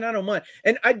 Yeah, man, I don't mind.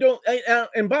 And I don't.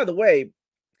 And by the way,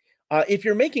 if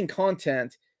you're making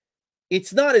content,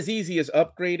 it's not as easy as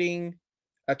upgrading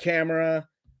a camera,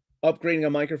 upgrading a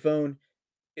microphone.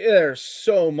 There's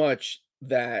so much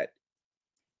that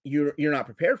you're not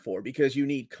prepared for because you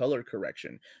need color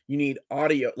correction. You need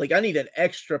audio. Like I need an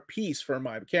extra piece for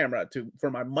my camera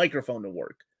for my microphone to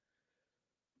work.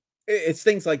 It's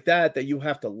things like that you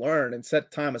have to learn and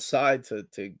set time aside to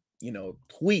you know,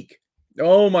 tweak.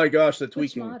 Oh my gosh, the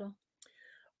tweaking. Which model?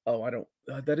 Oh, I don't.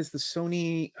 That is the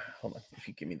Sony. Hold on, if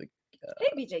you give me the.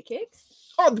 Hey, BJ Kicks.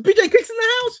 Oh, the BJ Kicks in the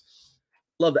house.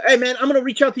 Love that. Hey, man, I'm gonna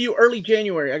reach out to you early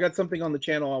January. I got something on the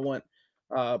channel I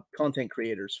want content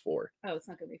creators for. Oh, it's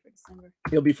not gonna be for December.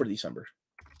 It'll be for December.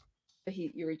 But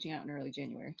you're reaching out in early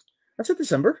January. I said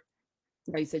December.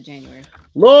 No, you said January.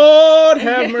 Lord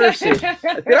have mercy. Did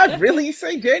I really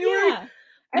say January? Yeah.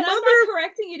 And I'm not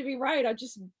correcting you to be right. I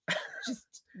just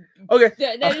okay.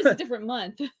 That is a different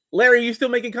month. Larry, you still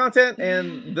making content?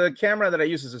 And the camera that I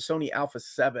use is a Sony Alpha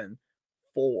 7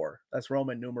 IV. That's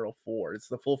Roman numeral 4. It's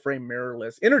the full frame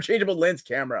mirrorless interchangeable lens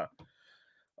camera.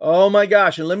 Oh my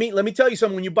gosh. And let me tell you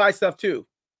something when you buy stuff too.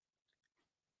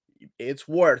 It's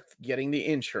worth getting the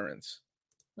insurance.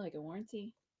 Like a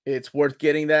warranty. It's worth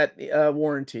getting that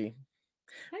warranty.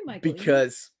 Hi, Michael.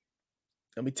 Because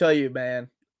let me tell you, man,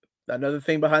 another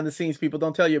thing behind the scenes people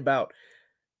don't tell you about.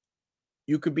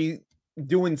 You could be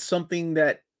doing something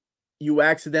that you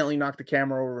accidentally knock the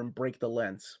camera over and break the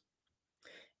lens.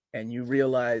 And you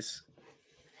realize,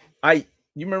 you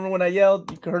remember when I yelled?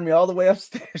 You heard me all the way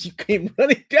upstairs. You came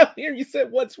running down here. You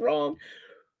said, "What's wrong?"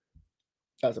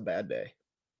 That was a bad day.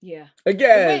 Yeah.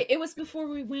 Again. Wait, it was before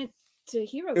we went to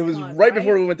Heroes Con. It was right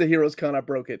before we went to Heroes Con. I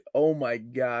broke it. Oh my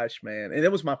gosh, man! And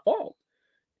it was my fault.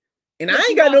 And I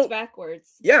ain't got no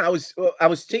backwards. Yeah, I was you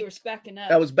were backing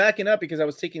up. I was backing up because I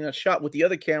was taking a shot with the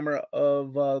other camera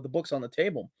of the books on the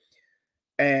table.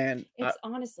 And it's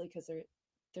honestly because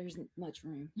there isn't much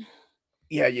room.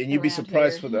 Yeah, and you'd be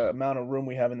surprised for the amount of room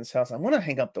we have in this house. I want to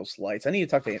hang up those lights. I need to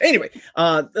talk to you. Anyway,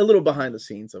 a little behind the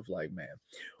scenes of like, man,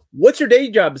 What's your day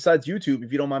job besides YouTube,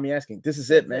 if you don't mind me asking? This is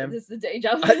it, man. This is the day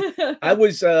job. I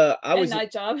was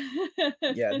night job.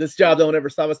 Yeah, this job don't ever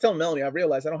stop. I was telling Melanie, I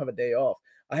realized I don't have a day off.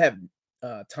 I have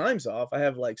times off. I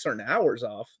have like certain hours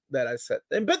off that I set.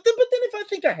 But then if I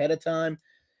think ahead of time,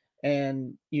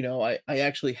 and you know, I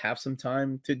actually have some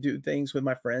time to do things with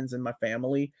my friends and my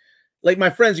family. Like my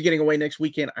friends are getting away next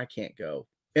weekend. I can't go.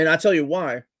 And I'll tell you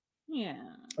why. Yeah.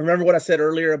 Remember what I said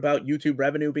earlier about YouTube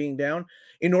revenue being down?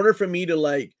 In order for me to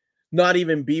like not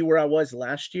even be where I was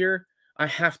last year, I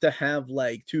have to have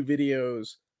like 2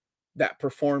 videos that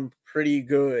perform pretty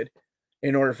good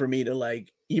in order for me to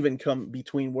like even come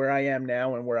between where I am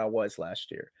now and where I was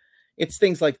last year. It's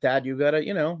things like that. You gotta,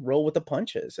 you know, roll with the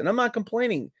punches. And I'm not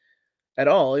complaining at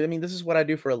all. I mean, this is what I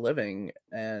do for a living,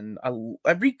 and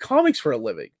I read comics for a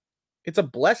living. It's a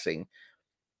blessing.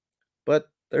 But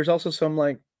there's also some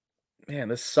like, man,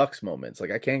 this sucks moments.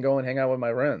 Like I can't go and hang out with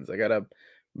my friends. I gotta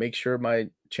make sure my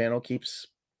channel keeps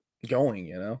going,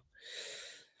 you know.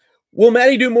 Will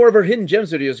Maddie do more of her hidden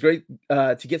gems videos? Great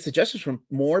to get suggestions from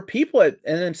more people at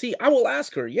NMC. I will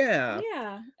ask her. Yeah.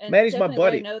 Yeah. And Maddie's my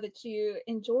buddy. I know that you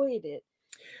enjoyed it.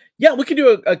 Yeah, we could do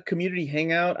a community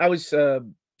hangout. I was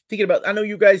thinking about, I know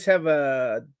you guys have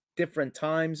different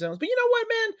time zones, but you know what,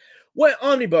 man? What,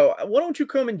 Omnibo, why don't you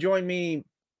come and join me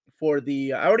for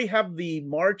the, I already have the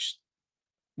March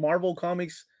Marvel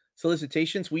Comics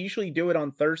solicitations. We usually do it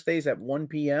on Thursdays at 1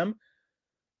 p.m.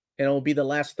 And it'll be the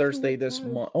last Thursday this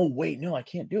month. Oh, wait, no, I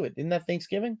can't do it. Isn't that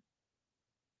Thanksgiving?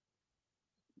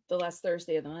 The last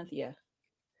Thursday of the month, yeah.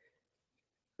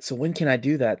 So when can I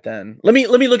do that then? Let me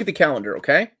look at the calendar,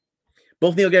 okay?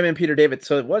 Both Neil Gaiman and Peter David,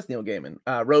 so it was Neil Gaiman,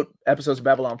 wrote episodes of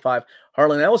Babylon 5.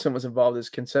 Harlan Ellison was involved as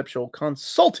conceptual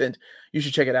consultant. You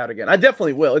should check it out again. I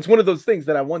definitely will. It's one of those things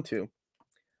that I want to.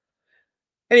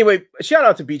 Anyway, shout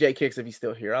out to BJ Kicks if he's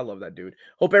still here. I love that dude.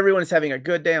 Hope everyone is having a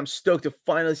good day. I'm stoked to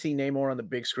finally see Namor on the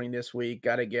big screen this week.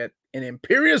 Got to get an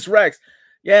Imperious Rex.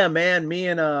 Yeah, man. Me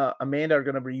and Amanda are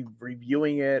going to be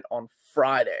reviewing it on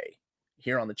Friday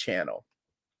here on the channel.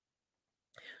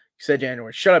 You said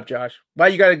January. Shut up, Josh. Why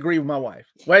you got to agree with my wife?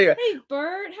 Hey,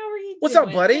 Bert. How are you What's doing?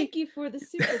 up, buddy? Thank you for the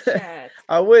super chat.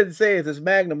 I wouldn't say it's his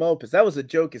magnum opus. That was a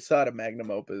joke inside of magnum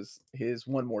opus. His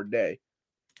One More Day.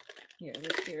 Here,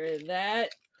 let's hear that.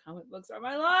 Comic books are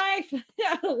my life.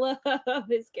 I love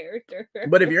his character.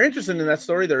 But if you're interested in that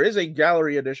story, there is a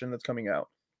gallery edition that's coming out.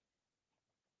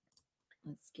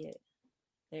 Let's get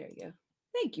there. You go.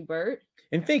 Thank you, Bert.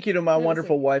 And thank you to my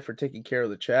wonderful wife for taking care of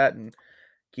the chat and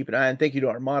keep an eye. And thank you to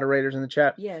our moderators in the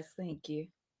chat. Yes, thank you.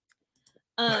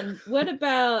 What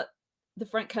about the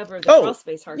front cover of the Crawl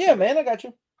Space hardcover? Yeah, man, I got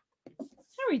you. How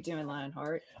are we doing,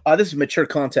 Lionheart? This is mature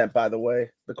content, by the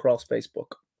way. The Crawl Space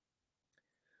book.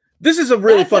 This is a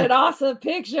really fun. That's an awesome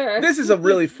picture. This is a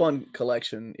really fun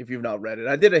collection. If you've not read it,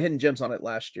 I did a hidden gems on it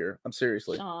last year. I'm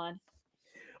seriously. Sean.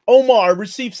 Omar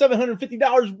received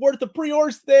 $750 worth of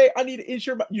pre-orders today. I need to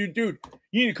insure you, dude.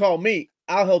 You need to call me.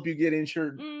 I'll help you get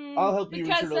insured. I'll help you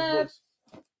insure those books.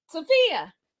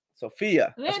 Sophia,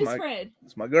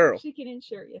 that's my girl. She can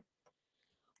insure you.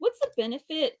 What's the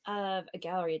benefit of a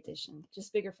gallery edition?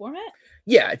 Just bigger format?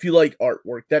 Yeah, if you like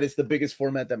artwork, that is the biggest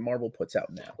format that Marvel puts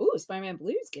out now. Ooh, Spider-Man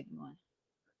Blue is getting one.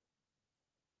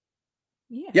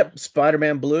 Yeah. Yep,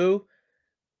 Spider-Man Blue,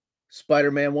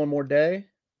 Spider-Man One More Day,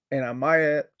 and I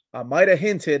might have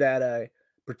hinted at a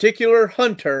particular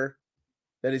hunter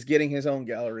that is getting his own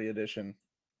gallery edition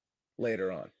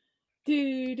later on. I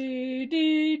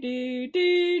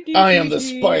am the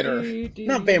spider,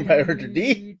 not Vampire Hunter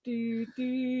D.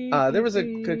 There was a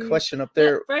good question up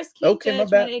there. First, King Judge, my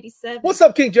bad. 187. What's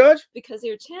up, King Judge? Because of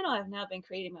your channel, I've now been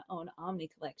creating my own Omni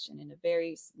collection in a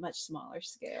very much smaller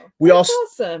scale.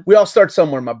 Awesome. We all start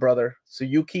somewhere, my brother. So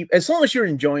you keep, as long as you're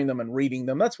enjoying them and reading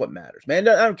them, that's what matters, man.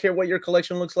 I don't care what your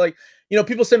collection looks like. You know,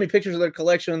 people send me pictures of their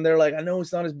collection. And they're like, I know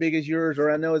it's not as big as yours,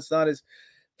 or I know it's not as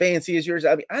fancy as yours.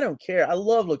 I mean, I don't care. I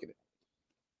love looking at it.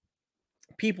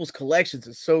 People's collections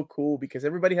is so cool because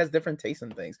everybody has different tastes in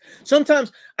things.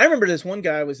 Sometimes I remember this one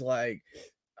guy was like,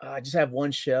 I just have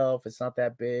one shelf. It's not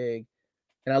that big.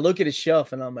 And I look at his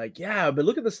shelf and I'm like, yeah, but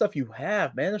look at the stuff you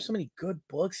have, man. There's so many good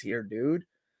books here, dude.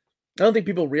 I don't think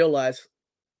people realize,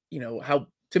 you know, how,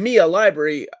 to me, a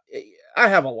library, I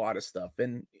have a lot of stuff,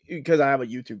 and because I have a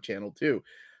YouTube channel too,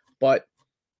 but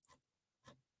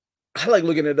I like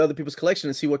looking at other people's collection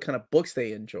and see what kind of books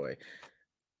they enjoy.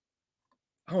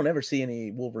 I don't ever see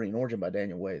any Wolverine Origin by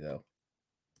Daniel Way, though.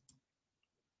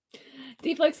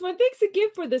 Deflex one, thanks again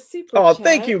for the super chat.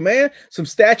 Thank you, man. Some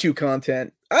statue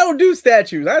content. I don't do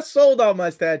statues. I sold all my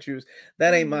statues.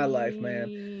 That ain't my life,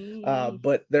 man.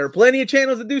 But there are plenty of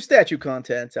channels that do statue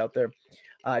content out there.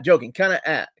 Joking. Kind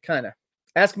of.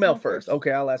 Ask Mel first.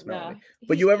 Okay, I'll ask Melanie.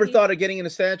 But you ever thought of getting into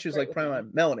statues like Prime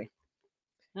Melanie?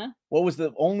 Huh? What was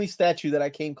the only statue that I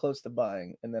came close to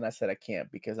buying? And then I said I can't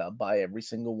because I'll buy every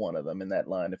single one of them in that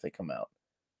line if they come out.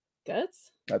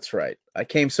 Guts? That's right. I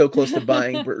came so close to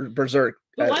buying Berserk.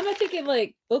 But why am I thinking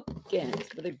like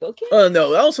bookends? Were they bookends? Oh,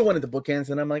 no. I also wanted the bookends,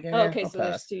 and I'm like, okay, I'll so pass.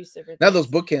 there's two separate Now those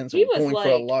bookends are going for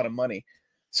a lot of money.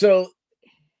 So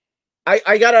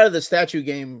I got out of the statue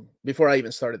game before I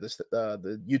even started this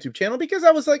the YouTube channel because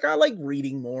I was like, I like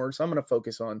reading more, so I'm going to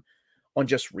focus on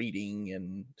just reading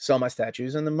and sell my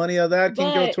statues, and the money of that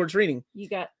can go towards reading. You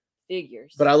got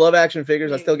figures. But I love action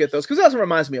figures. I still get those because that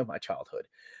reminds me of my childhood.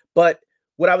 But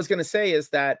what I was going to say is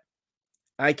that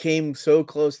I came so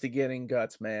close to getting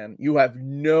Guts, man. You have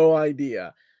no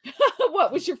idea.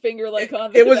 What was your finger like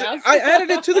on it? Was I added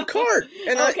it to the cart,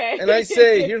 and I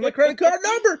say, here's my credit card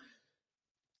number.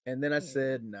 And then I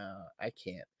said, no, I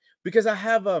can't. Because I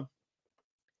have a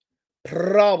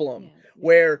problem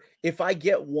where if I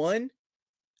get one,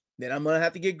 then I'm going to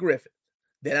have to get Griffith.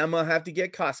 Then I'm going to have to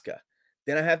get Casca.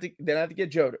 Then I have to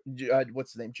get Judo.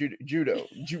 What's his name? Judo.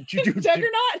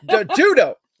 Juggernaut?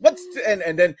 Judo.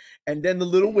 And then the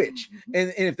little witch.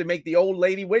 And if they make the old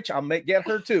lady witch, I'll get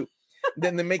her too.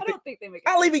 Then they make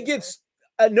I'll even get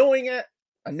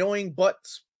annoying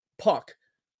butts Puck.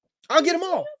 I'll get them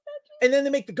all. And then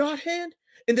they make the God Hand,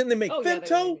 and then they make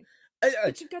Femto.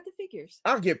 But you've got the figures.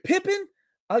 I'll get Pippin,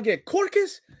 I'll get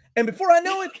Corcus, and before I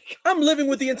know it, I'm living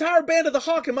with the entire band of the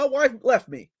Hawk, and my wife left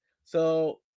me.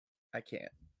 So I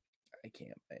can't,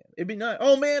 man. It'd be nice.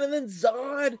 Oh man, and then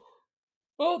Zod.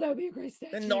 Oh, that would be a great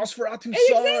statue. And Nosferatu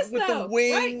Zod with the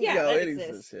wing. Right? Yeah, it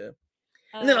exists. Yeah.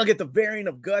 And then I'll get the variant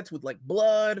of Guts with like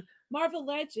blood. Marvel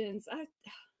Legends.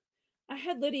 I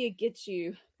had Lydia get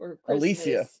you for Christmas.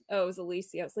 Alicia. Oh, it was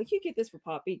Alicia. I was like, you get this for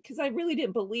Poppy, because I really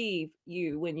didn't believe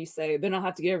you when you say then I'll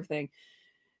have to get everything.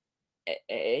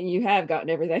 And you have gotten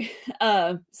everything.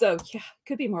 So yeah,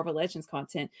 could be Marvel Legends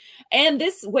content. And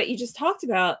this, what you just talked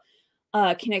about,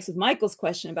 connects with Michael's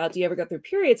question about, do you ever go through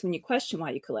periods when you question why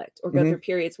you collect, or go through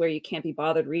periods where you can't be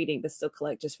bothered reading but still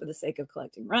collect just for the sake of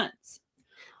collecting runs?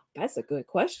 That's a good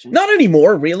question. Not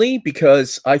anymore, really,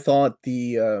 because I thought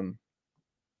the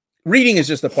reading is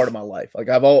just a part of my life. Like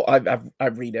I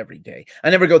read every day.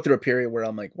 I never go through a period where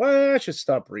I'm like, well, I should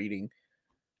stop reading.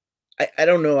 I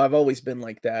don't know. I've always been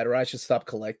like that, or I should stop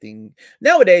collecting.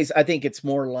 Nowadays, I think it's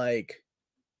more like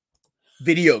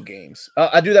video games.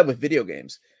 I do that with video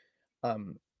games.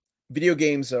 Video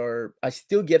games I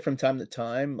still get from time to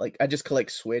time. Like I just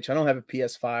collect Switch. I don't have a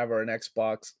PS5 or an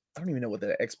Xbox. I don't even know what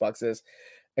the Xbox is.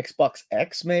 Xbox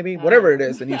X, maybe, whatever it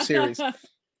is, the new series.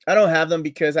 I don't have them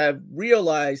because I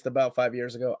realized about 5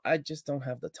 years ago, I just don't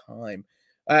have the time.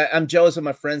 I'm jealous of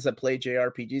my friends that play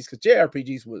JRPGs, because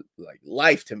JRPGs was like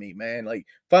life to me, man. Like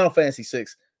Final Fantasy VI,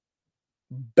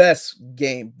 best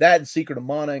game. That and Secret of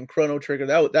Mana and Chrono Trigger,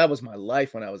 that was my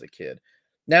life when I was a kid.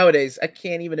 Nowadays, I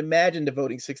can't even imagine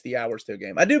devoting 60 hours to a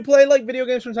game. I do play like video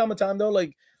games from time to time, though,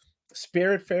 like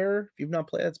Spiritfarer. If you've not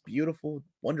played, that's beautiful,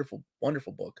 wonderful,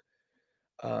 wonderful book.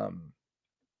 Or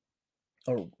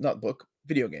not book,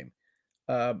 video game.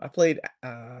 I played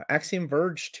Axiom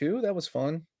Verge 2. That was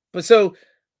fun. But so,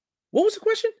 what was the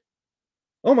question?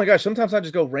 Oh my gosh, sometimes I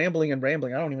just go rambling and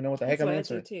rambling. I don't even know what the heck I'm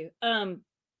answering. Too.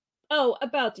 Oh,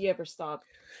 about do you ever stop?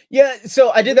 Yeah, so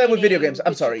I did that with video games.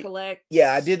 I'm sorry. Collect,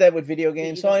 yeah, I did that with video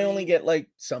games. So I only get like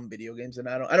some video games, and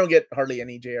I don't get hardly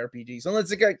any JRPGs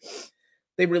unless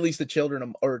they released the Children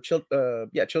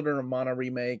of Mana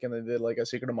remake, and they did like a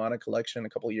Secret of Mana collection a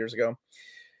couple of years ago.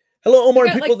 Hello, Omar.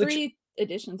 Got people like 3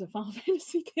 editions of Final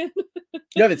Fantasy X.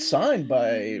 You have it signed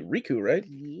by Riku, right?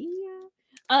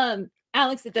 Yeah.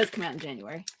 Alex, it does come out in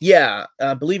January. Yeah,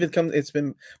 I believe it's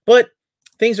been, but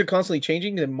things are constantly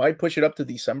changing. They might push it up to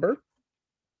December.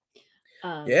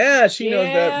 Yeah, she knows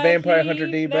that Vampire Hunter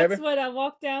D, baby. That's what I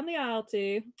walked down the aisle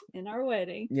to in our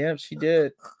wedding. Yeah, she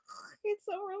did. It's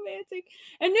so romantic.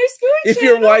 And new Spooey If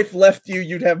channel. Your wife left you,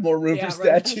 you'd have more room for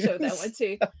statues. I showed that one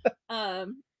too.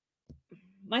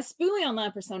 My Spooey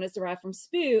online persona is derived from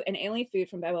Spoo, an alien food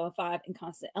from Babylon 5 and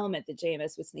constant element that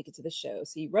JMS would sneak into the show.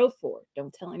 So you wrote for it.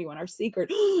 Don't tell anyone our secret.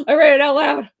 I read it out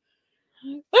loud.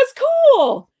 That's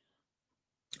cool.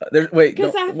 Wait,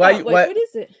 why? What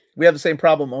is it? We have the same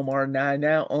problem, Omar. I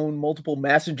now own multiple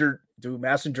Messenger. Dude,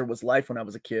 Messenger was life when I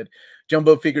was a kid.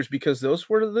 Jumbo figures, because those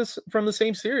were from the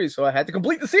same series, so I had to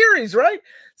complete the series, right?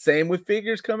 Same with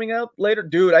figures coming out later.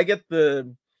 Dude, I get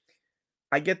the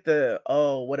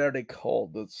what are they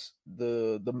called?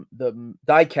 The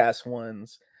die-cast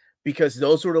ones, because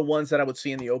those were the ones that I would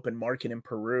see in the open market in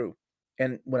Peru.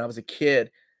 And when I was a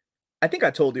kid, I think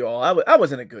I told you all, I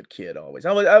wasn't a good kid always.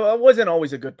 I wasn't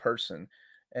always a good person.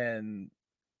 And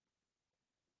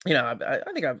you know,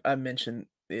 I think I've mentioned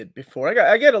it before.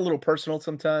 I get a little personal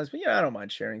sometimes, but yeah, I don't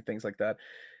mind sharing things like that.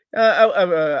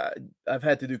 I've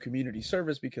had to do community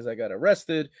service because I got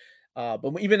arrested.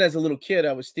 But even as a little kid,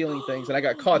 I was stealing things, and I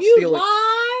got caught You stealing.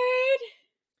 lied.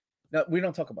 No, we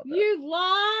don't talk about that. You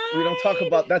lied. We don't talk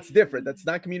about that's different. That's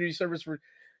not community service for.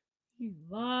 You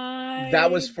lied.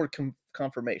 That was for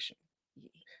confirmation.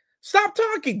 Stop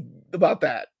talking about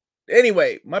that.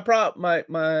 Anyway, so when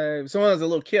I was a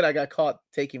little kid, I got caught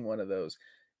taking one of those,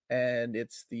 and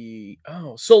it's the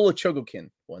Solo Chogokin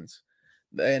ones,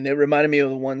 and it reminded me of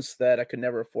the ones that I could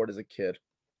never afford as a kid.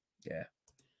 Yeah.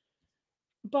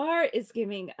 Bar is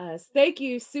giving us thank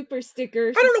you super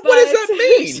stickers. I don't know, what does that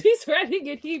mean? She's writing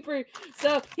in Hebrew.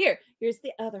 So here's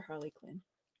the other Harley Quinn.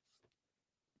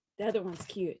 The other one's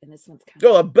cute, and this one's kind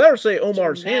of. Oh, I better say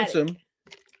Omar's handsome.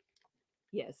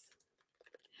 Yes.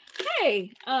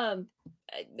 Hey, I've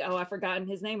forgotten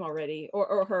his name already,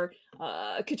 or her.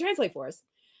 Could translate for us.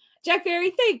 Jack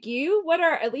Berry, thank you. What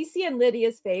are Alicia and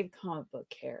Lydia's fave comic book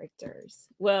characters?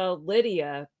 Well,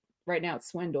 Lydia, right now it's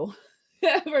Swindle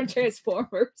from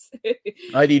Transformers.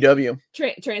 IDW.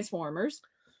 Transformers.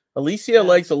 Alicia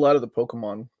likes a lot of the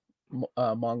Pokemon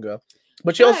manga,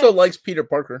 but she also likes Peter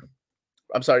Parker.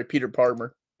 I'm sorry, Peter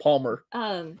Palmer.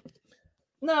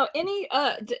 No, any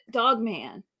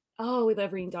Dogman. Oh, we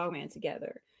love reading Dogman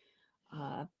together.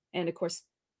 And of course,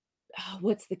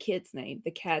 what's the kid's name?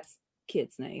 The cat's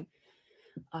kid's name.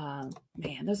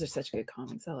 Man, those are such good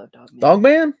comics. I love Dogman.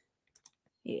 Dogman?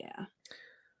 Yeah.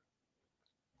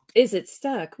 Is it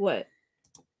stuck? What?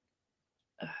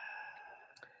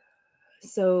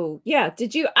 So yeah,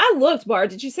 I looked, Bar.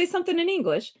 Did you say something in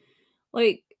English?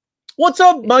 Like, what's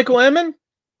up, Michael Emmon?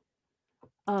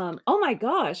 Oh my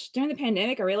gosh. During the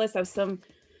pandemic, I realized I was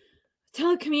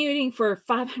telecommuting for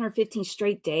 515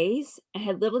 straight days and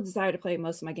had little desire to play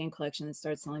most of my game collection and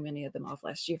started selling many of them off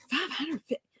last year.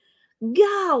 550.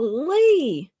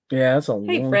 Golly. Yeah, that's a long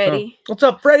Hey, Freddie. time. What's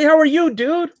up, Freddie? How are you,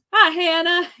 dude? Hi,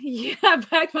 Hannah. Yeah, I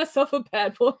backed myself a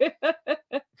bad boy.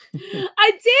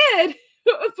 I did.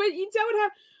 But you don't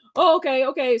have. Oh,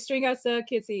 okay. String out stuff.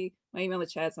 Kids see my email in the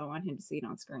chat, so I want him to see it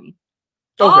on screen.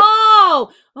 Okay.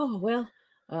 Oh, well.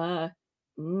 I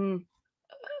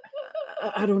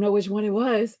don't know which one it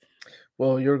was.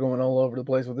 Well, you're going all over the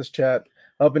place with this chat.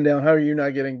 Up and down. How are you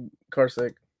not getting car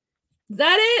sick? Is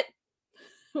that it?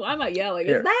 Why am I yelling?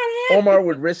 Here. Is that it? Omar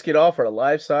would risk it all for a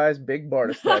life-size Big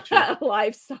Barda statue.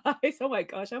 Life-size? Oh my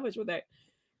gosh, how much would that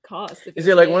cost? Is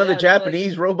it like one of the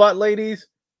Japanese robot ladies?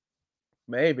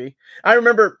 Maybe. I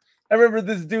remember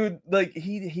this dude, like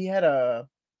he's a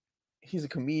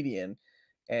comedian,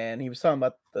 and he was talking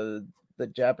about the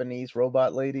Japanese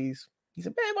robot ladies. He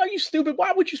said, "Man, are you stupid?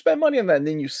 Why would you spend money on that?" And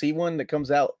then you see one that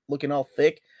comes out looking all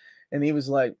thick, and he was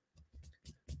like,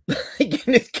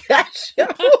 getting his cash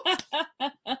out.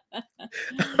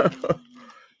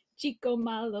 Chico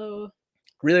Malo.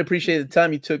 Really appreciate the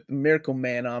time you took the Miracle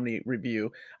Man Omni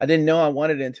review. I didn't know I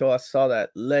wanted it until I saw that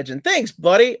legend. Thanks,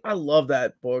 buddy. I love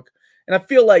that book. And I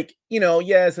feel like,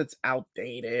 yes, it's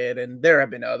outdated and there have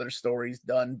been other stories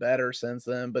done better since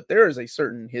then, but there is a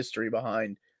certain history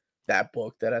behind that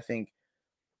book that I think,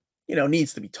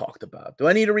 needs to be talked about. Do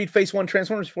I need to read Phase 1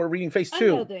 Transformers before reading Phase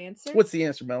 2? I know the answer. What's the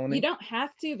answer, Melanie? You don't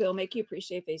have to, but it'll make you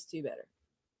appreciate Phase 2 better.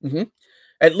 Mm-hmm.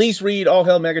 At least read All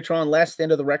Hail Megatron, Last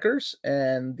Stand of the Wreckers,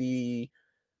 and the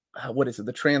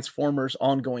the Transformers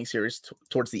ongoing series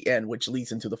towards the end, which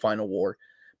leads into the final war.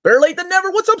 Better late than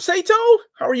never. What's up, Sato?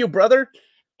 How are you, brother?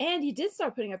 And you did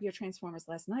start putting up your Transformers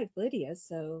last night, Lydia,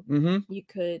 so you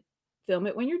could film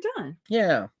it when you're done.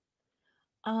 Yeah.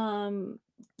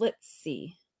 Let's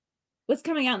see. What's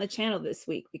coming out on the channel this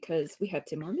week? Because we have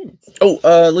 10 more minutes.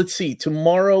 Let's see.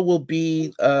 Tomorrow will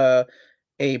be a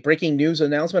breaking news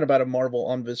announcement about a Marvel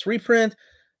Omnibus reprint,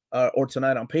 or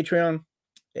tonight on Patreon,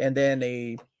 and then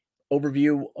a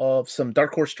overview of some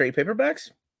Dark Horse trade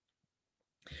paperbacks.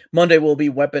 Monday will be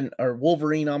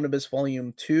Wolverine Omnibus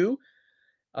Volume 2,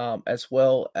 as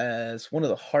well as one of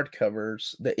the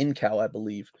hardcovers, the Incal, I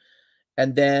believe.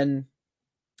 And then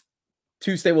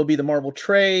Tuesday will be the Marvel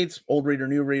trades, Old Reader,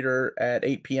 New Reader at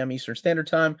 8 p.m. Eastern Standard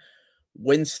Time.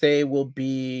 Wednesday will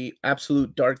be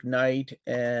Absolute Dark Knight,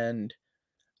 and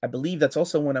I believe that's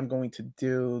also when I'm going to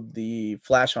do the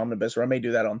Flash Omnibus, or I may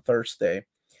do that on Thursday.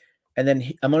 And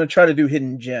then I'm going to try to do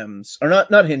Hidden Gems, or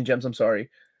not Hidden Gems, I'm sorry.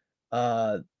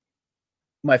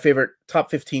 My favorite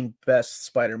top 15 best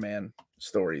Spider-Man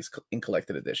stories in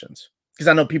collected editions. Because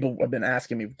I know people have been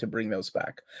asking me to bring those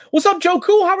back. What's up, Joe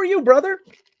Cool? How are you, brother?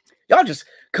 Y'all just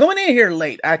coming in here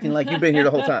late, acting like you've been here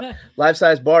the whole time.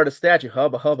 Life-size bar to statue.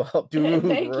 Hubba. Dude,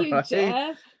 Thank you,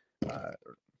 Jeff.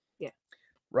 Yeah.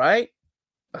 Right?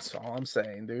 That's all I'm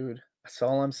saying, dude. That's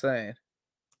all I'm saying.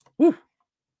 Woo.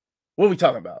 What are we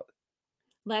talking about?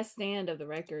 Last Stand of the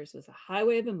Wreckers was a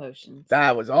highway of emotions.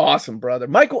 That was awesome, brother.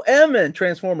 Michael Emmon,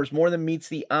 Transformers, more than meets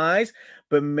the eyes,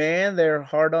 but man, they're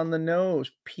hard on the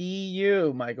nose.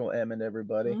 P.U. Michael Emmon,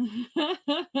 everybody.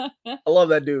 I love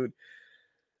that dude.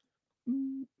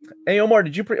 Hey, Omar,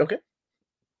 did you okay?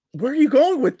 Where are you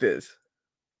going with this?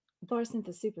 Bar sent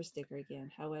the super sticker again.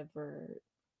 However,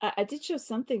 I did show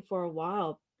something for a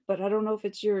while, but I don't know if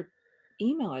it's your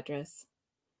email address.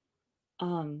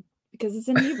 Because it's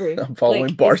in Hebrew. I'm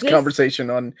following Bar's conversation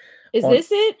on. Is this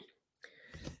it?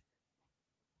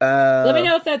 Let me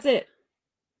know if that's it.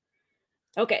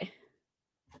 Okay.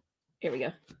 Here we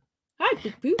go. Hi,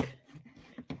 Pook Pook.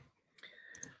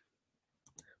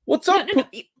 What's up? No.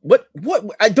 What?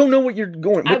 I don't know what you're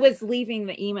going. I was leaving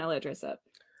the email address up.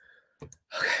 Okay.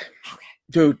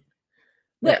 Dude.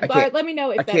 Look, Bart, let me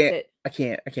know if that's it. I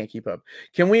can't keep up.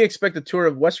 Can we expect a tour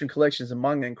of Western collections in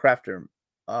Manga and Craft Room?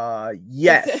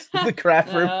 Yes, the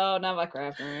Craft Room. No, not my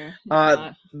Craft Room.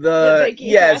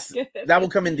 Yes, that will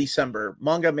come in December.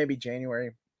 Manga maybe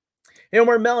January. Hey,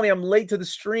 Omar, Melanie, I'm late to the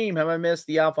stream. Have I missed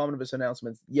the Alpha Omnibus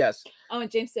announcements? Yes. Oh, and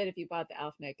James said if you bought the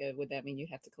Alpha NECA, would that mean you'd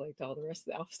have to collect all the rest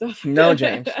of the Alpha stuff? No,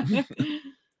 James.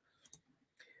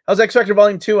 How's X Factor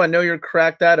Volume 2? I know you're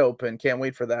cracked that open. Can't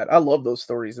wait for that. I love those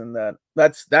stories in that.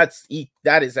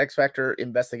 That is X Factor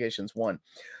Investigations 1.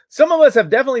 Some of us have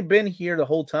definitely been here the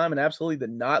whole time and absolutely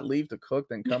did not leave to cook,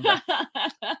 then come back.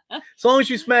 As long as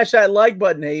you smash that like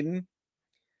button, Hayden.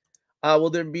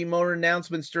 Will there be more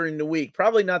announcements during the week?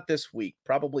 Probably not this week.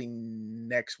 Probably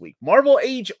next week. Marvel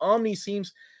Age Omni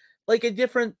seems like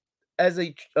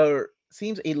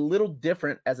seems a little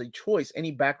different as a choice.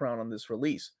 Any background on this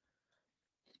release?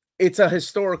 It's a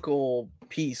historical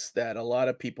piece that a lot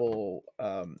of people,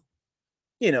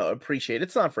 appreciate.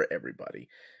 It's not for everybody.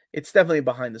 It's definitely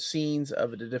behind the scenes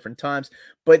of it at different times.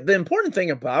 But the important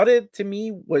thing about it to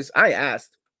me was I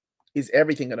asked, is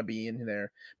everything going to be in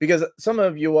there? Because some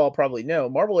of you all probably know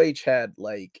Marvel H had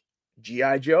like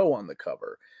G.I. Joe on the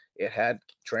cover. It had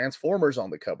Transformers on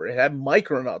the cover. It had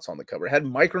Micronauts on the cover. It had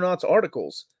Micronauts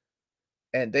articles.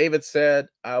 And David said,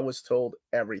 I was told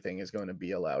everything is going to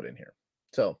be allowed in here.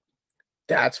 So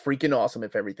that's freaking awesome.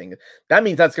 If everything, that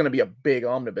means that's going to be a big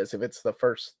omnibus if it's the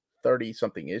first 30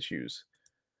 something issues.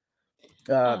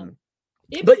 But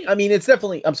I mean, it's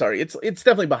definitely, I'm sorry, it's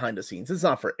definitely behind the scenes. It's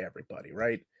not for everybody,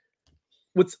 right?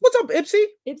 What's up, Ipsy?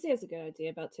 Ipsy has a good idea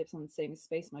about tips on saving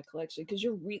space in my collection because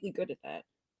you're really good at that.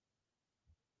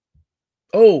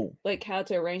 Oh, like how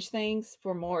to arrange things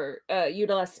for more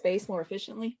utilize space more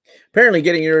efficiently. Apparently,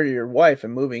 getting rid of your wife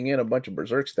and moving in a bunch of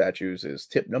Berserk statues is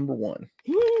tip number 1.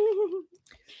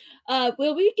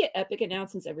 Will we get epic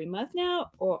announcements every month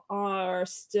now, or are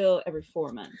still every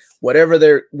 4 months?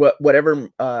 Whatever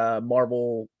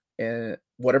Marvel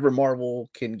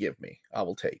can give me, I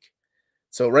will take.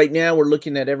 So right now we're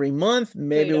looking at every month.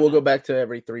 Maybe we'll go back to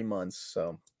every 3 months.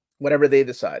 So whatever they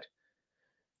decide.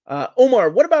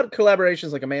 Omar, what about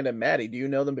collaborations like Amanda and Maddie? Do you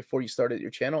know them before you started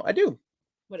your channel? I do.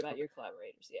 What about your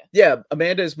collaborators? Yeah. Yeah,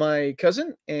 Amanda is my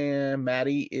cousin and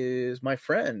Maddie is my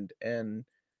friend. And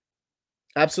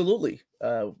absolutely.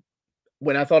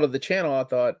 When I thought of the channel, I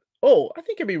thought, oh, I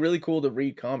think it'd be really cool to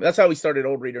read comics. That's how we started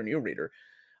Old Reader, New Reader,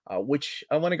 which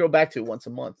I want to go back to once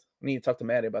a month. I need to talk to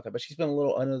Maddie about that, but she's been a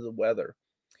little under the weather.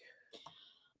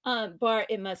 Bart,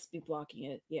 it must be blocking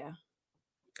it. Yeah.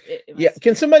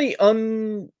 Can somebody I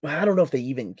don't know if they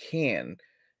even can.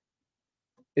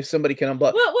 If somebody can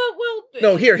unblock. Well.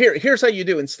 No, here's how you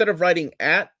do. Instead of writing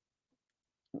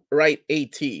write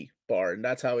AT bar, and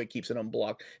that's how it keeps it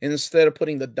unblocked. And instead of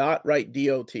putting the dot, write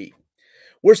DOT.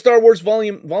 Where's Star Wars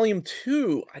Volume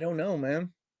 2? I don't know,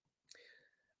 man.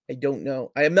 I don't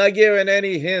know. I am not giving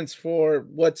any hints for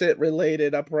what's it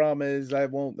related. I promise I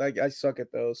won't. I suck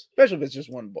at those, especially if it's just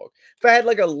one book. If I had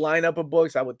like a lineup of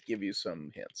books, I would give you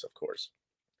some hints, of course.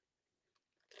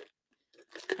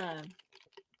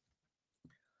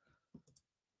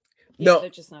 No, they're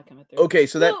just not coming through. Okay,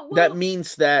 so that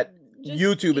means that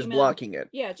YouTube is blocking it.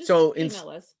 Yeah, just email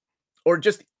us. Or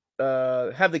just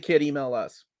have the kid email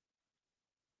us.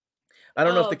 I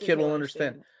don't know if the kid will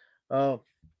understand. Oh.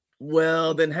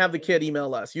 Well, then have the kid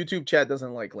email us. YouTube chat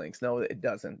doesn't like links. No, it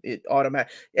doesn't. It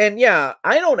automatic. And yeah,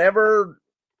 I don't ever,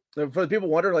 for the people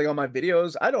wondering, like on my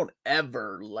videos, I don't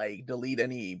ever like delete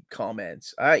any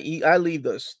comments. I leave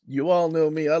those. You all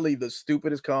know me. I leave the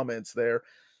stupidest comments there.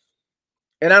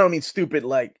 And I don't mean stupid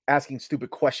like asking stupid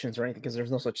questions or anything, because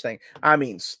there's no such thing. I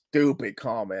mean stupid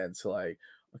comments like,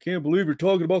 I can't believe you're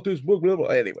talking about this book. Blah, blah.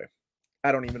 Anyway,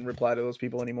 I don't even reply to those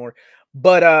people anymore.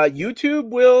 But YouTube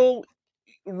will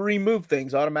remove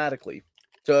things automatically.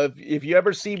 So if you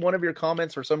ever see one of your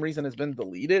comments for some reason has been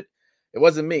deleted, it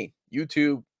wasn't me.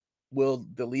 YouTube will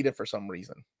delete it for some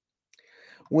reason.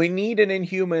 We need an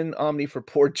Inhuman Omni for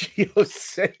poor Gio's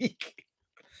sake.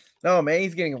 No, man,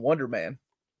 he's getting a Wonder Man.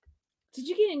 Did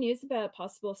you get any news about a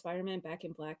possible Spider-Man Back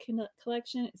in Black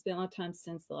collection? It's been a long time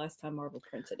since the last time Marvel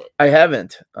printed it. I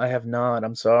haven't. I have not.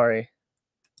 I'm sorry.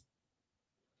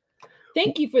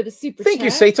 Thank you for the super Thank chat.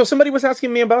 you, Sato. Somebody was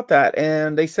asking me about that,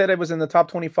 and they said it was in the top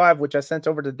 25, which I sent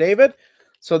over to David.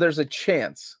 So there's a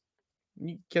chance.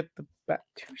 You get the back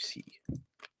to see.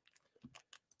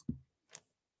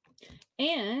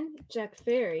 And Jack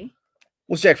Ferry.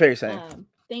 What's Jack Ferry saying?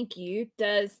 Thank you.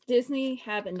 Does Disney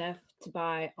have enough to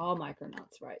buy all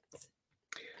Micronauts rights?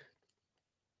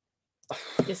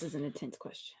 This is an intense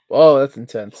question. Oh, that's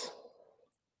intense.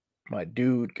 My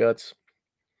dude, Guts.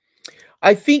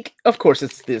 I think, of course,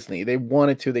 it's Disney. They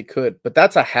wanted to, they could, but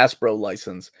that's a Hasbro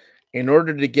license. In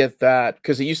order to get that,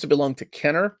 because it used to belong to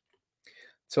Kenner,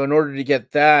 so in order to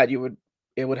get that,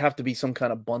 it would have to be some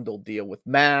kind of bundle deal with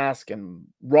Mask and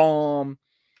ROM,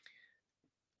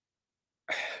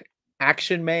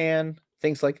 Action Man,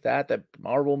 things like that. That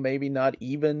Marvel maybe not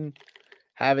even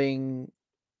having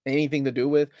anything to do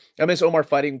with. I miss Omar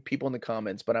fighting people in the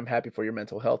comments, but I'm happy for your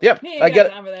mental health. Yeah, I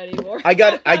got time for that anymore. I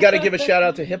got to give a shout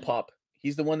out to Hip Hop.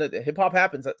 He's the one that Hip Hop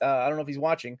happens. I don't know if he's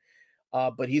watching,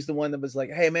 but he's the one that was like,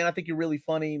 "Hey man, I think you're really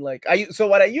funny." Like so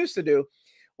what I used to do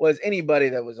was anybody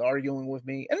that was arguing with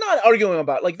me, and not arguing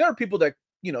about, like, there are people that,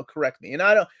 you know, correct me, and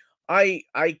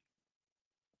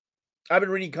I've been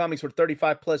reading comics for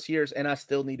 35 plus years, and I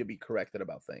still need to be corrected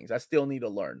about things. I still need to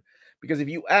learn, because if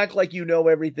you act like you know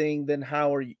everything, then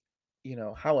how are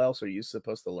how else are you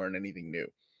supposed to learn anything new?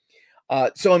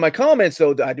 So in my comments,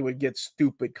 though, I would get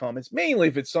stupid comments, mainly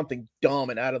if it's something dumb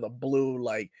and out of the blue,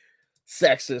 like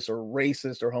sexist or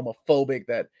racist or homophobic,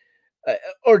 that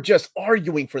or just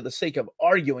arguing for the sake of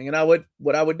arguing. And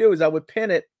what I would do is I would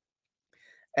pin it,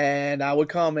 and I would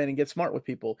comment and get smart with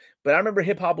people. But I remember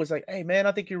Hip Hop was like, "Hey man,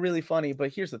 I think you're really funny,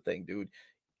 but here's the thing, dude.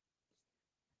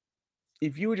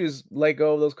 If you just let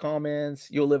go of those comments,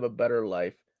 you'll live a better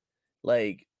life.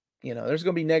 Like, there's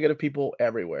going to be negative people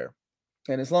everywhere.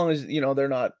 And as long as, they're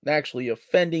not actually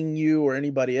offending you or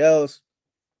anybody else,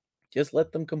 just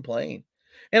let them complain."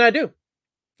 And I do.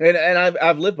 And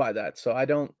I've lived by that. So I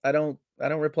don't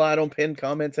reply. I don't pin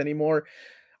comments anymore.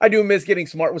 I do miss getting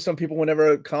smart with some people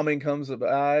whenever a comment comes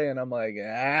by, and I'm like,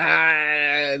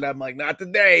 not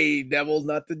today, devil,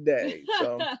 not today.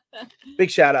 So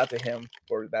big shout out to him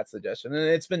for that suggestion. And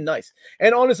it's been nice.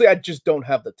 And honestly, I just don't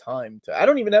have the time I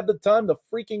don't even have the time to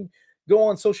freaking go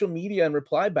on social media and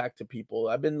reply back to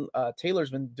people.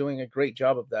 Taylor's been doing a great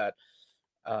job of that.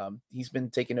 He's been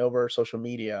taking over social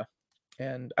media,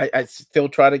 and I still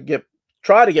try to get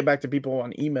back to people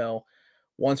on email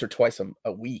once or twice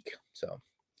a week. So,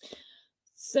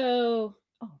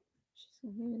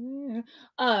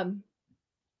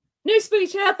 new spooky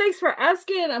chat. Thanks for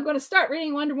asking. I'm going to start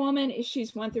reading Wonder Woman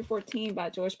issues 1 through 14 by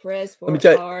George Perez for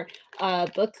our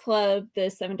book club, the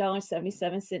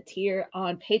 $7.77 tier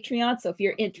on Patreon. So if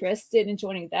you're interested in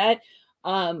joining that,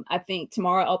 I think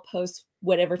tomorrow I'll post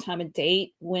whatever time and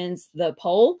date wins the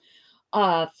poll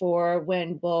for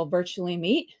when we'll virtually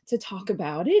meet to talk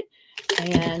about it.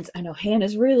 And I know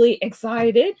Hannah's really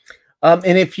excited.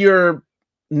 And if you're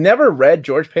never read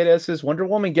George Perez's Wonder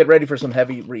Woman, get ready for some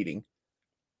heavy reading.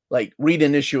 Like, read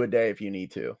an issue a day if you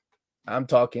need to. I'm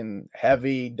talking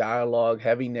heavy dialogue,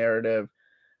 heavy narrative,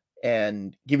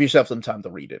 and give yourself some time to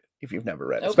read it if you've never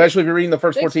read it, especially if you're reading the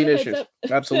first 14 issues.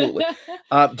 Absolutely.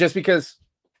 Just because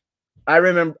I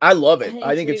love it.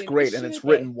 I think it's great, and it's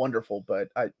written wonderful, but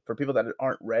for people that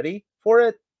aren't ready for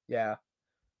it, yeah,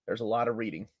 there's a lot of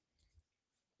reading.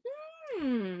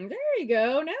 There you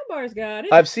go. Now Bar's got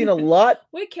it. I've seen a lot.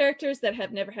 What characters that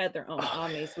have never had their own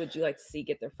Omnis would you like to see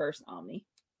get their first Omni?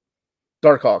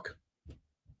 Darkhawk,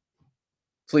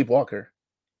 Sleepwalker,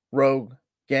 Rogue,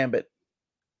 Gambit.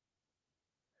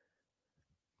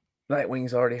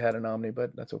 Nightwing's already had an Omni,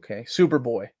 but that's okay.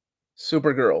 Superboy,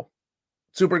 Supergirl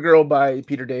by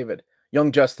Peter David,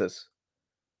 Young Justice.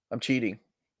 I'm cheating.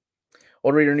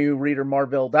 Old reader, new reader,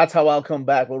 Marvel. That's how I'll come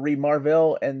back. We'll read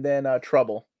Marvel and then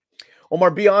Trouble. Omar,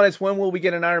 be honest, when will we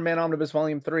get an Iron Man Omnibus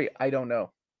Volume 3? I don't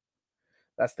know.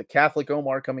 That's the Catholic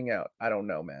Omar coming out. I don't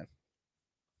know, man.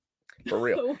 For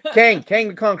real. Kang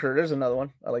the Conqueror. There's another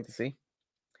one I like to see.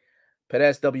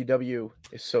 Perez WW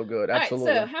is so good.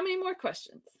 Absolutely. All right, so how many more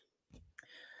questions?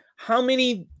 How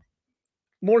many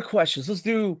more questions? Let's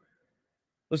do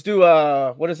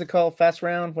what is it called? Fast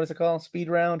round? What is it called? Speed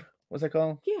round? What's it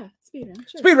called? Yeah, speed round.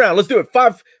 Sure. Speed round. Let's do it.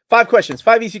 Five questions.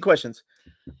 5 easy questions.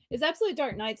 Is Absolute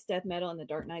Dark Knights Death Metal and the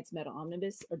Dark Knights Metal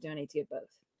Omnibus, or do I need to get both?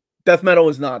 Death Metal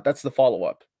is not. That's the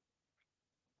follow-up.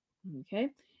 Okay.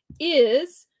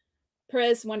 Is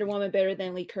Perez Wonder Woman better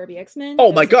than Lee Kirby X-Men?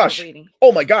 Oh my gosh.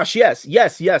 Oh my gosh. Yes.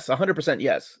 100%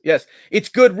 yes. It's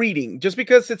good reading. Just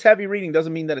because it's heavy reading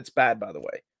doesn't mean that it's bad, by the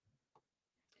way.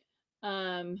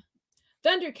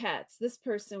 Thundercats. This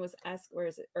person was asked, where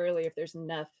is it earlier, if there's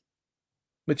enough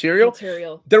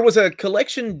material. There was a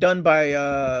collection done by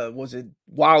was it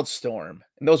Wildstorm,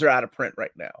 and those are out of print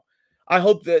right now. I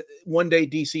hope that one day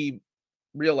DC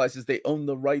realizes they own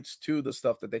the rights to the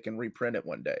stuff that they can reprint it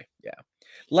one day. Yeah.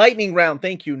 Lightning round.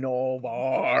 Thank you,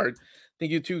 Novard.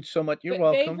 Thank you too so much. You're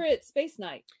welcome. Favorite Space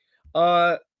Knight?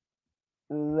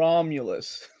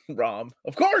 Romulus. Rom.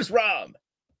 Of course, Rom.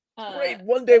 Great.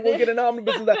 One day we'll get an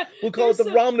omnibus of that. We'll call it the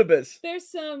Romnibus. There's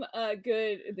some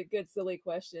good silly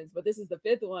questions, but this is the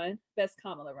 5th one. Best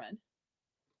Kamala run.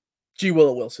 G.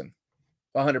 Willow Wilson.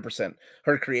 100%.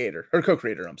 Her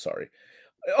co-creator, I'm sorry.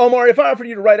 Omar, if I offered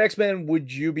you to write X-Men,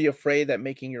 would you be afraid that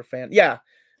making your fan? Yeah.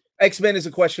 X-Men is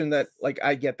a question that, like,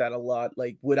 I get that a lot.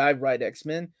 Like, would I write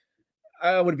X-Men?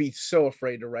 I would be so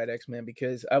afraid to write X-Men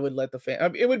because I would let the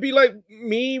fan. It would be like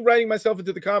me writing myself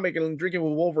into the comic and drinking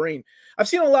with Wolverine. I've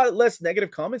seen a lot less negative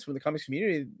comments from the comics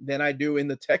community than I do in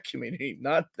the tech community.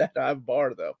 Not that I've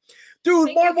barred though.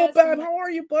 Dude, Marvel Bab, how are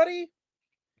you, buddy?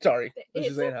 Sorry, let's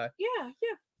just say hi. Yeah.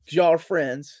 Y'all are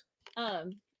friends.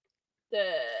 Thank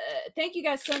you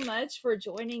guys so much for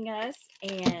joining us,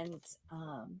 and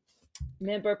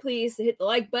remember, please hit the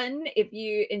like button if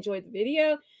you enjoyed the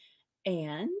video,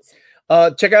 and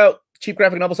check out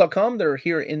cheapgraphicnovels.com. They're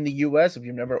here in the US. If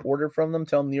you've never ordered from them,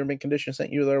 tell them the Near Mint Condition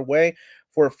sent you their way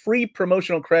for a free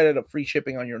promotional credit of free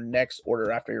shipping on your next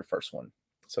order after your first one.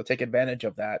 So take advantage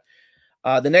of that.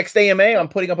 The next AMA, I'm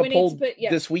putting up a poll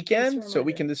this weekend, so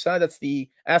we can decide. That's the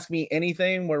Ask Me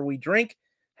Anything, where we drink,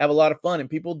 have a lot of fun, and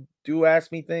people do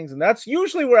ask me things, and that's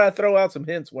usually where I throw out some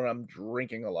hints when I'm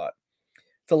drinking a lot.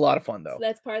 It's a lot of fun, though. So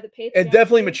that's part of the Patreon. And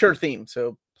definitely mature theme,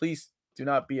 so please do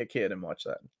not be a kid and watch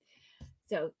that.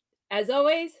 So, as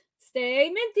always, stay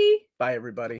minty. Bye, everybody.